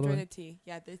conversation, by the Enjoy way? the tea.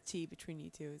 Yeah, the tea between you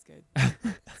two is good.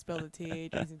 Spill the tea,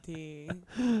 drink some tea.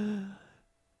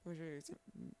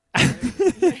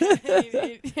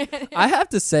 I have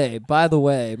to say, by the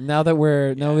way, now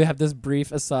we have this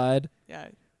brief aside, Yeah.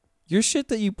 your shit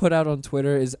that you put out on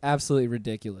Twitter is absolutely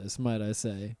ridiculous, might I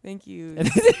say. Thank you.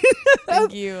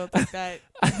 Thank you. I'll take that.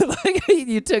 Like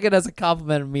you took it as a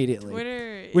compliment immediately.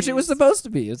 Twitter Which it was is- supposed to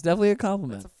be. It's definitely a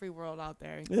compliment. It's a free world out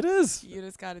there. It is. You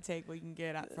just gotta take what you can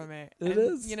get out from it. It And,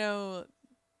 is.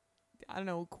 I don't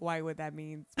know quite what that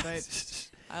means, but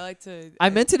I like to. I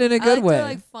meant it in a good I like way. to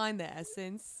like find the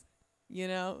essence,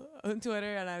 on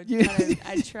Twitter, and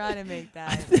I try to make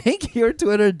I that. think your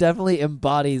Twitter definitely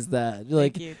embodies that.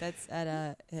 Thank you. That's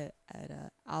at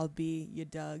I'll be your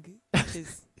Doug, which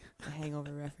is a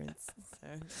Hangover reference.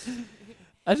 So.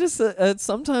 I just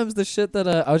sometimes the shit that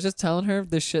I was just telling her,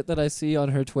 the shit that I see on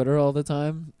her Twitter all the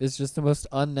time is just the most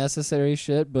unnecessary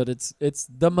shit, but it's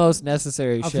the most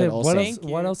necessary shit. Okay, Also,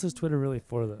 what else is Twitter really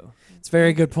for though? it's a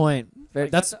very good point.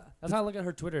 That's how I look at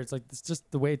her Twitter. It's like it's just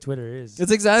the way Twitter is.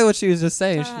 it's exactly what she was just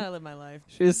saying. That's how I live my life.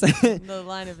 She was saying The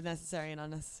line of necessary and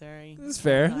unnecessary. it's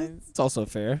fair. Sometimes. It's also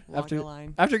fair. Walk After the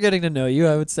line. after getting to know you,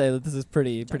 I would say that this is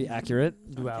pretty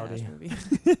accurate. Duality.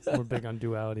 We're big on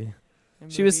duality.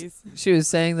 She was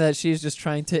saying that she's just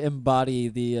trying to embody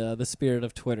the spirit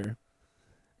of Twitter,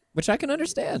 which I can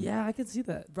understand. Yeah, I can see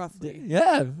that. roughly.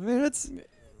 Yeah, I mean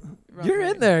you're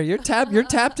in there. You're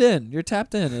tapped in. You're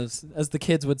tapped in, as the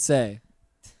kids would say.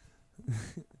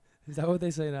 Is that what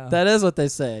they say now? That is what they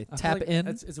say. I feel Tap like in.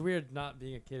 It's weird not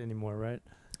being a kid anymore, right?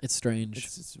 It's strange.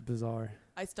 It's bizarre.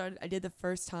 I did the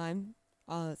first time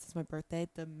since my birthday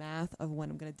the math of when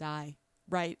I'm gonna die.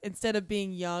 Right, instead of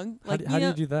being young, like How do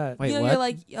you do that? Wait, what? you're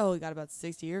like, oh, we got about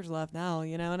 60 years left now.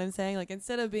 You know what I'm saying? Like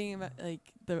instead of being like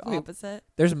the Wait, opposite,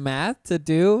 There's math to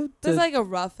do. there's like a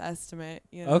rough estimate.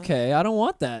 Okay, I don't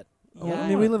want that. Yeah. Well, I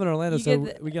mean, we live in Orlando, You so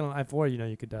get we get on I-4.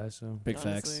 You could die. So, Big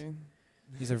facts. honestly.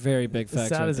 These are very big As facts.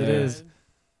 sad right as it there. is.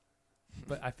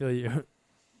 but I feel you,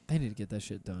 They need to get that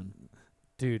shit done.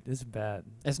 dude. It's bad.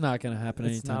 It's not gonna happen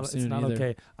It's anytime not. soon It's not either.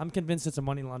 okay. I'm convinced it's a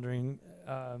money laundering.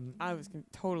 I was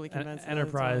totally convinced. that it was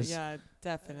enterprise. all- Yeah,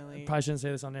 definitely. Probably shouldn't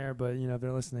say this on air, but if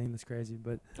they're listening, that's crazy.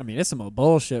 But I mean, it's some old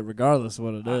bullshit, regardless of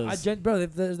what it is. bro,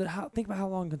 think about how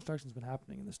long construction's been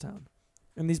happening in this town,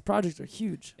 and these projects are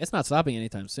huge. It's not stopping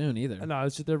anytime soon either. No,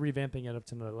 it's just they're revamping it up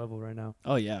to another level right now.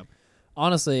 Oh yeah.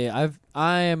 Honestly, I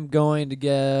am going to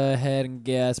go ahead and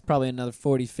guess probably another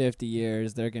 40, 50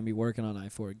 years they're going to be working on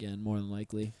I-4 again, more than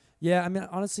likely. Yeah, I mean,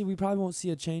 honestly, we probably won't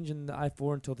see a change in the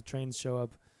I-4 until the trains show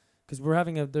up, because we're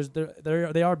having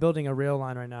they are building a rail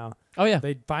line right now. Oh yeah.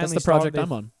 They finally That's the project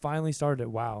I'm on. Finally started it.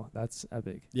 Wow, that's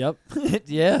epic. Yep.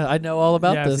 Yeah, I know all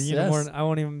about yeah, this. So you know Yes. more, I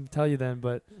won't even tell you then,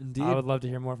 but Indeed. I would love to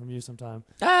hear more from you sometime.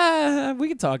 We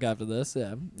can talk after this.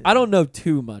 Yeah. I don't know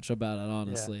too much about it,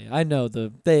 honestly. I know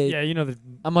Yeah,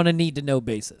 I'm on a need to know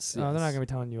basis. they're not yes. gonna be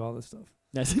telling you all this stuff.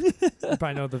 Yes. You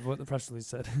probably know what the press release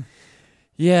said.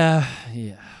 Yeah.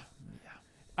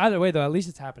 Either way, though, at least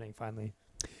it's happening finally.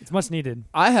 It's much needed.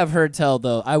 I have heard tell,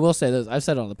 though, I will say this. I've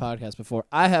said it on the podcast before.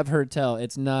 I have heard tell,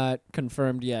 it's not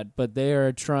confirmed yet, but they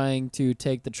are trying to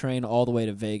take the train all the way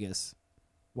to Vegas.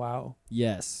 Wow.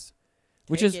 Yes.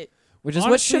 Which Take is it. what should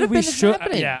Honestly, have been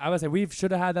happening. Yeah, I would say we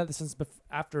should have had that since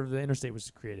after the interstate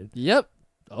was created. Yep.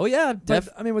 Oh, yeah. But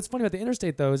I mean, what's funny about the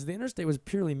interstate though is the interstate was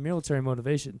purely military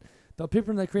motivation. The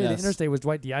people that created Yes. the interstate was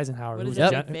Dwight D. Eisenhower. What who is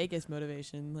was that a Vegas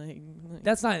motivation? Like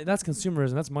That's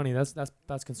consumerism. That's money.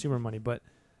 That's consumer money. But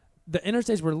the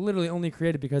interstates were literally only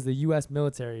created because the U.S.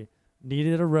 military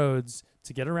needed a roads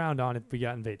to get around on if we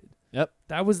got invaded. Yep.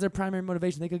 That was their primary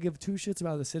motivation. They could give two shits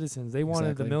about the citizens. They wanted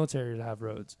Exactly. the military to have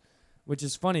roads, which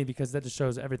is funny because that just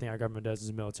shows everything our government does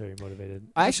is military motivated.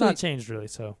 It's not changed really.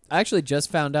 So I actually just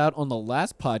found out on the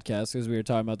last podcast, because we were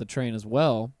talking about the train as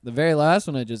well, the very last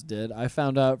one I just did, I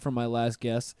found out from my last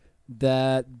guest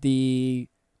that the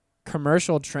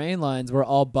commercial train lines were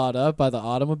all bought up by the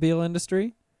automobile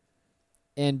industry.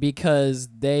 And because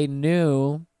they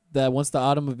knew that once the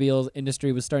automobile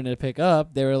industry was starting to pick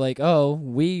up, they were like, oh,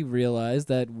 we realize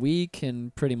that we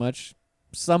can pretty much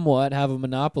somewhat have a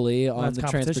monopoly on that's the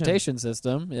competition. transportation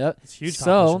system. Yep. it's huge. So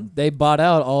competition. they bought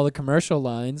out all the commercial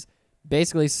lines,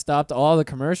 basically stopped all the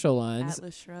commercial lines,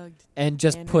 Atlas shrugged. and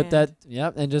just hand put in that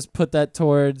hand. and just put that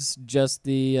towards just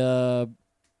the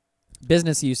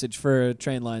business usage for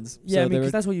train lines. Yeah, So I mean, they because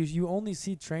were- that's what you only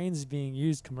see trains being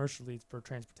used commercially for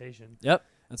transportation. Yep,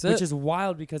 that's Which it. is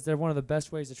wild because they're one of the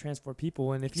best ways to transport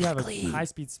people. And if you have a Exactly.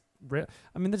 high-speed rail,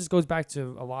 I mean, that just goes back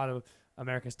to a lot of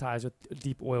America's ties with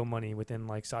deep oil money within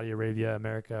like Saudi Arabia,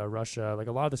 America, Russia, like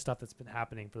a lot of the stuff that's been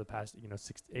happening for the past,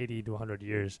 80 to 100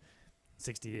 years,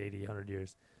 60, 80, 100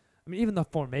 years. I mean, even the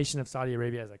formation of Saudi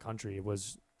Arabia as a country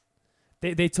was,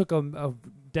 they took a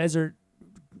desert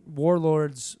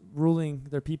warlords ruling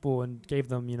their people and gave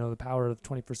them, the power of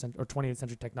 20% or 20th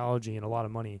century technology and a lot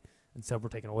of money, and said we're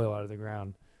taking oil out of the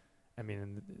ground. I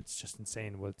mean, it's just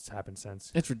insane what's happened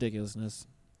since. It's ridiculousness.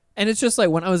 And it's just like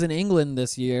when I was in England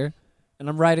this year and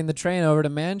I'm riding the train over to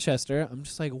Manchester, I'm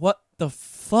just like, what the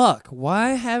fuck?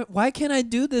 Why can't I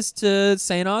do this to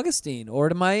St. Augustine or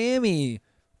to Miami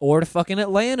or to fucking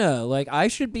Atlanta. Like, I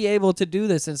should be able to do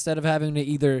this instead of having to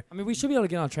either. I mean, we should be able to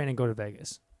get on a train and go to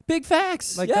Vegas. Big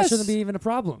facts. Like, yes. that shouldn't be even a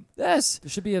problem. Yes. There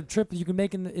should be a trip that you can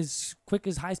make in as quick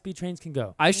as high-speed trains can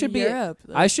go. I should be. Europe,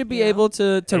 I should be able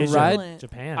to Asia, ride.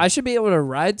 Japan. I should be able to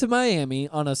ride to Miami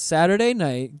on a Saturday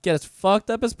night, get as fucked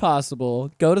up as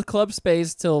possible, go to Club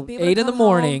Space till Be able to 8 in the come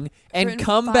morning, home and in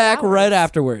come 5 back right hours.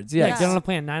 afterwards. yeah, Yes. get on a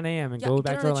plane at 9 a.m. and go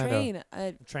back get to on a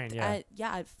Orlando. train Yeah.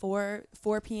 at 4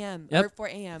 p.m. Yep. or 4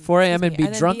 a.m. 4 a.m. excuse and be me,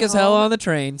 then drunk as hell home on the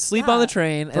train, sleep on the Yeah.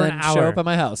 train, For and an then show hour. up at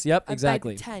my house. Yep, by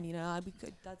exactly. 10. I'd be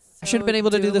good. That's I should have been so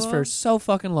able to do this for doable. so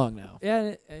fucking long now. Yeah,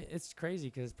 and it's crazy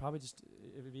because probably just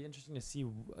it would be interesting to see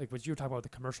like what you were talking about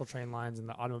with the commercial train lines and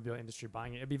the automobile industry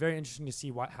buying it. It'd be very interesting to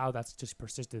see how that's just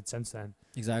persisted since then.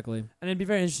 Exactly. And it'd be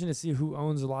very interesting to see who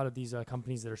owns a lot of these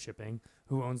companies that are shipping,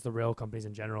 who owns the rail companies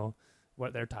in general,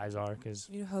 what their ties are. Because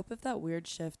You hope if that weird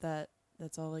shift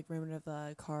that's all like rumored of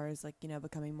the cars like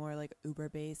becoming more like Uber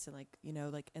based and like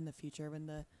like in the future when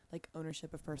the like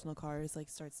ownership of personal cars like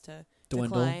starts to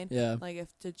Dwindle. decline. Yeah. Like if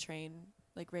the train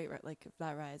like rate like if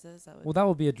that rises, that would well, that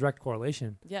will be a direct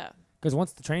correlation. yeah. Because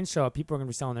once the trains show up, people are going to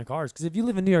be selling their cars. Because if you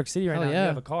live in New York City right Oh, now and yeah. you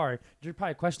have a car, you're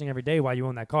probably questioning every day why you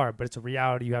own that car. But it's a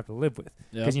reality you have to live with.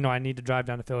 Yep. Because I need to drive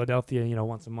down to Philadelphia,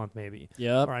 once a month maybe,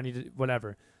 Yep. or I need to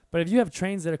whatever. But if you have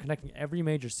trains that are connecting every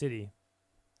major city,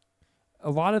 a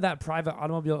lot of that private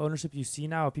automobile ownership you see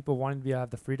now of people wanting to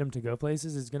have the freedom to go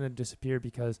places is going to disappear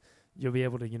because you'll be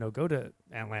able to go to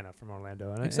Atlanta from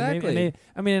Orlando. And Exactly.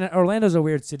 Orlando's a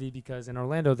weird city because in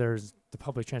Orlando there's the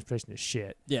public transportation is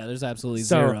shit. Yeah, there's absolutely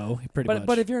So, zero, pretty much.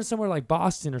 But if you're in somewhere like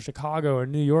Boston or Chicago or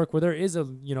New York where there is a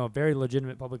a very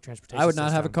legitimate public transportation I would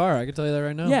not have a system, car. I can tell you that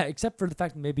right now. Yeah, except for the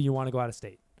fact that maybe you want to go out of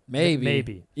state.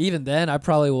 Maybe. Even then, I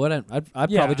probably wouldn't. I'd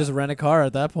Yeah. probably just rent a car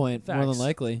at that point, more than Facts.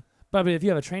 likely. But if you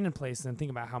have a train in place, then think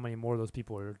about how many more of those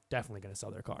people are definitely going to sell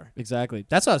their car. Exactly.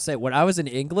 That's what I was saying. When I was in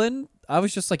England, I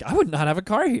was just like, I would not have a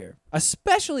car here,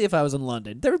 especially if I was in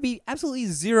London. There would be absolutely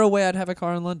zero way I'd have a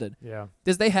car in London. Yeah.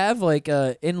 Because they have, like,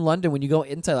 in London, when you go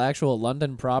into actual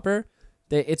London proper,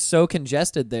 it's so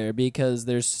congested there because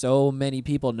there's so many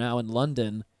people now in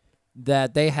London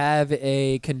that they have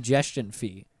a congestion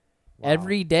fee. Wow.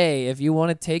 Every day, if you want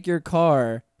to take your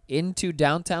car into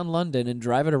downtown London and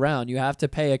drive it around, you have to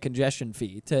pay a congestion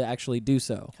fee to actually do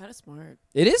so. Kind of smart.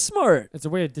 It is smart. It's a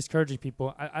way of discouraging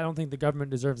people. I don't think the government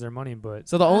deserves their money, but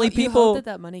So the only You hope people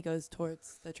that money goes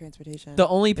towards the transportation. the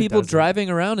only people doesn't. driving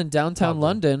around in downtown Probably.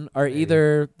 London are Maybe.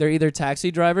 they're either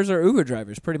taxi drivers or Uber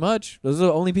drivers, pretty much. Those are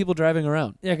the only people driving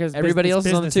around. yeah, because Everybody else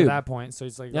is on the business tube. at that point. So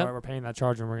it's like, Yep. all right, we're paying that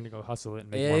charge and we're going to go hustle it and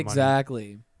make more money.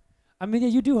 Exactly. I mean, yeah,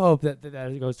 you do hope that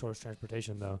it goes towards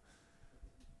transportation, though.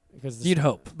 Because You'd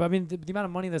hope. But I mean, the amount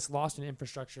of money that's lost in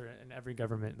infrastructure in every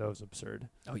government, though, is absurd.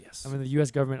 Oh yes. I mean, the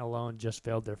U.S. government alone just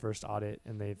failed their first audit,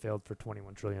 and they failed for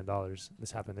 $21 trillion.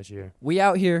 This happened this year. We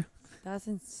out here. That's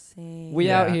insane. We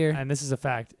out here. And this is a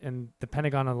fact. In the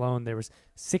Pentagon alone, there was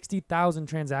 60,000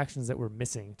 transactions that were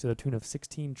missing to the tune of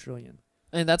 $16 trillion.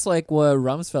 And that's like what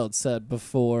Rumsfeld said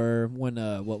before when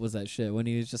what was that shit? When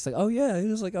he was just like, oh yeah, he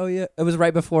was like, oh yeah. It was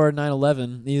right before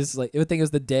 9/11. He was like, I would think it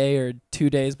was the day or 2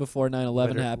 days before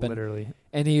 9/11 happened. Literally.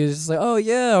 And he was just like, oh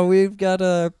yeah, we've got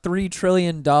 $3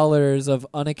 trillion of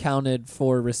unaccounted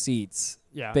for receipts.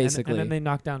 Yeah. and- Basically. And then they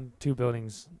knocked down 2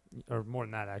 buildings, or more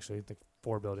than that, actually, like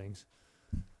 4 buildings.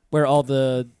 Where all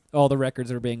the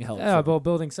records are being held. Yeah, for. well,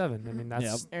 Building 7. I mean, that's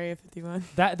Yep. Area 51.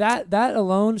 that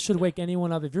alone should wake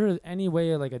anyone up. If you're any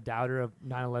way like a doubter of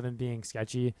 9/11 being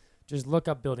sketchy, just look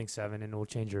up Building 7 and it will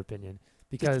change your opinion. Just a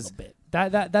Because little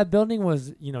bit. that building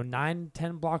was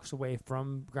 9-10 blocks away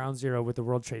from Ground Zero with the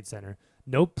World Trade Center.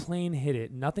 No plane hit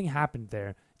it. Nothing happened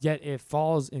there. Yet it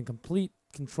falls in complete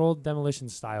controlled demolition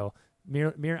style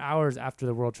mere hours after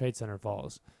the World Trade Center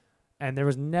falls. And there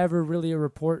was never really a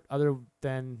report other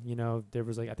than, there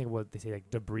was I think what they say,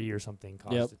 debris or something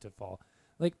caused it to fall.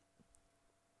 Like,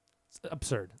 it's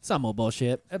absurd. Some more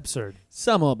bullshit. Absurd.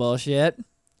 Some more bullshit.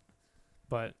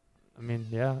 But, I mean,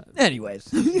 yeah. Anyways.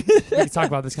 We can talk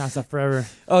about this kind of stuff forever.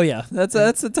 Oh yeah, that's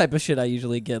the type of shit I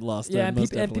usually get lost Yeah, in. and,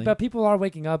 Most definitely. but people are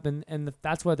waking up, and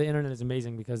that's why the internet is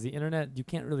amazing, because the internet, you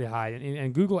can't really hide.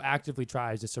 And Google actively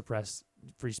tries to suppress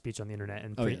free speech on the internet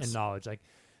and, and knowledge. Like,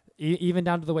 even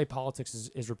down to the way politics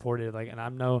is reported. Like, and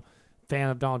I'm no fan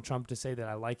of Donald Trump to say that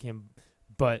I like him,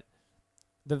 but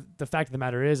the fact of the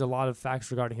matter is a lot of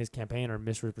facts regarding his campaign are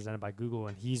misrepresented by Google,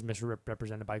 and he's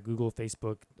misrepresented by Google,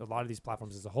 Facebook, a lot of these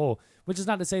platforms as a whole, which is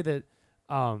not to say that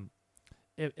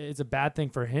it's a bad thing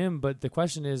for him. But the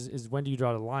question is when do you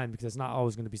draw the line? Because it's not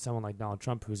always going to be someone like Donald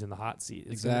Trump who's in the hot seat.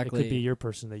 It could be your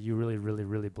person that you really, really,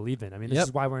 really believe in. I mean, this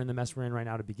is why we're in the mess we're in right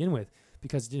now to begin with.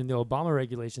 Because in the Obama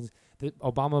regulations,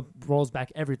 Obama rolls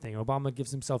back everything. Obama gives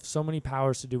himself so many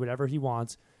powers to do whatever he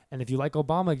wants. And if you like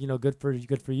Obama, good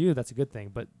for you. That's a good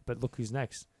thing. But look who's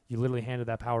next. You literally handed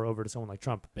that power over to someone like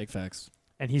Trump. Big facts.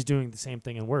 And he's doing the same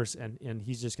thing and worse. And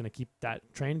he's just going to keep that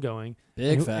train going.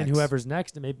 Big facts. And whoever's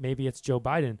next, maybe it's Joe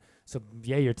Biden. So,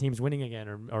 yeah, your team's winning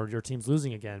again or your team's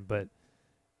losing again. But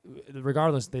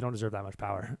regardless, they don't deserve that much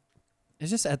power. It's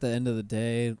just at the end of the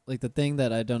day, like the thing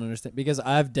that I don't understand, because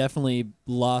I've definitely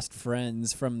lost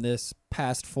friends from this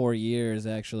past 4 years,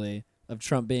 actually, of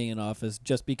Trump being in office,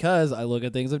 just because I look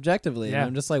at things objectively. Yeah. And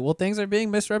I'm just like, well, things are being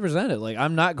misrepresented. Like,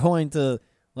 I'm not going to,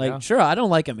 sure, I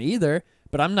don't like him either,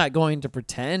 but I'm not going to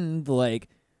pretend like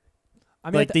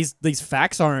these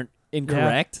facts aren't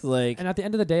incorrect. Yeah. Like, and at the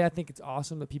end of the day, I think it's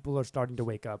awesome that people are starting to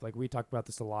wake up. Like, we talk about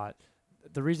this a lot.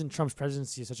 The reason Trump's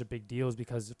presidency is such a big deal is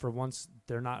because for once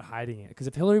they're not hiding it. Because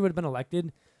if Hillary would have been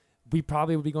elected, we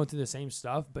probably would be going through the same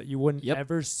stuff, but you wouldn't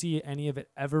ever see any of it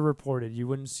ever reported. You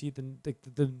wouldn't see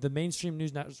the mainstream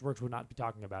news networks would not be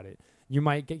talking about it. You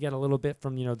might get a little bit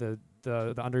from the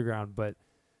underground, but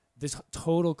this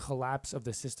total collapse of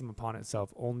the system upon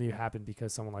itself only happened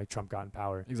because someone like Trump got in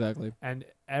power. Exactly. And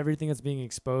everything that's being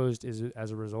exposed is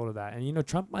as a result of that. And,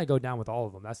 Trump might go down with all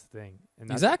of them. That's the thing. And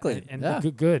that's, exactly.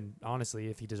 And good, honestly,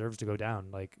 if he deserves to go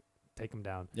down, take him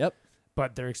down. Yep.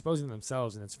 But they're exposing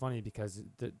themselves, and it's funny because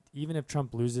even if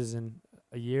Trump loses in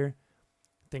a year,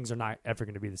 things are not ever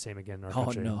going to be the same again in our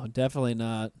country. Oh, no, definitely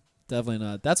not. Definitely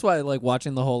not. That's why,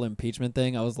 watching the whole impeachment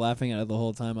thing, I was laughing at it the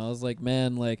whole time. I was like,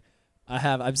 man,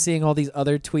 I'm seeing all these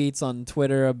other tweets on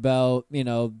Twitter about,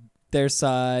 their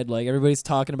side. Like, everybody's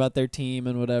talking about their team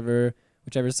and whichever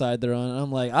side they're on. And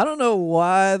I'm like, I don't know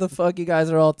why the fuck you guys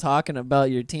are all talking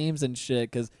about your teams and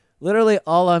shit, because literally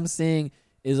all I'm seeing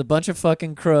is a bunch of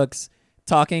fucking crooks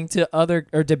talking to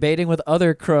debating with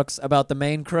other crooks about the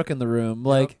main crook in the room.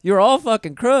 Like, you're all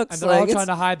fucking crooks. And they're all trying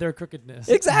to hide their crookedness.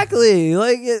 Exactly.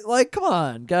 Come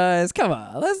on, guys. Come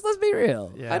on. Let's be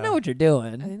real. Yeah. I know what you're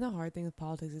doing. I think the hard thing with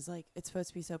politics is it's supposed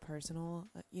to be so personal.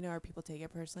 Or people take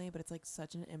it personally, but it's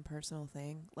such an impersonal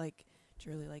thing.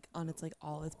 Truly, on its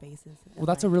all its basis. Well,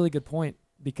 that's a really good point,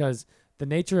 because the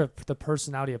nature of the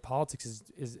personality of politics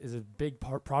is a big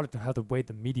product of how the way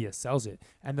the media sells it,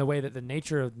 and the way that the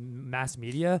nature of mass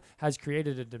media has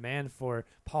created a demand for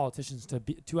politicians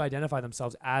to identify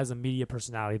themselves as a media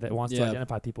personality that wants to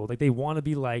identify people. They want to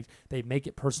be liked. They make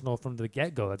it personal from the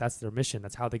get-go. That's their mission.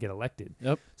 That's how they get elected.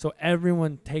 Yep. So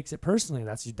everyone takes it personally.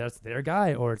 That's their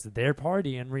guy, or it's their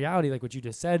party. In reality, like what you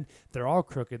just said, they're all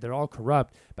crooked. They're all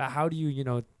corrupt. But how do you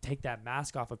take that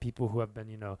mask off of people who have been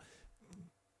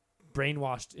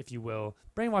brainwashed, if you will.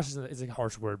 Brainwashed is a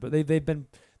harsh word, but they've been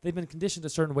conditioned a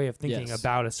certain way of thinking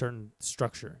about a certain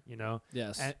structure,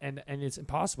 Yes. And it's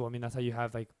impossible. I mean, that's how you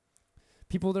have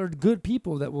people that are good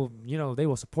people that will they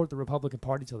will support the Republican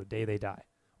Party till the day they die,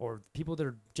 or people that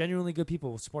are genuinely good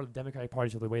people will support the Democratic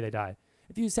Party till the way they die.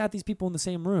 If you sat these people in the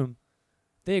same room,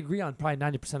 they agree on probably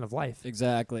 90% of life.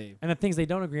 Exactly. And the things they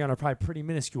don't agree on are probably pretty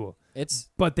minuscule.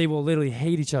 But they will literally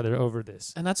hate each other over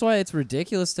this. And that's why it's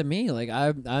ridiculous to me.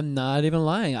 I'm not even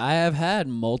lying. I have had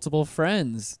multiple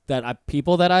friends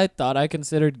people that I thought I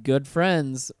considered good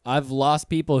friends. I've lost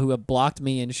people who have blocked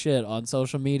me and shit on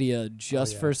social media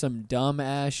just for some dumb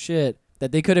ass shit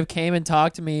that they could have came and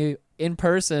talked to me in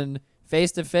person,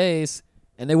 face to face,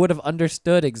 and they would have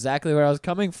understood exactly where I was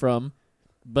coming from.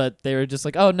 But they were just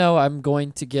like, oh, no, I'm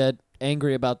going to get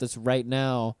angry about this right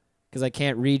now because I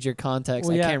can't read your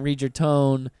context. I can't read your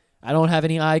tone. I don't have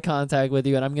any eye contact with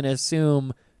you, and I'm going to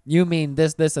assume you mean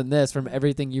this, this, and this from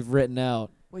everything you've written out.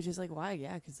 Which is why,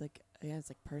 because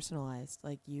it's personalized.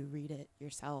 You read it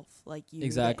yourself. You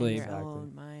exactly. read it in your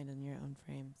own mind and your own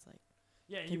frame. It's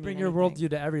yeah, you bring your worldview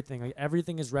to everything.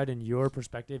 Everything is read in your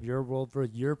perspective, your worldview,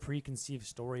 your preconceived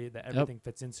story that everything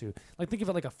fits into. Think of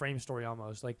it like a frame story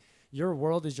almost. Your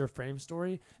world is your frame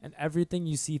story, and everything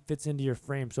you see fits into your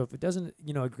frame. So if it doesn't,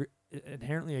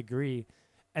 inherently agree,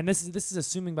 and this is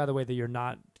assuming, by the way, that you're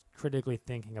not critically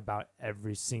thinking about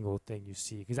every single thing you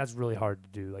see, because that's really hard to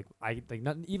do.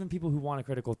 Not even people who want to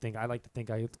critical think. I like to think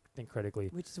I think critically,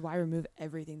 which is why I remove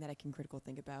everything that I can critical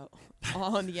think about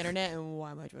on the internet, and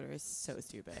why my Twitter is so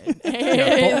stupid.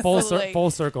 Full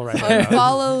circle right now.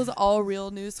 Follows all real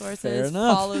news sources.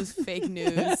 Follows fake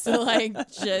news.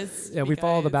 We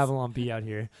follow the Babylon Bee out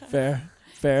here. Fair.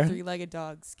 Three-legged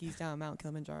dog skis down Mount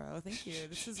Kilimanjaro. Thank you.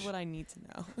 This is what I need to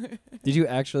know. Did you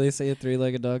actually say a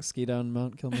three-legged dog ski down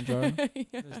Mount Kilimanjaro?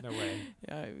 There's no way.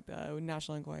 Yeah,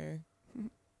 National Enquirer.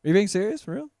 Are you being serious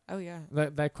for real? Oh yeah.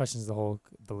 That questions the whole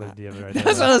validity of it right there.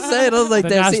 That's what I was saying. I was like, the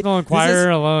damn, see, National Enquirer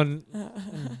alone.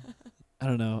 I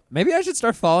don't know. Maybe I should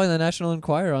start following the National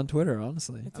Enquirer on Twitter.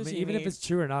 Honestly, That's I what mean, you even if need. it's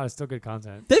true or not, it's still good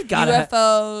content. they've got to.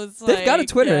 UFOs. They've got a like,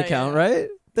 Twitter yeah, account, yeah. right?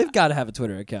 They've got to have a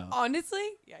Twitter account. Honestly,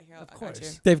 yeah. Here, Of I got you.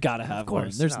 course. They've got to have Of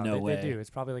course. one. There's no they, way. They do. It's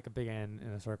probably like a big N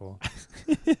in a circle.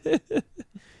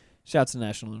 Shouts to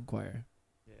National Enquirer,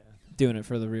 Yeah. doing it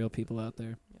for the real people out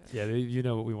there. Yeah, you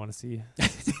know what we want to see.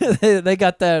 they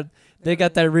got that. They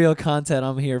got that real content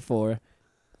I'm here for.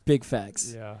 Big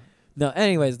facts. Yeah. No,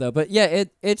 anyways though, but yeah,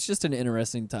 it's just an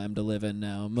interesting time to live in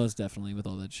now, most definitely with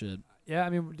all that shit. Yeah, I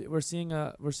mean, we're seeing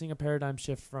a paradigm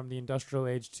shift from the industrial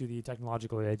age to the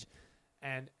technological age,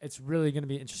 and it's really going to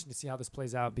be interesting to see how this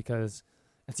plays out because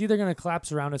it's either going to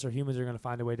collapse around us or humans are going to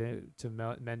find a way to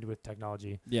mend with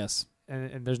technology. Yes.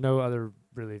 And there's no other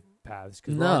really paths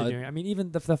because No. we're already doing. I mean,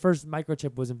 even the first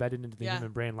microchip was embedded into the Yeah.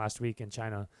 human brain last week in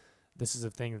China. This is a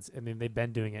thing. They've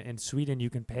been doing it in Sweden. You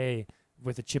can pay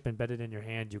with a chip embedded in your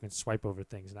hand. You can swipe over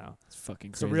things now. It's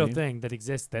fucking It's crazy. a real thing that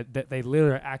exists that they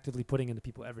literally are actively putting into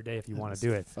people every day if you want to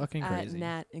do it. Fucking At crazy.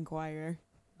 Nat Inquirer.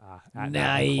 At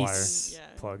Nat Inquirer. Nice. Yeah.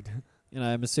 Plugged. And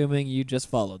I'm assuming you just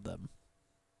followed them.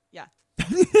 Yeah.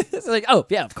 It's like, oh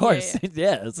yeah, of course. Yeah,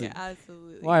 Yeah. It's Yeah, like,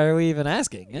 absolutely. why are we even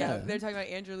asking? Yeah. Yeah. They're talking about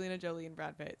Angelina Jolie and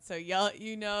Brad Pitt. So y'all,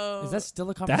 you know. Is that still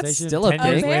a That's conversation? still a 10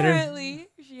 years thing? later? Apparently,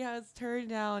 she has turned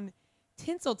down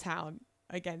Tinseltown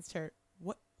against her.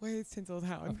 What? Where is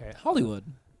Tinseltown? Okay, Hollywood.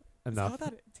 enough. How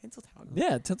about it? Tinseltown.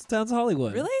 Yeah, Tinseltown's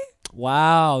Hollywood. Really?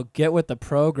 Wow, get with the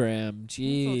program.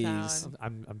 Jeez. Tinseltown.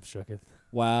 I'm shook.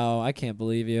 Wow, I can't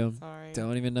believe you. Sorry.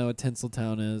 Don't even know what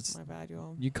Tinseltown is. My bad,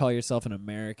 y'all. You call yourself an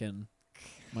American.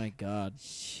 My God.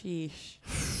 Sheesh.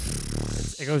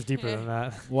 It goes deeper than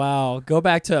that. Wow. Go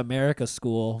back to America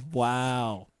school.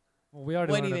 Wow. Well, we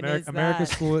already What learned even is America that?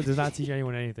 school does not teach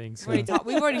anyone anything. So. We've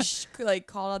already like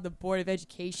called out the Board of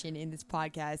Education in this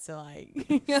podcast. So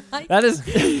like, That is.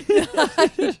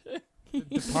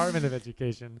 Department of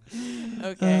Education.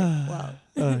 okay. Well,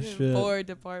 Oh, shit. Board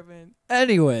department.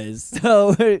 Anyways,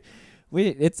 so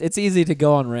it's easy to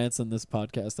go on rants on this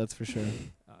podcast, that's for sure.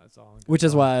 It's all good. Which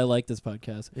is why I like this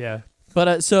podcast. Yeah.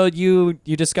 But so you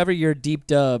discover your deep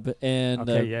dub and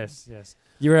Okay. Yes.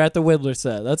 you were at the Whittler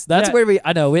set. That's Yeah. where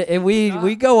I know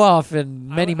we go off in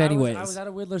many ways. I was at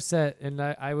a Whittler set and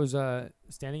I was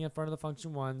standing in front of the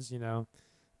function ones.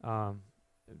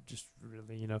 Just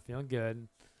really feeling good,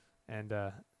 and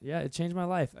yeah, it changed my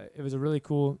life. It was a really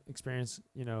cool experience.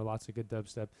 Lots of good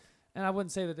dubstep, and I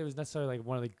wouldn't say that it was necessarily like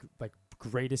one of the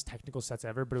greatest technical sets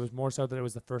ever, but it was more so that it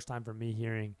was the first time for me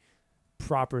hearing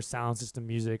proper sound system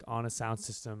music on a sound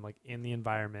system, like in the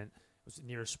environment. It was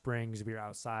near springs. We were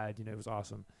outside. It was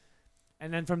awesome.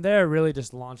 And then from there, really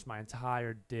just launched my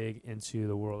entire dig into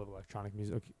the world of electronic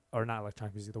music, or not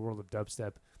electronic music, the world of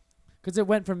dubstep. Because it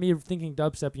went from me thinking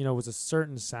dubstep, was a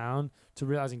certain sound, to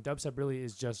realizing dubstep really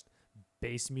is just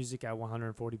bass music at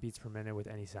 140 beats per minute with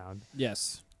any sound.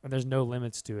 Yes. And there's no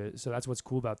limits to it. So that's what's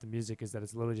cool about the music, is that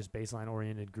it's literally just baseline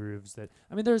oriented grooves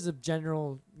there's a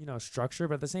general, structure,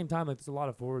 but at the same time, there's a lot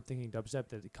of forward thinking dubstep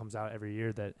that comes out every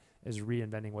year that is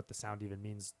reinventing what the sound even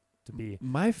means to be.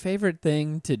 My favorite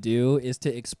thing to do is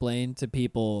to explain to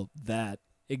people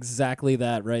exactly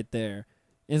that right there.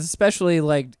 And especially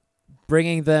like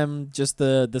bringing them just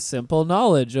the simple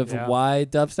knowledge of why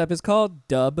dubstep is called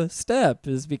dubstep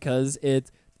is because it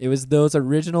was those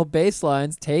original bass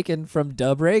lines taken from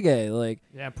dub reggae,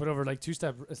 Put over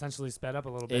two-step, essentially sped up a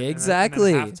little bit.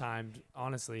 Exactly. And then half-timed,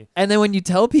 honestly. And then when you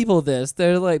tell people this,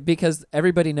 they're like, because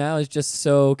everybody now is just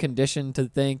so conditioned to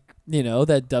think,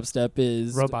 that dubstep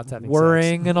is Robots having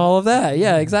whirring sex. and all of that.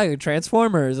 Yeah, exactly.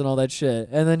 Transformers and all that shit.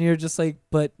 And then you're just like,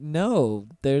 but no,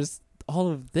 there's all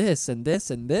of this and this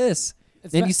and this.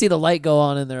 Then you see the light go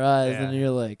on in their eyes, and you're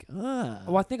like, ah.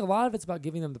 Well, I think a lot of it's about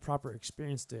giving them the proper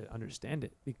experience to understand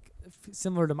it.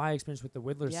 Similar to my experience with the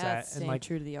Whittler set, Staying and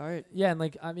true to the art. Yeah,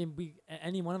 and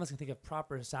any one of us can think of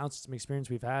proper sound system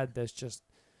experience we've had.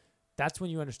 That's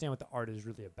when you understand what the art is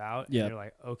really about. Yeah. And you're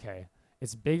like, okay,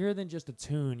 it's bigger than just a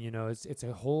tune. It's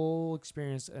a whole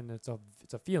experience, and it's a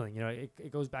feeling.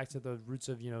 It goes back to the roots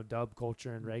of dub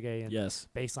culture and reggae and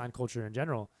bassline culture in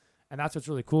general. And that's what's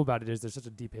really cool about it, is there's such a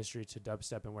deep history to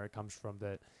dubstep and where it comes from,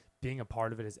 that being a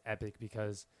part of it is epic,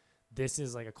 because this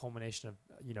is like a culmination of,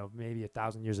 maybe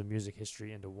 1,000 years of music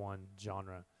history into one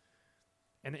genre.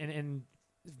 And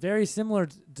very similar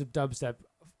to dubstep,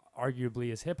 arguably,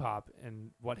 is hip hop,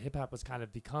 and what hip hop has kind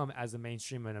of become as the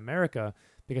mainstream in America,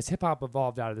 because hip hop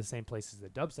evolved out of the same places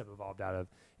that dubstep evolved out of.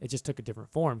 It just took a different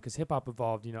form, because hip hop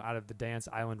evolved, out of the dance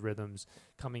island rhythms,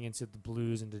 coming into the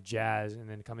blues, into jazz, and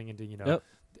then coming into,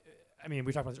 I mean,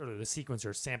 we talked about this earlier, the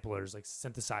sequencers, samplers, like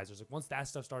synthesizers. Like once that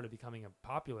stuff started becoming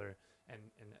popular and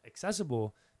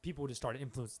accessible, people just started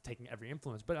taking every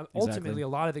influence. But ultimately, a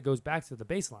lot of it goes back to the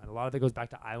bass line. A lot of it goes back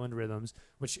to island rhythms,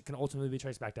 which can ultimately be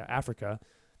traced back to Africa.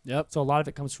 Yep. So a lot of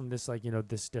it comes from this, like,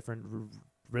 this different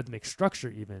rhythmic structure,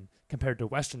 even compared to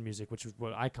Western music, which is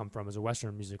what I come from as a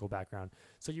Western musical background.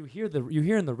 So you hear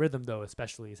in the rhythm, though,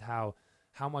 especially, is how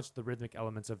much the rhythmic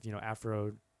elements of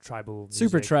Afro tribal music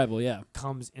Super tribal, yeah,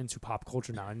 comes into pop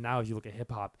culture now. And now if you look at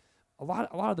hip hop, a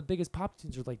lot of the biggest pop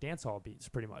tunes are like dancehall beats,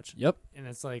 pretty much. Yep. And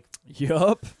it's like,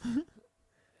 yup.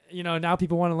 Now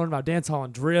people want to learn about dancehall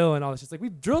and drill and all this. It's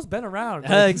like drill's been around.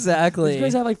 Like, exactly. You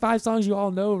guys have like 5 songs you all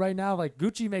know right now. Like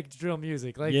Gucci makes drill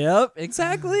music. Like, yep,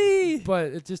 exactly. But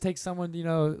it just takes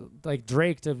someone, like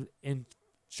Drake to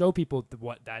show people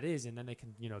what that is, and then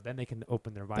they can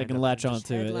open their mind. They can latch on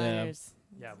to it.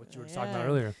 Yeah, what you were talking about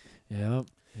earlier. Yep.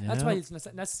 That's why it's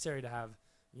necessary to have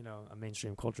a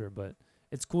mainstream culture, but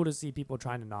it's cool to see people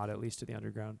trying to nod at least to the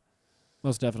underground.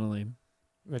 Most definitely.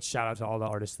 Which shout out to all the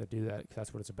artists that do that, 'cause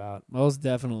that's what it's about. Most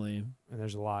definitely. And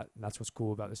there's a lot, and that's what's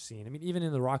cool about the scene. I mean, even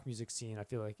in the rock music scene, I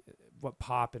feel like what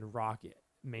pop and rock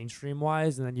mainstream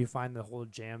wise, and then you find the whole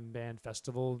jam band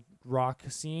festival rock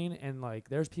scene, and like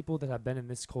there's people that have been in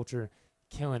this culture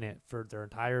killing it for their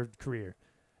entire career,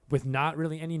 with not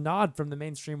really any nod from the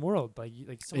mainstream world. Like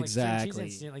someone like String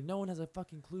Cheese, like no one has a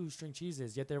fucking clue who String Cheese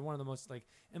is, yet they're one of the most like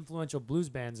influential blues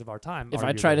bands of our time. If arguably.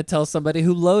 I try to tell somebody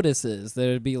who Lotus is,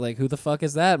 they'd be like, "Who the fuck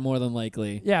is that?" More than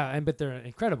likely. Yeah, but they're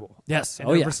incredible. Yes. And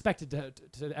they're respected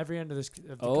to every end of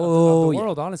the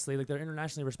world. Honestly, like they're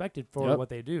internationally respected for what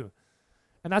they do,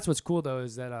 and that's what's cool though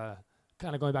is that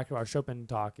kind of going back to our Chopin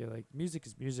talk, like music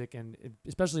is music, and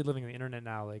especially living on the internet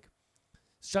now, like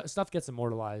stuff gets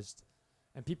immortalized.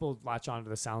 And people latch on to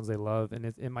the sounds they love, and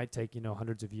it might take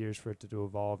hundreds of years for it to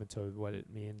evolve into what it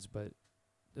means. But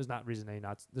that's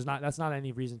not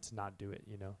any reason to not do it.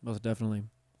 Most definitely.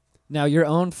 Now your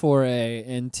own foray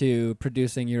into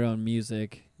producing your own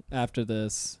music after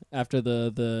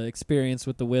the experience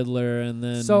with the Whittler, and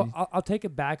then so I'll take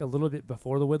it back a little bit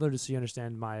before the Whittler, just so you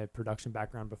understand my production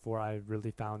background before I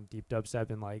really found deep dubstep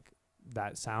and like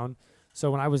that sound. So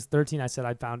when I was 13, I said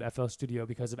I'd found FL Studio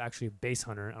because of actually Bass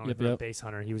Hunter. I don't know if you know Bass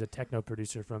Hunter. He was a techno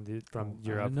producer from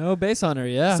Europe. No, Bass Hunter,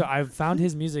 yeah. So I found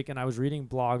his music and I was reading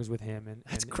blogs with him.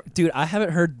 Dude, I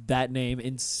haven't heard that name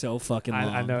in so fucking long.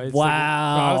 I know. It's wow.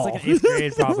 I was like in 8th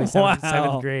grade, probably wow.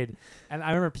 7th grade. And I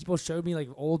remember people showed me like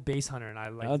old Bass Hunter, and I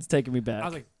like. That's taking me back. I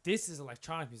was like, this is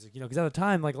electronic music, because at the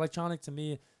time, like electronic to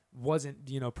me wasn't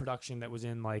production that was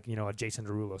in like a Jason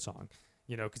Derulo song,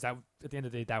 because that at the end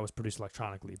of the day that was produced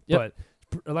electronically. Yep. But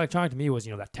electronic to me was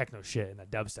that techno shit and that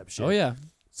dubstep shit. Oh yeah.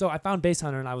 So I found Bass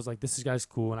Hunter and I was like, this guy's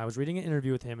cool. And I was reading an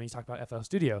interview with him and he talked about FL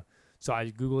Studio. So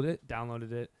I Googled it,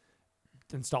 downloaded it,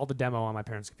 installed the demo on my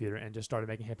parents' computer, and just started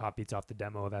making hip hop beats off the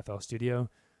demo of FL Studio.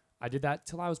 I did that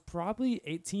till I was probably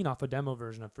 18 off a demo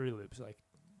version of Fruity Loops. Like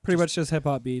pretty much just hip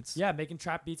hop beats. Yeah, making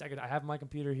trap beats. I have my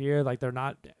computer here. Like they're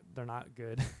not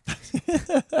good.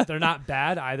 They're not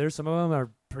bad either. Some of them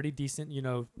are pretty decent,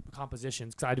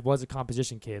 compositions. Because I was a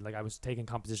composition kid. Like I was taking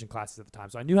composition classes at the time,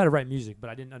 so I knew how to write music, but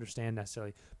I didn't understand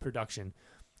necessarily production.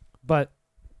 But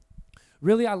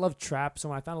really, I love trap. So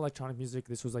when I found electronic music,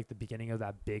 this was like the beginning of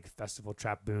that big festival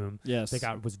trap boom. Yes,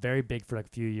 was very big for like a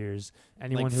few years.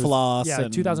 Anyone like who's Floss,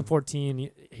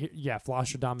 2014,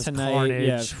 Floss, Shadamas, Tonight,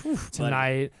 Carnage, yeah.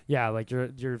 Tonight, yeah, like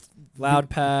your Loud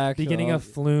Pack, beginning of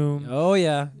Flume. Oh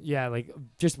yeah, yeah, like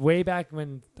just way back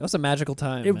when. That was a magical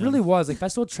time. It really was. Like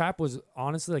festival trap was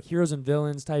honestly like heroes and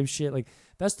villains type shit. Like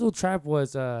festival trap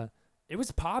was it was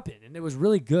popping and it was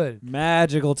really good.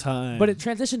 Magical time. But it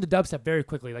transitioned to dubstep very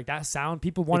quickly. Like that sound,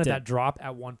 people wanted that drop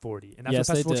at 140. And that's what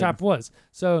festival trap was.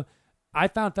 So I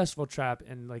found festival trap,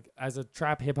 and like as a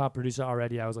trap hip hop producer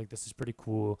already, I was like, this is pretty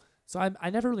cool. So I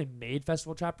never really made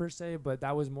festival trap per se, but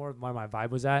that was more where my vibe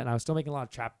was at. And I was still making a lot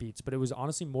of trap beats, but it was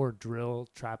honestly more drill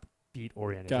trap beat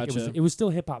oriented. Gotcha. Like it was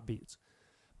still hip hop beats.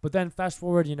 But then fast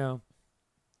forward,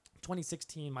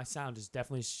 2016, my sound is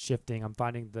definitely shifting. I'm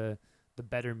finding the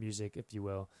better music, if you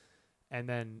will. And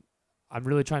then I'm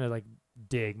really trying to like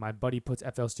dig. My buddy puts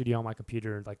FL Studio on my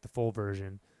computer, like the full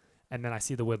version. And then I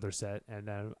see the Whittler set. And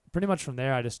then pretty much from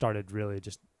there, I just started really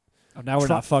just... Oh, now we're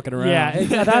not fucking around.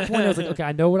 Yeah, at that point, I was like, okay,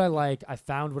 I know what I like. I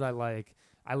found what I like.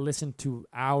 I listened to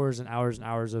hours and hours and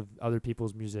hours of other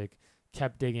people's music,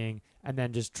 kept digging, and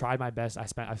then just tried my best.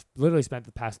 I've literally spent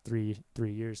the past three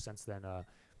years since then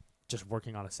just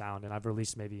working on a sound. And I've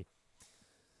released maybe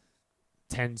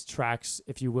 10 tracks,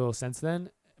 if you will, since then,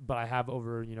 but I have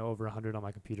over 100 on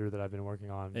my computer that I've been working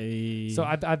on. Hey. So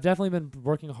I've definitely been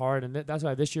working hard, and that's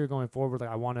why this year going forward, like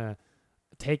I want to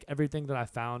take everything that I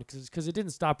found, because it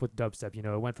didn't stop with dubstep. You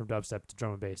know, it went from dubstep to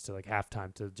drum and bass to like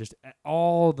halftime to just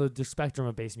all the spectrum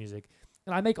of bass music.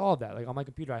 And I make all of that. Like on my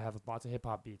computer, I have lots of hip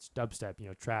hop beats, dubstep, you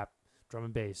know, trap, drum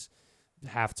and bass,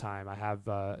 halftime. I have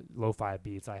lo-fi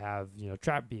beats. I have, you know,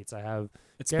 trap beats. I have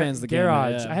It spans the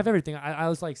garage. gamut, yeah. I have everything. I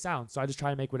just like sound, so I just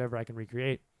try to make whatever I can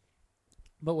recreate.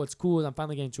 But what's cool is I'm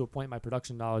finally getting to a point in my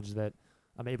production knowledge that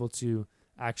I'm able to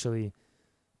actually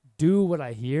do what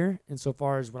I hear.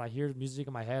 Insofar as when I hear music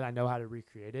in my head, I know how to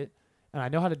recreate it, and I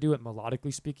know how to do it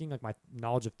melodically speaking. Like my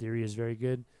knowledge of theory is very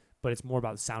good, but it's more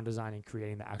about sound design and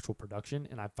creating the actual production.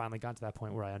 And I've finally gotten to that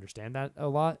point where I understand that a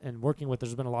lot. And working with,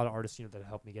 there's been a lot of artists, you know, that have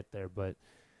helped me get there. But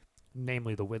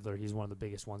namely the Whittler, he's one of the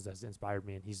biggest ones that's inspired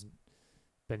me, and he's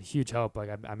been huge help. Like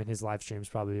I'm in his live streams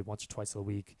probably once or twice a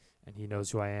week, and he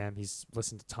knows who I am. He's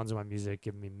listened to tons of my music,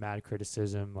 giving me mad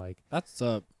criticism. Like That's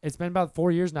it's been about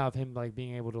 4 years now of him like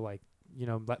being able to like, you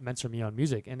know, mentor me on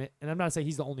music. And I'm not saying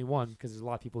he's the only one, because there's a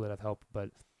lot of people that have helped, but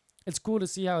it's cool to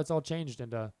see how it's all changed.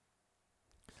 And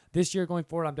this year going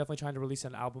forward, I'm definitely trying to release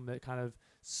an album that kind of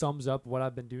sums up what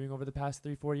I've been doing over the past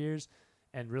 3-4 years,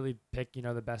 and really pick, you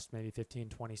know, the best maybe 15,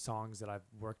 20 songs that I've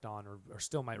worked on or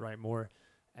still might write more,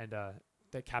 and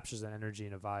that captures an energy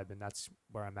and a vibe, and that's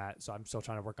where I'm at. So I'm still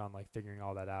trying to work on like figuring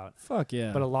all that out. fuck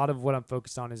yeah. But a lot of what I'm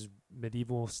focused on is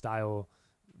medieval style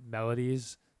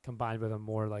melodies combined with a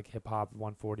more like hip hop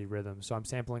 140 rhythm. So I'm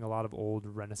sampling a lot of old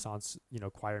Renaissance, you know,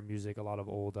 choir music, a lot of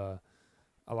older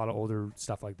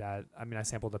stuff like that. I mean, I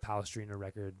sampled the Palestrina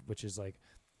record, which is like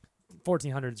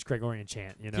 1400s Gregorian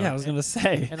chant, you know. Yeah, I was gonna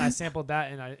say. And I sampled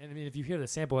that, and I mean, if you hear the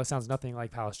sample, it sounds nothing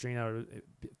like Palestrina or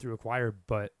through a choir,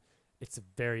 but it's a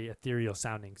very ethereal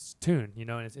sounding tune, you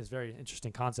know, and it's a very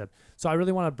interesting concept. So I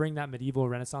really want to bring that medieval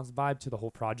Renaissance vibe to the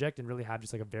whole project, and really have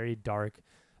just like a very dark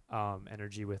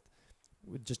energy with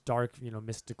just dark, you know,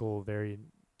 mystical, very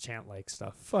chant-like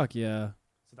stuff. Fuck yeah.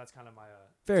 So that's kind of my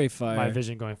Very fire. my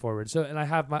vision going forward. So, and I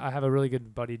have a really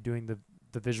good buddy doing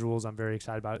the visuals. I'm very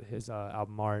excited about his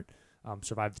album art.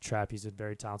 Survive the Trap. He's a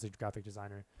very talented graphic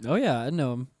designer. Oh yeah, I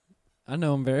know him. I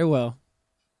know him very well.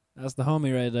 That's the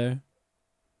homie right there.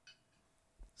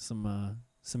 Some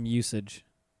usage.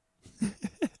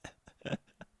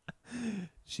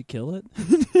 She kill it?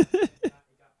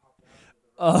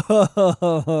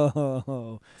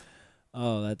 Oh,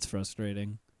 that's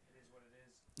frustrating.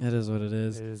 It is what it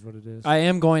is. It is what it is.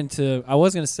 I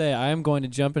was going to say, I am going to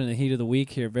jump into the heat of the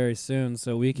week here very soon,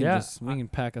 so we can we can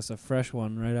pack us a fresh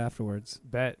one right afterwards.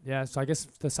 Bet. Yeah, so I guess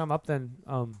to sum up then,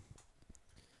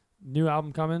 new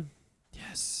album coming.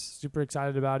 Yes. Super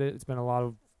excited about it. It's been a lot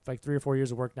of, like 3 or 4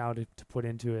 years of work now to put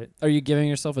into it. Are you giving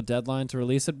yourself a deadline to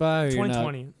release it by? Or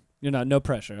 2020. You're not, no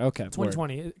pressure. Okay.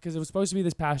 2020, because it was supposed to be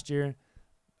this past year.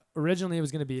 Originally, it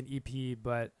was going to be an EP,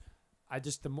 but I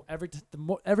just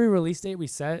every release date we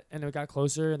set, and it got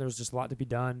closer, and there was just a lot to be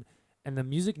done, and the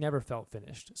music never felt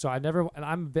finished. So I've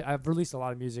released a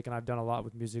lot of music, and I've done a lot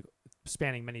with music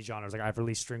spanning many genres. Like I've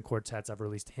released string quartets, I've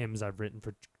released hymns, I've written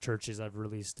for churches, I've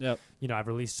released, I've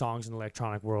released songs in the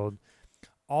electronic world.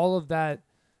 All of that,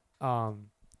 to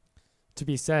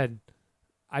be said,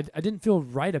 I didn't feel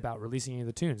right about releasing any of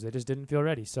the tunes. They just didn't feel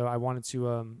ready. So I wanted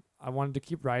to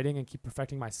keep writing and keep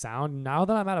perfecting my sound. Now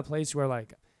that I'm at a place where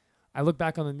like I look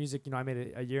back on the music, you know, I made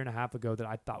it a year and a half ago that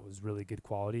I thought was really good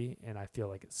quality, and I feel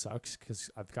like it sucks because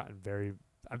I've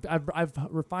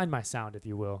refined my sound, if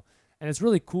you will. And it's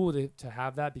really cool to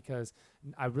have that, because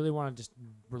I really want to just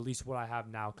release what I have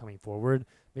now coming forward.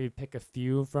 Maybe pick a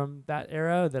few from that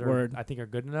era that I think are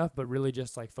good enough, but really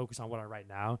just like focus on what I write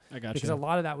now. I got you. Because a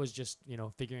lot of that was just, you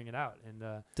know, figuring it out. And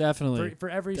definitely for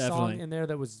every song in there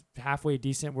that was halfway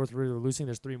decent, worth releasing,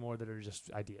 there's 3 more that are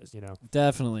just ideas, you know.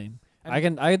 Definitely. I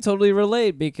can totally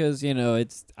relate, because, you know,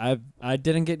 I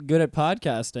didn't get good at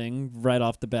podcasting right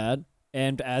off the bat,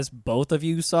 and as both of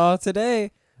you saw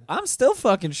today, I'm still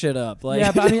fucking shit up. Like,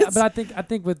 yeah, but I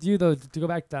think with you though, to go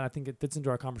back to that, I think it fits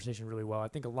into our conversation really well. I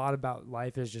think a lot about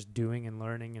life is just doing and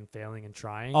learning and failing and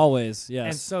trying. Always, yes.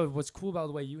 And so what's cool about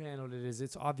the way you handled it is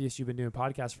it's obvious you've been doing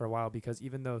podcasts for a while, because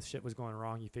even though shit was going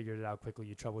wrong, you figured it out quickly,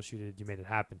 you troubleshooted, you made it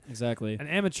happen. Exactly. An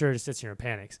amateur just sits here and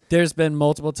panics. There's been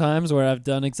multiple times where I've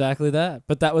done exactly that,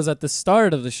 but that was at the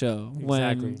start of the show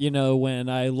when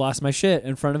I lost my shit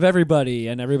in front of everybody,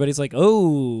 and everybody's like,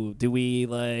 "Oh, do we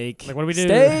like what do we do?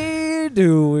 Stay?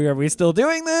 Are we still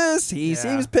doing this? He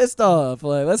seems pissed off.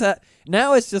 Like,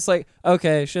 now it's just like,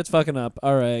 okay, shit's fucking up.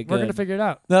 All right, we're gonna figure it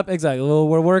out. Yep, exactly. We'll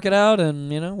work it out,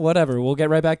 and you know, whatever. We'll get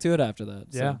right back to it after that.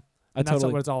 Yeah, so, that's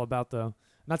what it's all about, though. And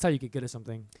that's how you get good at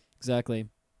something. Exactly.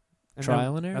 And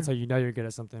Trial and error. That's how you know you're good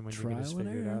at something, when you can just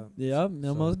figure it out. Yeah,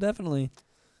 so. most definitely.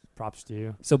 props to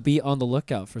you. So be on the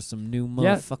lookout for some new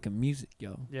Yeah. motherfucking music,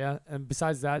 yo. Yeah, and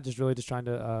besides that, just trying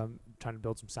to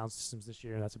build some sound systems this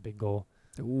year. That's a big goal.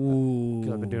 Ooh.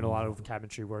 Because I've been doing a lot of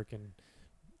cabinetry work and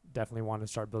definitely want to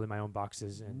start building my own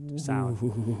boxes and sound.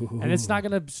 And it's not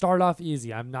going to start off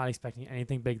easy. I'm not expecting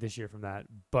anything big this year from that,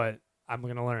 but I'm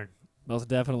going to learn. Most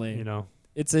definitely. You know,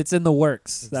 It's in the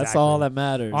works. That's all that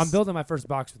matters. I'm building my first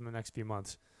box within the next few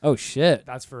months. Oh shit.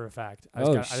 That's for a fact. I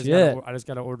just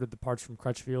got to order the parts from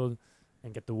Crutchfield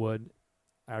and get the wood.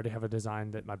 I already have a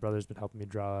design that my brother's been helping me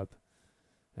draw up.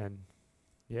 And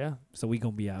yeah. So we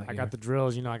gonna be out here. I got the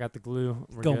drills, I got the glue.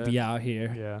 We're gonna good. be out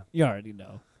here. Yeah. You already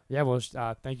know. Yeah, well,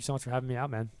 thank you so much for having me out,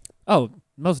 man. Oh,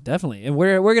 most definitely. And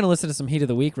we're gonna listen to some Heat of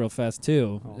the Week real fast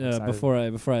too. Oh, before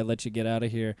I let you get out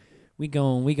of here. We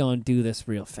gonna do this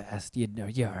real fast. You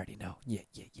already know. Yeah.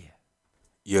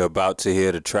 You're about to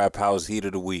hear the Trap House Heat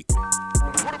of the Week.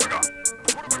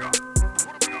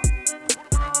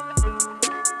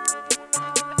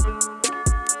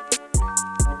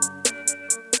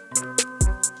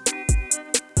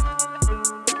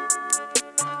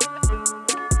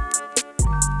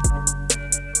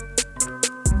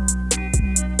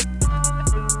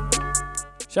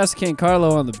 Shouts to King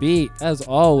Carlo on the beat, as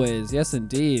always. Yes,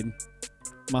 indeed.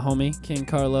 My homie, King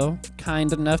Carlo,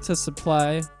 kind enough to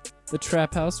supply the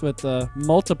Trap House with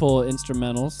multiple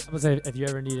instrumentals. I'm going to say, if you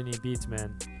ever need any beats,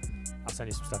 man, I'll send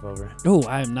you some stuff over. Oh,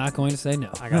 I am not going to say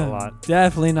no. I got a lot.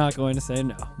 Definitely not going to say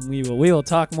no. We will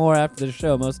talk more after the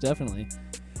show, most definitely.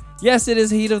 Yes, it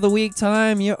is Heat of the Week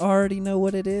time. You already know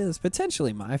what it is.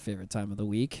 Potentially my favorite time of the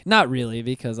week. Not really,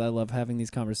 because I love having these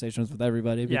conversations with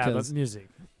everybody. Yeah, because but music.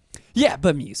 Yeah,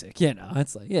 but music,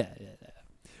 it's like, yeah.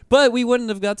 But we wouldn't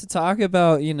have got to talk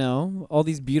about, all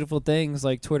these beautiful things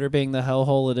like Twitter being the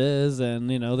hellhole it is and,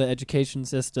 the education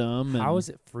system. How is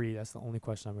it free? That's the only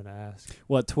question I'm going to ask.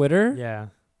 What, Twitter? Yeah.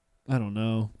 I don't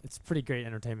know. It's pretty great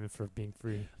entertainment for being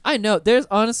free. I know. There's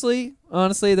honestly,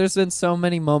 there's been so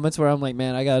many moments where I'm like,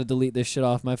 man, I got to delete this shit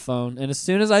off my phone. And as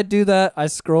soon as I do that, I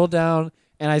scroll down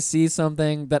and I see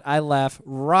something that I laugh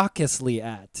raucously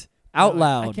at. Out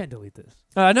loud. I can't delete this.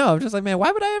 I know. I'm just like, man,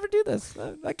 why would I ever do this?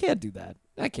 I can't do that.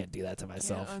 I can't do that to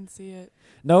myself. Can't unsee it.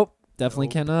 Nope. Definitely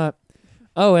cannot.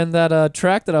 Oh, and that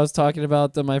track that I was talking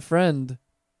about, my friend,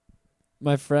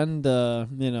 Oh,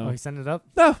 he sent it up?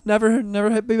 No, never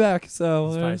hit me back. So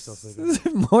He's probably still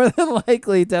sleeping. more than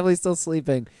likely, definitely still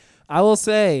sleeping. I will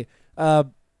say,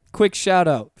 quick shout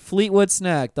out, Fleetwood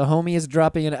Snack. The homie is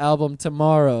dropping an album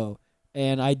tomorrow,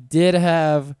 and I did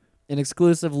have an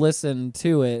exclusive listen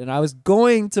to it, and I was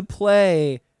going to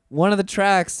play one of the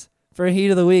tracks for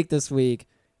Heat of the Week this week,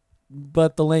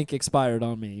 but the link expired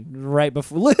on me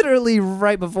literally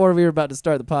right before we were about to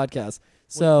start the podcast.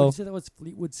 So What, you said that was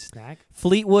Fleetwood Snack?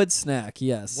 Fleetwood Snack,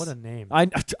 yes. What a name.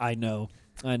 I know.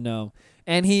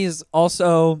 And he's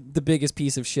also the biggest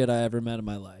piece of shit I ever met in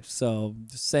my life. So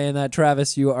just saying that,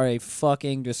 Travis, you are a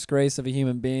fucking disgrace of a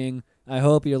human being. I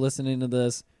hope you're listening to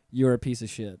this. You're a piece of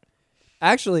shit.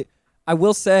 Actually, I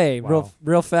will say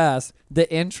real fast,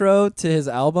 the intro to his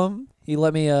album, he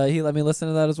let me listen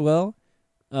to that as well.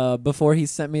 Before he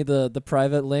sent me the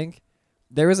private link.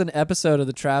 There was an episode of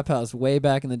the Trap House way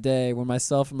back in the day where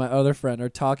myself and my other friend are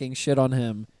talking shit on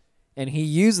him, and he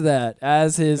used that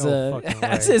as his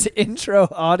his intro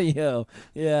audio.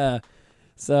 Yeah.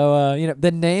 So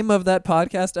the name of that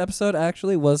podcast episode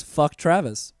actually was Fuck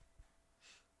Travis.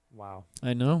 Wow.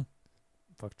 I know.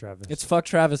 Fuck Travis. It's Fuck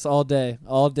Travis all day,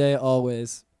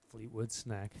 always. Fleetwood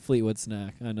Snack. Fleetwood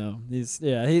Snack. I know.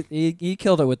 He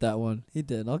killed it with that one. He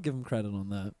did. I'll give him credit on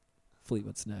that.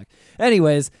 Fleetwood Snack.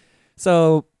 Anyways,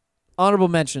 so honorable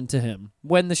mention to him.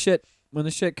 When the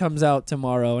shit comes out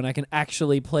tomorrow and I can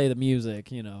actually play the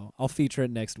music, I'll feature it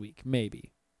next week,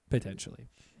 maybe, potentially.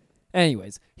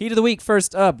 Anyways, Heat of the Week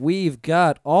first up. We've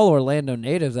got all Orlando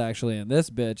natives actually in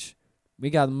this bitch. We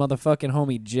got the motherfucking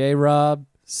homie J-Rob,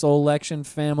 Soul Lection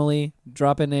family,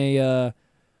 dropping a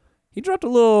he dropped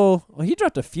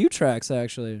a few tracks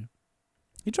actually.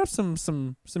 He dropped some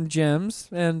gems,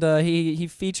 and he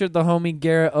featured the homie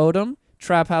Garrett Odom,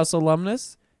 Trap House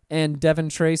alumnus, and Devin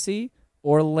Tracy,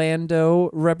 Orlando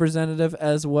representative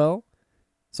as well.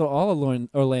 So all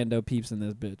Orlando peeps in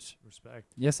this bitch. Respect.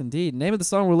 Yes, indeed. Name of the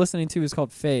song we're listening to is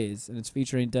called Phase, and it's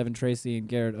featuring Devin Tracy and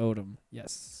Garrett Odom.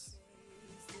 Yes.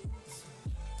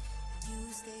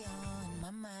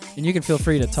 And you can feel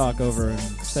free to talk over and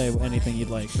say anything you'd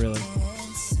like, really.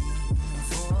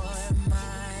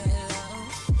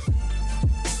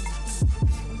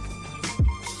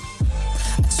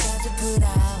 Put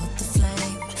out the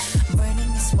flame,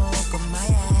 burning the smoke on my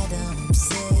atoms.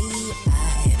 Say I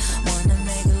wanna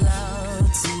make love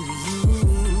to you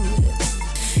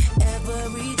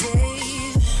every day.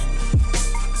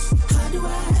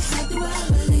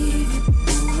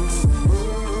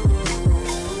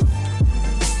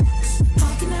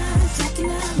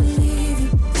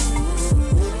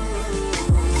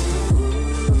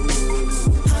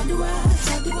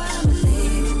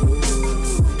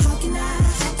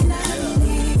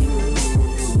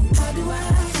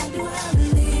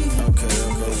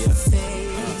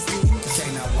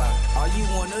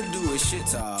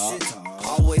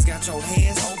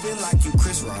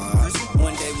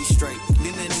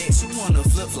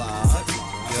 flip-flop.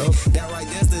 That right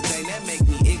there's the thing that make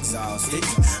me exhausted.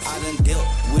 I done dealt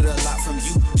with a lot from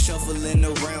you, shuffling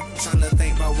around, trying to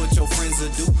think about what your friends will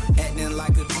do, acting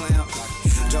like a clown.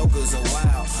 Jokers are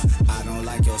wild, I don't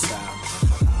like your style.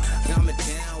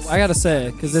 I gotta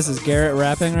say, because this is Garrett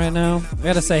rapping right now, I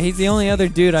gotta say, he's the only other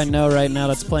dude I know right now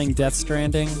that's playing Death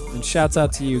Stranding. And shouts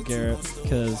out to you, Garrett,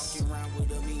 because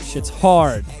shit's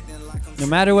hard. No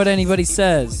matter what anybody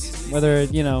says, whether,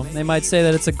 you know, they might say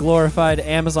that it's a glorified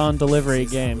Amazon delivery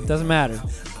game. Doesn't matter.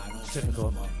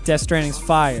 Difficult. Death Stranding's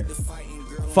fire.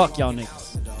 Fuck y'all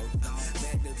niggas.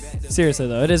 Seriously,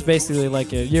 though, it is basically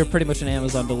like you're pretty much an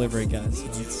Amazon delivery guy, so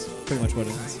that's pretty much what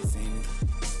it is.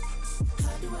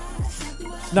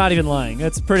 Not even lying.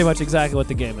 That's pretty much exactly what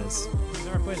the game is.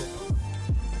 Never played it.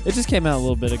 It just came out a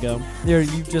little bit ago. You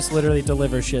just literally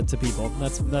deliver shit to people.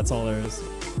 That's all there is.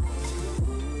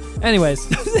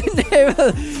 Anyways, now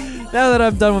that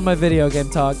I'm done with my video game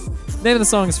talk, name of the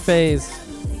song is Phase.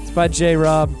 It's by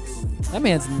J-Rob. That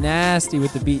man's nasty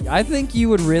with the beat. I think you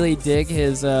would really dig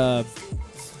his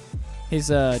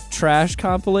Trash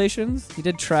compilations. He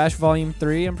did Trash Volume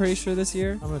 3, I'm pretty sure, this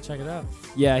year. I'm gonna check it out.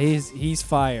 Yeah, he's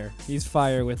fire. He's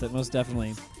fire with it, most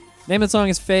definitely. Name of the song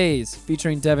is Phase,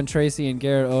 featuring Devin Tracy and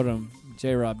Garrett Odom.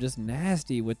 J-Rob, just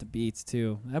nasty with the beats,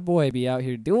 too. That boy be out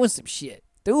here doing some shit.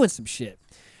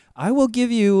 I will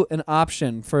give you an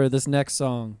option for this next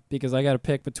song, because I got to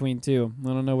pick between two. I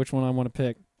don't know which one I want to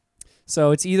pick.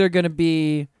 So it's either gonna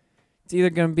be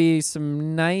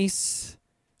some nice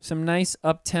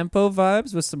up-tempo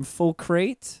vibes with some full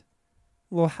crate,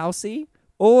 a little housey,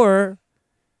 or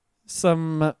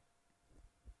some,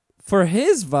 for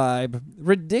his vibe,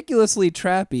 ridiculously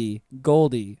trappy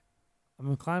Goldie. I'm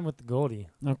inclined with the Goldie.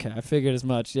 Okay, I figured as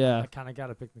much, yeah. I kind of got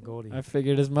to pick the Goldie. I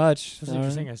figured as much. Especially if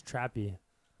you're saying as trappy.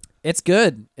 It's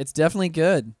good. It's definitely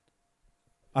good.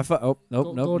 Nope.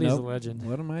 Goldie's a legend.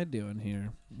 What am I doing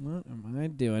here?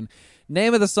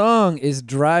 Name of the song is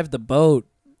Drive the Boat.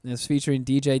 It's featuring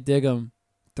DJ Diggum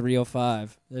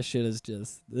 305. This shit's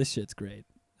great.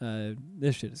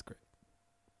 This shit is great.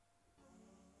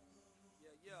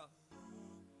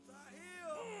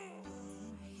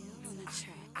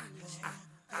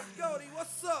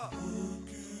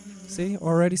 See,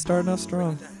 already starting off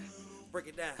strong. Break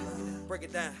it down, break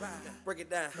it down, break it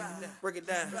down, break it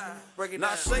down, break it down.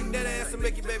 Now shake that ass and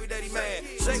make your baby daddy mad.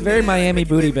 It's very Miami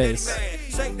booty bass.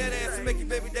 Shake that ass and make your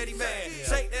baby daddy mad.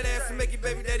 Shake that ass and make your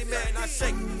baby daddy mad. Now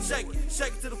shake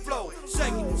it to the floor.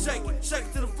 Shake it to the floor. Shake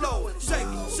it to the floor.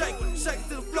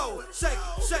 Shake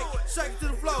it to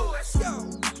the floor. Let's go.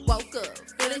 Woke up,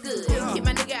 feeling good. Get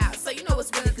my nigga out, so you know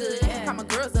it's really good. Call my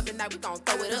girls up at night, we gon'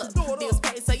 throw it up. Bills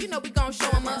paid, so you know we gon'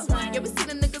 show them up. Yeah, we see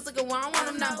the niggas looking, we don't want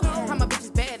them know. How my bitch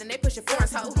is bad and they push it for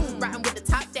us, ho. Riding with the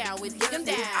top down, with hit them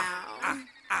down.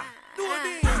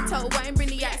 Told Wayne, bring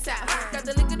the ass out. Got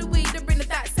the lick of the weed to bring the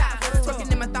thoughts out.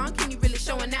 Twerking in my thong, can you really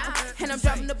showing out? And I'm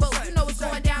dropping the boat, you know it's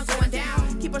going down, going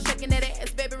down. Keep on shaking that ass,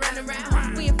 baby, running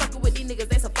around. We ain't fucking with these niggas,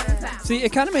 they so fucking clowns. See,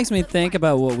 it kind of makes me think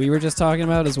about what we were just talking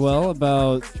about as well,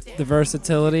 about the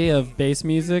versatility of bass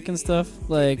music and stuff.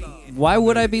 Like, why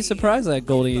would I be surprised that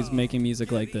Goldie is making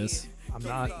music like this?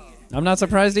 I'm not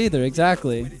surprised either,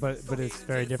 exactly. But it's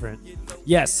very different.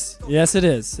 Yes, it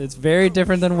is. It's very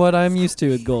different than what I'm used to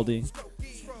with Goldie.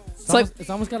 It's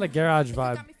almost got a garage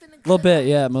vibe. A little bit,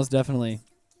 yeah, most definitely.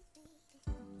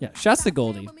 Yeah, shouts to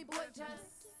Goldie.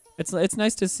 It's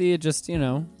nice to see it just, you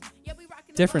know,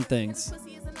 different things.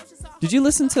 Did you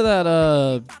listen to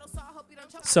that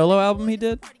solo album he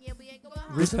did?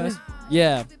 Recently?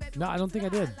 Yeah. No, I don't think I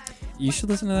did. You should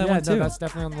listen to that one too. Yeah, no, that's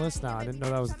definitely on the list now. I didn't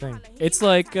know that was a thing. It's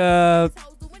like,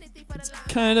 it's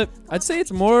kind of, I'd say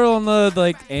it's more on the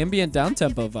like ambient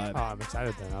down-tempo vibe. Oh, I'm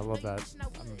excited then. I love that.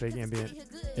 I'm a big ambient.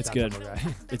 It's good. Guy.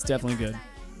 It's definitely good.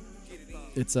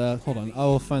 It's, hold on. I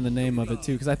will find the name of it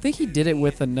too, because I think he did it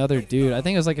with another dude. I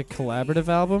think it was like a collaborative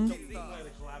album.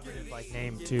 Collaborative like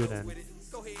name too then.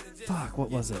 Fuck, what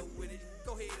was it?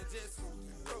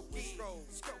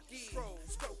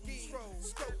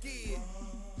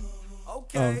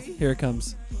 Oh, here it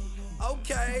comes.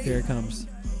 Okay. Here it comes.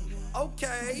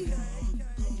 Okay.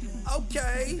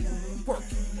 Work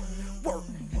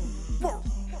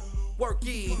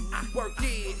it.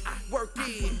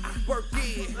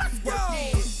 Let's go.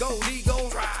 Goldie gon'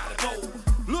 ride the boat.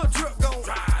 Lil Trip gon'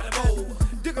 ride the boat.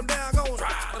 Dig 'em down gon'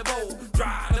 ride the boat.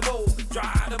 Drive the boat.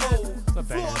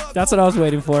 That's what I was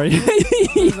waiting for.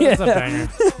 Yeah. That's a banger.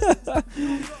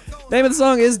 Name of the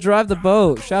song is Drive the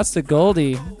Boat. Shouts to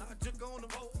Goldie.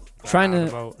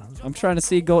 I'm trying to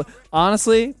see gold.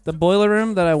 Honestly, the Boiler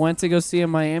Room that I went to go see in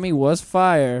Miami was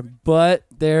fire, but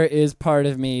there is part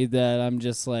of me that I'm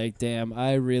just like, damn,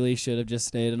 I really should have just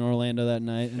stayed in Orlando that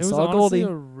night and It was saw honestly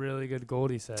Goldie. a really good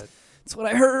Goldie set. That's what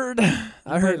I heard. I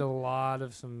Played heard a lot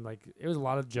of it was a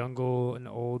lot of jungle and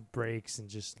old breaks and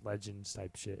just legends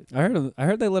type shit. I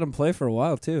heard they let him play for a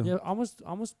while too. Yeah, almost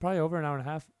probably over an hour and a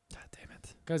half. God damn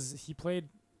it. Because he played.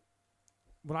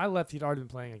 When I left, he'd already been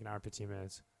playing like an hour and 15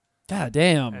 minutes. God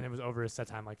damn. And it was over his set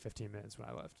time like 15 minutes when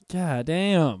I left. God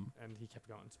damn. And he kept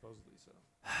going supposedly, so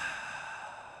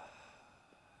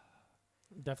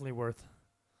definitely worth.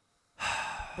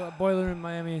 But Boiler in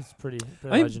Miami is pretty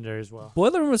legendary as well.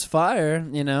 Boiler Room was fire,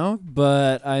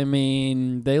 but I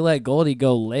mean, they let Goldie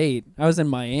go late. I was in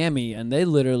Miami and they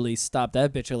literally stopped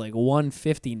that bitch at like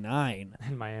 1:59.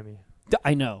 In Miami.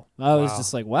 I know. I was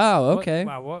just like, wow, okay.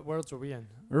 What worlds were we in?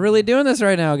 We're really doing this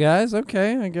right now, guys.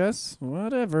 Okay, I guess.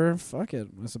 Whatever. Fuck it,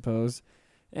 I suppose.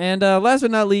 And last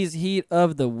but not least, Heat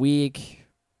of the Week.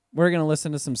 We're going to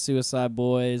listen to some Suicide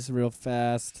Boys real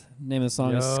fast. Name of the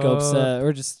song is Scope Set.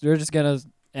 We're just going to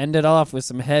end it off with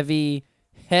some heavy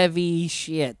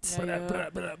shit.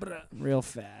 Real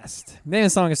fast. Name of the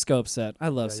song is Scope Set. I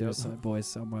love Suicide Boys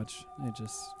so much. It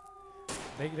just...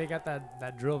 They got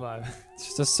that drill vibe. It's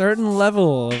just a certain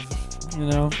level of,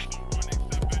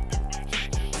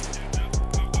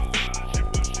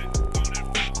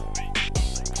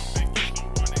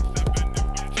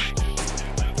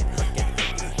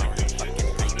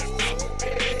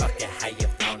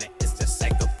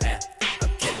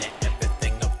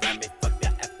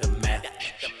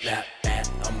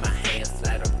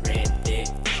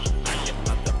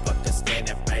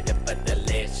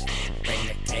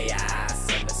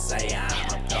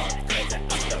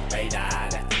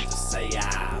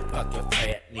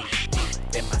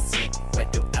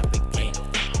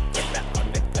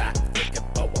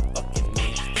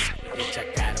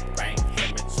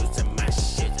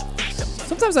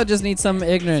 Sometimes I just need something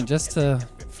ignorant just to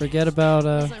forget about.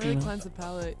 Doesn't really cleanse the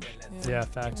palate. Yeah,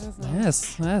 facts.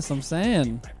 Yes, I'm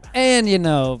saying. And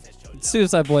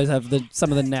Suicide Boys have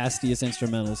some of the nastiest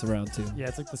instrumentals around too. Yeah,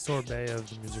 it's like the sorbet of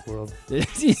the music world.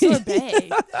 Sorbet.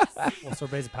 Well,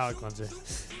 sorbet's a palate cleanser.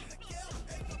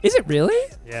 Is it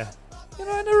really? Yeah. I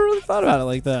never really thought about it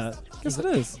like that. I guess it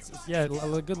is. Yeah,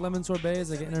 a good lemon sorbet is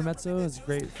like an intermezzo. It's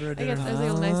great for a dinner. I guess there's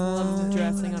like a nice lemon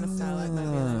dressing on a salad. Might be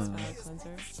a nice palate cleanser.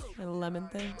 A lemon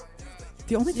thing.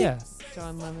 The only thing,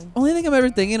 John Lemon. only thing I'm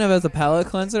ever thinking of as a palate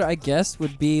cleanser, I guess,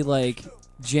 would be like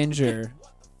ginger,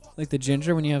 like the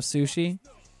ginger when you have sushi.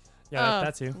 Yeah,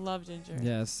 that too. Love ginger.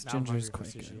 Yes, Now I'm ginger is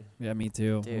hungry quite for good. sushi. Yeah, me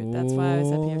too. Dude, that's why I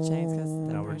said PF Chang's because No,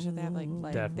 I'm we're pretty sure they have like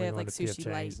Definitely they have going like to PF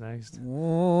sushi light. Chang's next.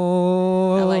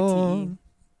 Oh. LITE.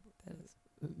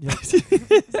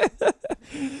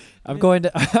 I'm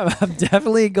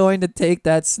definitely going to take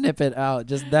that snippet out.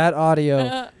 Just that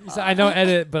audio. So I know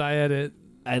edit, but I edit.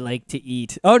 I like to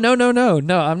eat. Oh, no.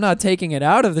 I'm not taking it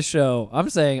out of the show. I'm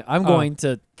saying I'm going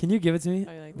to. Can you give it to me?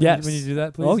 Yes. When you do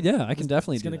that, please. Oh, yeah. I can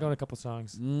definitely It's do going to that. go in a couple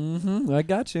songs. Mm-hmm. I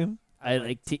got you. I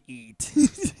like to eat.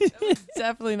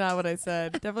 Definitely not what I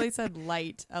said. Definitely said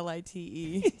light,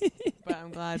 LITE. But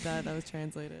I'm glad that was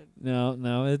translated.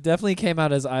 No. It definitely came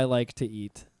out as I like to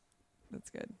eat. That's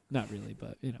good. Not really,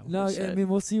 but, No, I mean,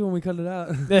 we'll see when we cut it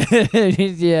out.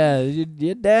 Yeah.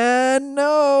 You done?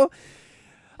 No.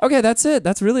 Okay, that's it.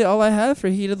 That's really all I have for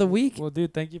Heat of the Week. Well,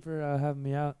 dude, thank you for having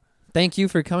me out. Thank you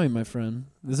for coming, my friend.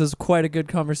 This is quite a good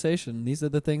conversation. These are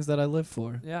the things that I live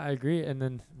for. Yeah, I agree. And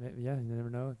then, you never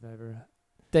know. If I ever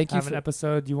Thank you have for an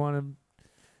episode you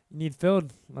need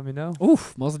filled, let me know.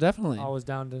 Oof, most definitely. Always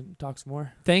down to talk some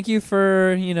more. Thank you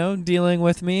for, dealing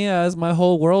with me as my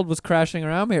whole world was crashing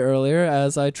around me earlier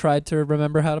as I tried to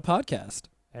remember how to podcast.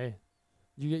 Hey,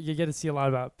 you get to see a lot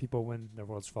about people when their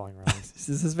world's falling around. This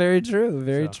is very true.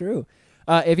 Very true.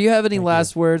 If you have any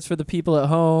last words for the people at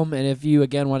home, and if you,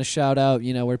 again, want to shout out,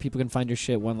 where people can find your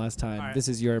shit one last time, right. This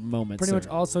is your moment, Pretty sir. much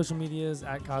all social medias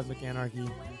at Cosmic Anarchy.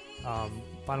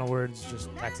 Final words,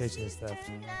 just taxation is theft.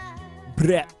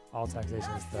 Brett. All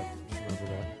taxation is theft. Just remember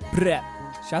that. Brett.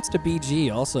 Shouts to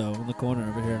BG also in the corner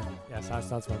over here. Yeah,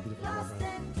 shouts out to my beautiful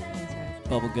girlfriend.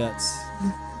 Bubble guts.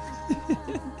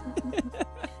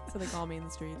 So they call me in the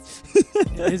streets.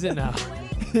 Is it now?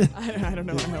 I don't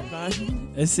know. I hope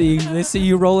not. They see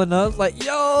you rolling up like,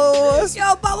 yo,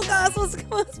 Bubble Guts,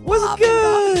 what's what's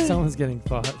good? Someone's getting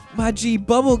fought. My G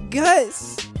Bubble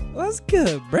Guts. What's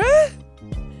good, bruh?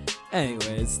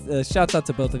 Anyways, shouts out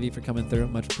to both of you for coming through.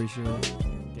 Much appreciated.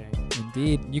 Gang.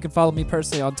 Indeed. You can follow me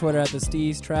personally on Twitter at The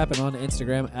Steez Trap and on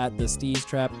Instagram at The Steez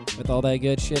Trap. With all that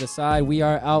good shit aside, we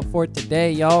are out for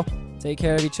today, y'all. Take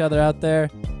care of each other out there.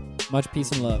 Much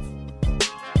peace and love.